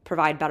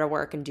provide better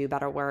work and do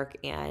better work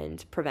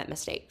and prevent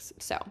mistakes.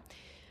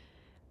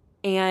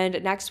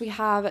 And next we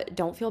have,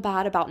 don't feel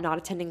bad about not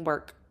attending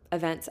work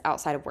events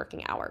outside of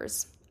working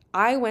hours.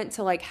 I went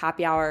to like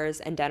happy hours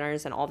and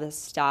dinners and all this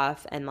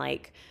stuff and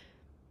like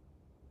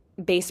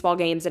baseball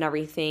games and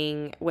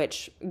everything,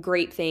 which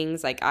great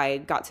things. Like I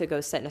got to go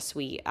sit in a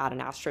suite at an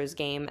Astros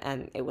game,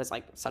 and it was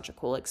like such a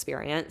cool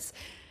experience.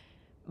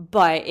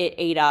 But it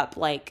ate up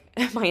like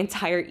my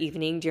entire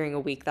evening during a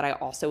week that I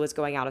also was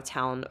going out of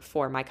town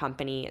for my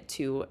company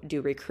to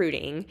do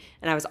recruiting.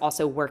 And I was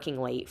also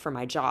working late for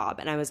my job.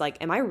 And I was like,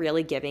 am I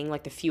really giving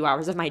like the few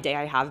hours of my day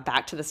I have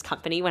back to this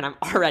company when I'm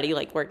already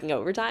like working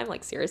overtime?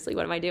 Like, seriously,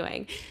 what am I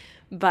doing?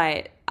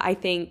 But I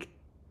think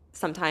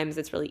sometimes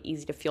it's really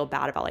easy to feel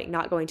bad about like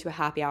not going to a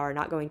happy hour,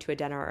 not going to a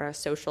dinner or a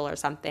social or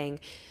something.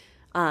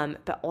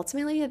 But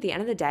ultimately, at the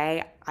end of the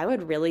day, I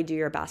would really do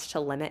your best to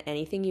limit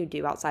anything you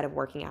do outside of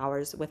working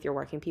hours with your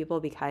working people,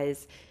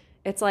 because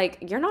it's like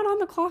you're not on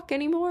the clock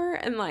anymore,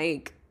 and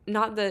like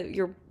not that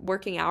you're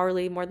working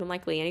hourly more than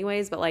likely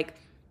anyways, but like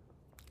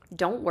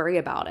don't worry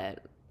about it.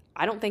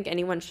 I don't think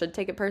anyone should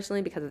take it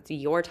personally, because it's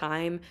your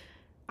time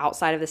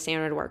outside of the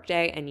standard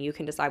workday and you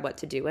can decide what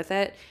to do with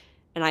it.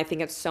 And I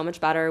think it's so much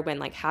better when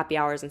like happy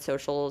hours and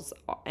socials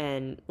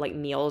and like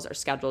meals are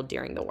scheduled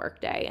during the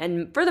workday.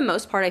 And for the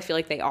most part, I feel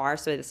like they are.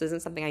 So this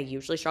isn't something I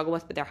usually struggle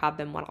with, but there have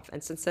been one-off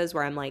instances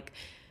where I'm like,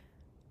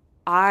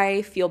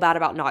 I feel bad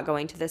about not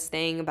going to this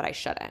thing, but I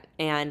shouldn't.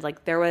 And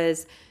like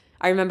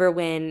I remember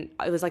when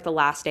it was like the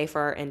last day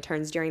for our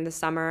interns during the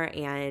summer,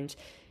 and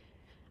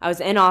I was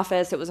in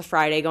office. It was a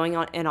Friday. Going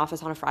on in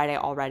office on a Friday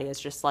already is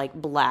just like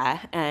blah.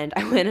 And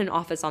I went in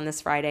office on this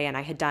Friday, and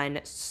I had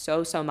done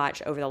so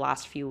much over the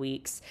last few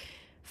weeks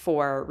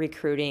for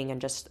recruiting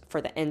and just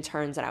for the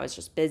interns, and I was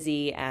just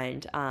busy.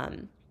 And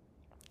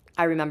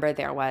I remember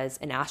there was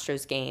an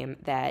Astros game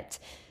that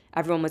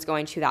everyone was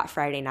going to that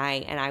Friday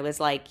night, and I was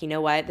like, you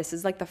know what? This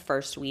is like the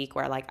first week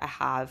where like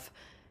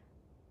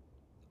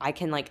I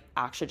can like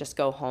actually just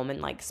go home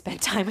and like spend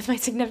time with my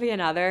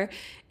significant other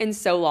in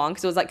so long.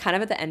 Cause it was like kind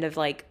of at the end of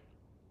like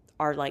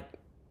our like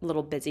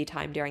little busy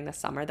time during the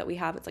summer that we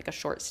have. It's like a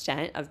short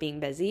stint of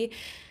being busy.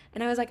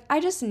 And I was like, I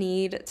just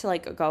need to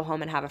like go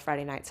home and have a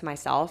Friday night to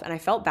myself. And I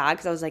felt bad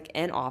because I was like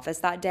in office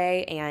that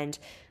day, and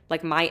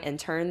like my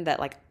intern that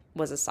like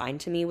was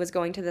assigned to me was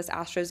going to this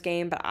Astros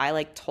game. But I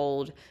like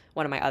told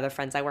one of my other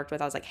friends I worked with,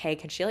 I was like, hey,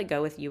 can she like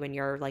go with you and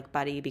your like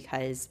buddy?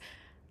 Because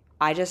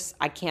I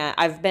can't,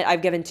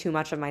 I've given too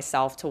much of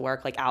myself to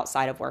work like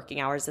outside of working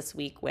hours this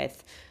week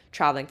with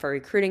traveling for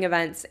recruiting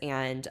events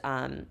and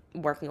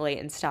working late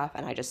and stuff.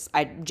 And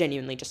I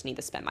genuinely just need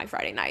to spend my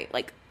Friday night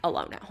like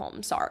alone at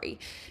home. Sorry.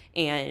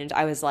 And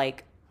I was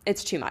like,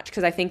 it's too much,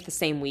 because I think the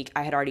same week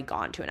I had already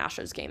gone to an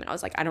Astros game, and I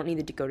was like, I don't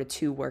need to go to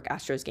 2 work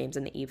Astros games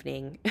in the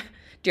evening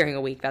during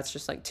a week. That's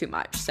just like too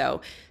much.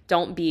 So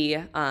don't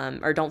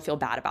feel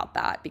bad about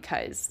that,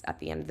 because at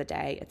the end of the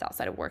day, it's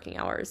outside of working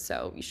hours,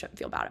 so you shouldn't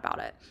feel bad about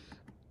it.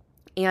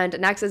 And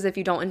next is, if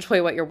you don't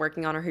enjoy what you're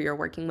working on or who you're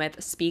working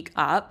with, speak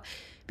up,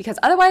 because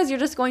otherwise you're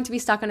just going to be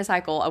stuck in a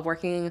cycle of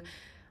working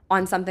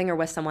on something or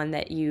with someone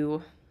that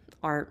you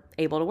aren't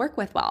able to work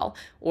with well,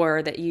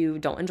 or that you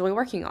don't enjoy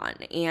working on.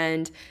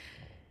 And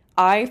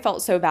I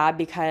felt so bad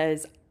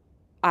because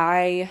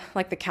I,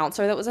 like the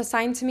counselor that was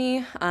assigned to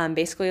me,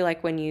 basically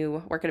like when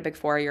you work at a Big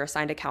Four, you're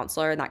assigned a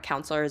counselor, and that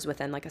counselor is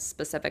within like a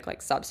specific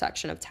like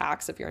subsection of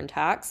tax if you're in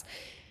tax.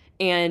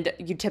 And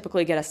you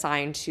typically get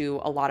assigned to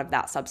a lot of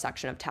that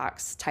subsection of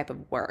tax type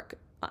of work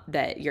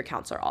that your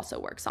counselor also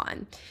works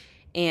on.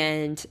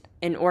 And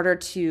in order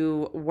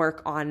to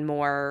work on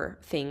more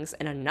things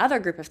in another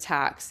group of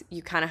tax,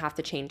 you kind of have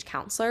to change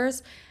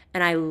counselors.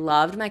 And I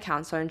loved my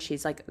counselor, and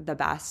she's like the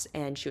best,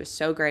 and she was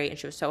so great, and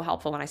she was so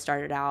helpful when I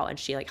started out, and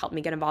she like helped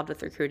me get involved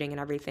with recruiting and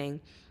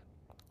everything.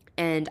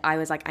 And I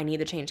was like, I need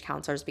to change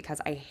counselors because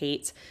I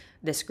hate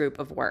this group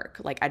of work.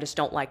 Like, I just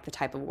don't like the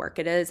type of work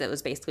it is. It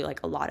was basically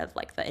like a lot of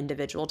like the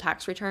individual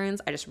tax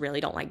returns. I just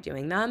really don't like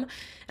doing them.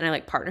 And I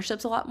like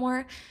partnerships a lot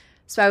more.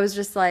 So I was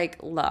just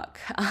like, look,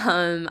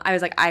 I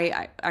was like,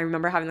 I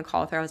remember having the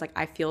call with her. I was like,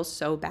 I feel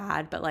so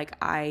bad, but like,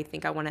 I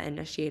think I want to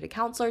initiate a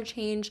counselor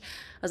change.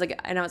 I was like,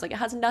 it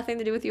has nothing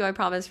to do with you. I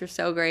promise, you're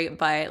so great.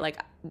 But like,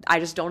 I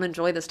just don't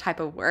enjoy this type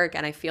of work.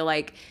 And I feel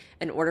like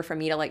in order for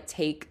me to like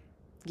take,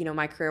 you know,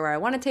 my career where I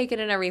want to take it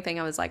and everything,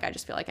 I was like, I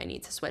just feel like I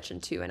need to switch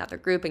into another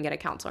group and get a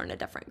counselor in a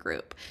different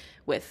group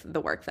with the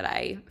work that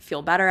I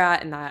feel better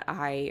at and that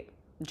I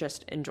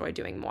just enjoy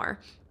doing more.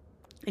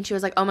 And she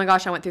was like, oh my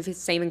gosh, I went through the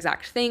same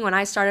exact thing when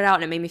I started out,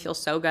 and it made me feel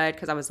so good,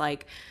 because I was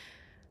like,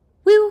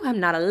 woo, I'm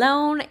not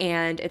alone.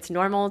 And it's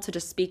normal to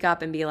just speak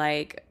up and be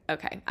like,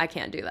 okay, I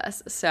can't do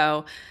this.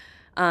 So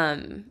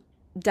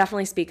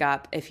definitely speak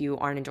up if you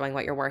aren't enjoying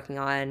what you're working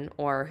on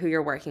or who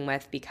you're working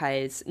with,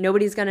 because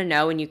nobody's going to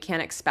know, and you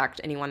can't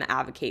expect anyone to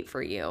advocate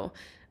for you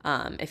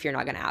if you're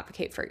not going to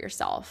advocate for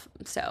yourself.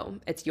 So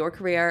it's your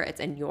career, it's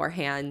in your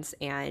hands,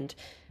 and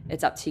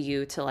it's up to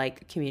you to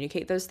like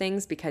communicate those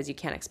things, because you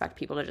can't expect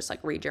people to just like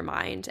read your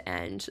mind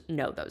and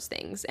know those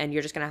things. And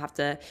you're just going to have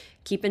to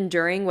keep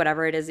enduring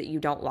whatever it is that you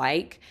don't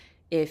like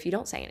if you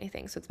don't say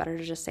anything. So it's better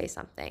to just say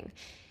something.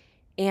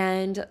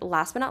 And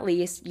last but not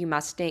least, you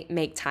must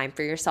make time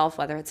for yourself,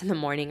 whether it's in the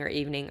morning or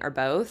evening or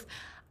both.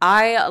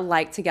 I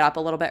like to get up a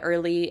little bit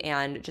early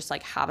and just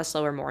like have a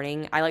slower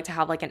morning. I like to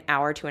have like an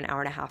hour to an hour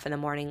and a half in the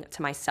morning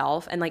to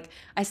myself. And like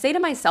I say to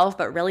myself,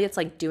 but really it's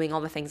like doing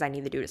all the things I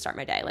need to do to start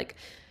my day. Like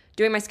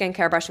doing my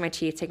skincare, brushing my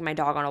teeth, taking my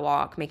dog on a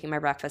walk, making my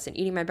breakfast and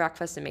eating my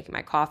breakfast and making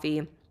my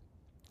coffee.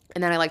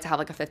 And then I like to have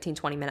like a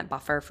 15-20 minute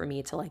buffer for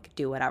me to like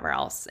do whatever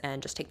else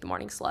and just take the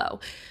morning slow.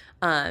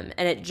 And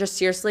it just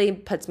seriously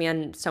puts me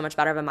on so much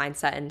better of a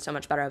mindset and so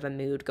much better of a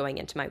mood going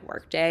into my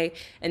work day.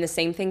 And the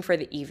same thing for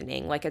the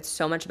evening. Like it's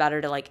so much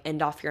better to like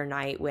end off your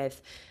night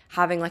with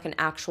having like an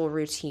actual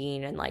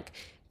routine and like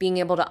being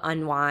able to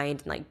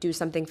unwind and like do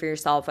something for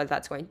yourself, whether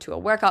that's going to a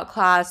workout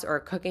class or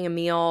cooking a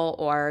meal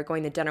or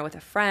going to dinner with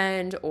a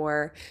friend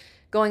or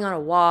going on a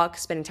walk,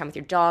 spending time with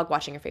your dog,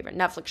 watching your favorite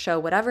Netflix show,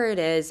 whatever it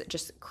is.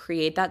 Just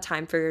create that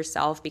time for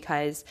yourself,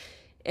 because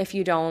if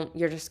you don't,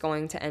 you're just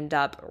going to end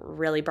up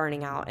really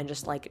burning out and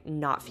just like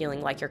not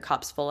feeling like your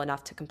cup's full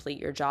enough to complete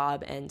your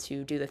job and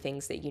to do the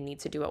things that you need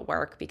to do at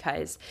work,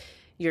 because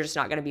you're just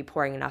not going to be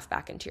pouring enough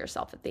back into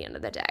yourself at the end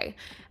of the day.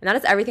 And that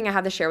is everything I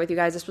had to share with you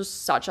guys. This was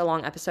such a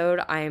long episode.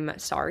 I'm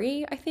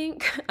sorry, I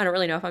think. I don't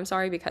really know if I'm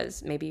sorry,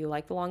 because maybe you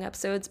like the long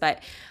episodes,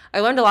 but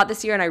I learned a lot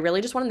this year, and I really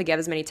just wanted to give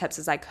as many tips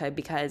as I could,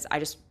 because I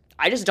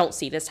just don't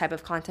see this type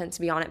of content,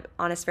 to be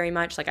honest, very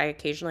much. Like I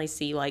occasionally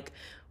see like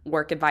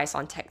work advice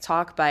on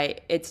TikTok,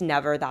 but it's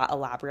never that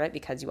elaborate,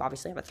 because you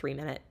obviously have a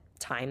 3-minute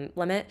time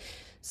limit.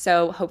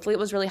 So hopefully it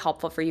was really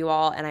helpful for you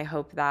all, and I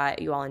hope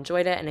that you all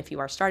enjoyed it. And if you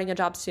are starting a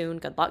job soon,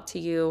 good luck to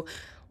you.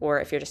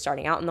 Or if you're just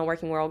starting out in the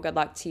working world, good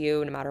luck to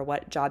you, no matter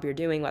what job you're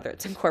doing, whether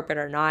it's in corporate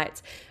or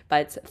not.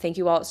 But thank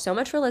you all so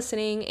much for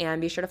listening, and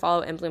be sure to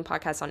follow In Bloom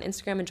Podcast on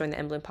Instagram and join the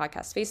In Bloom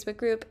Podcast Facebook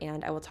group,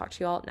 and I will talk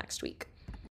to you all next week.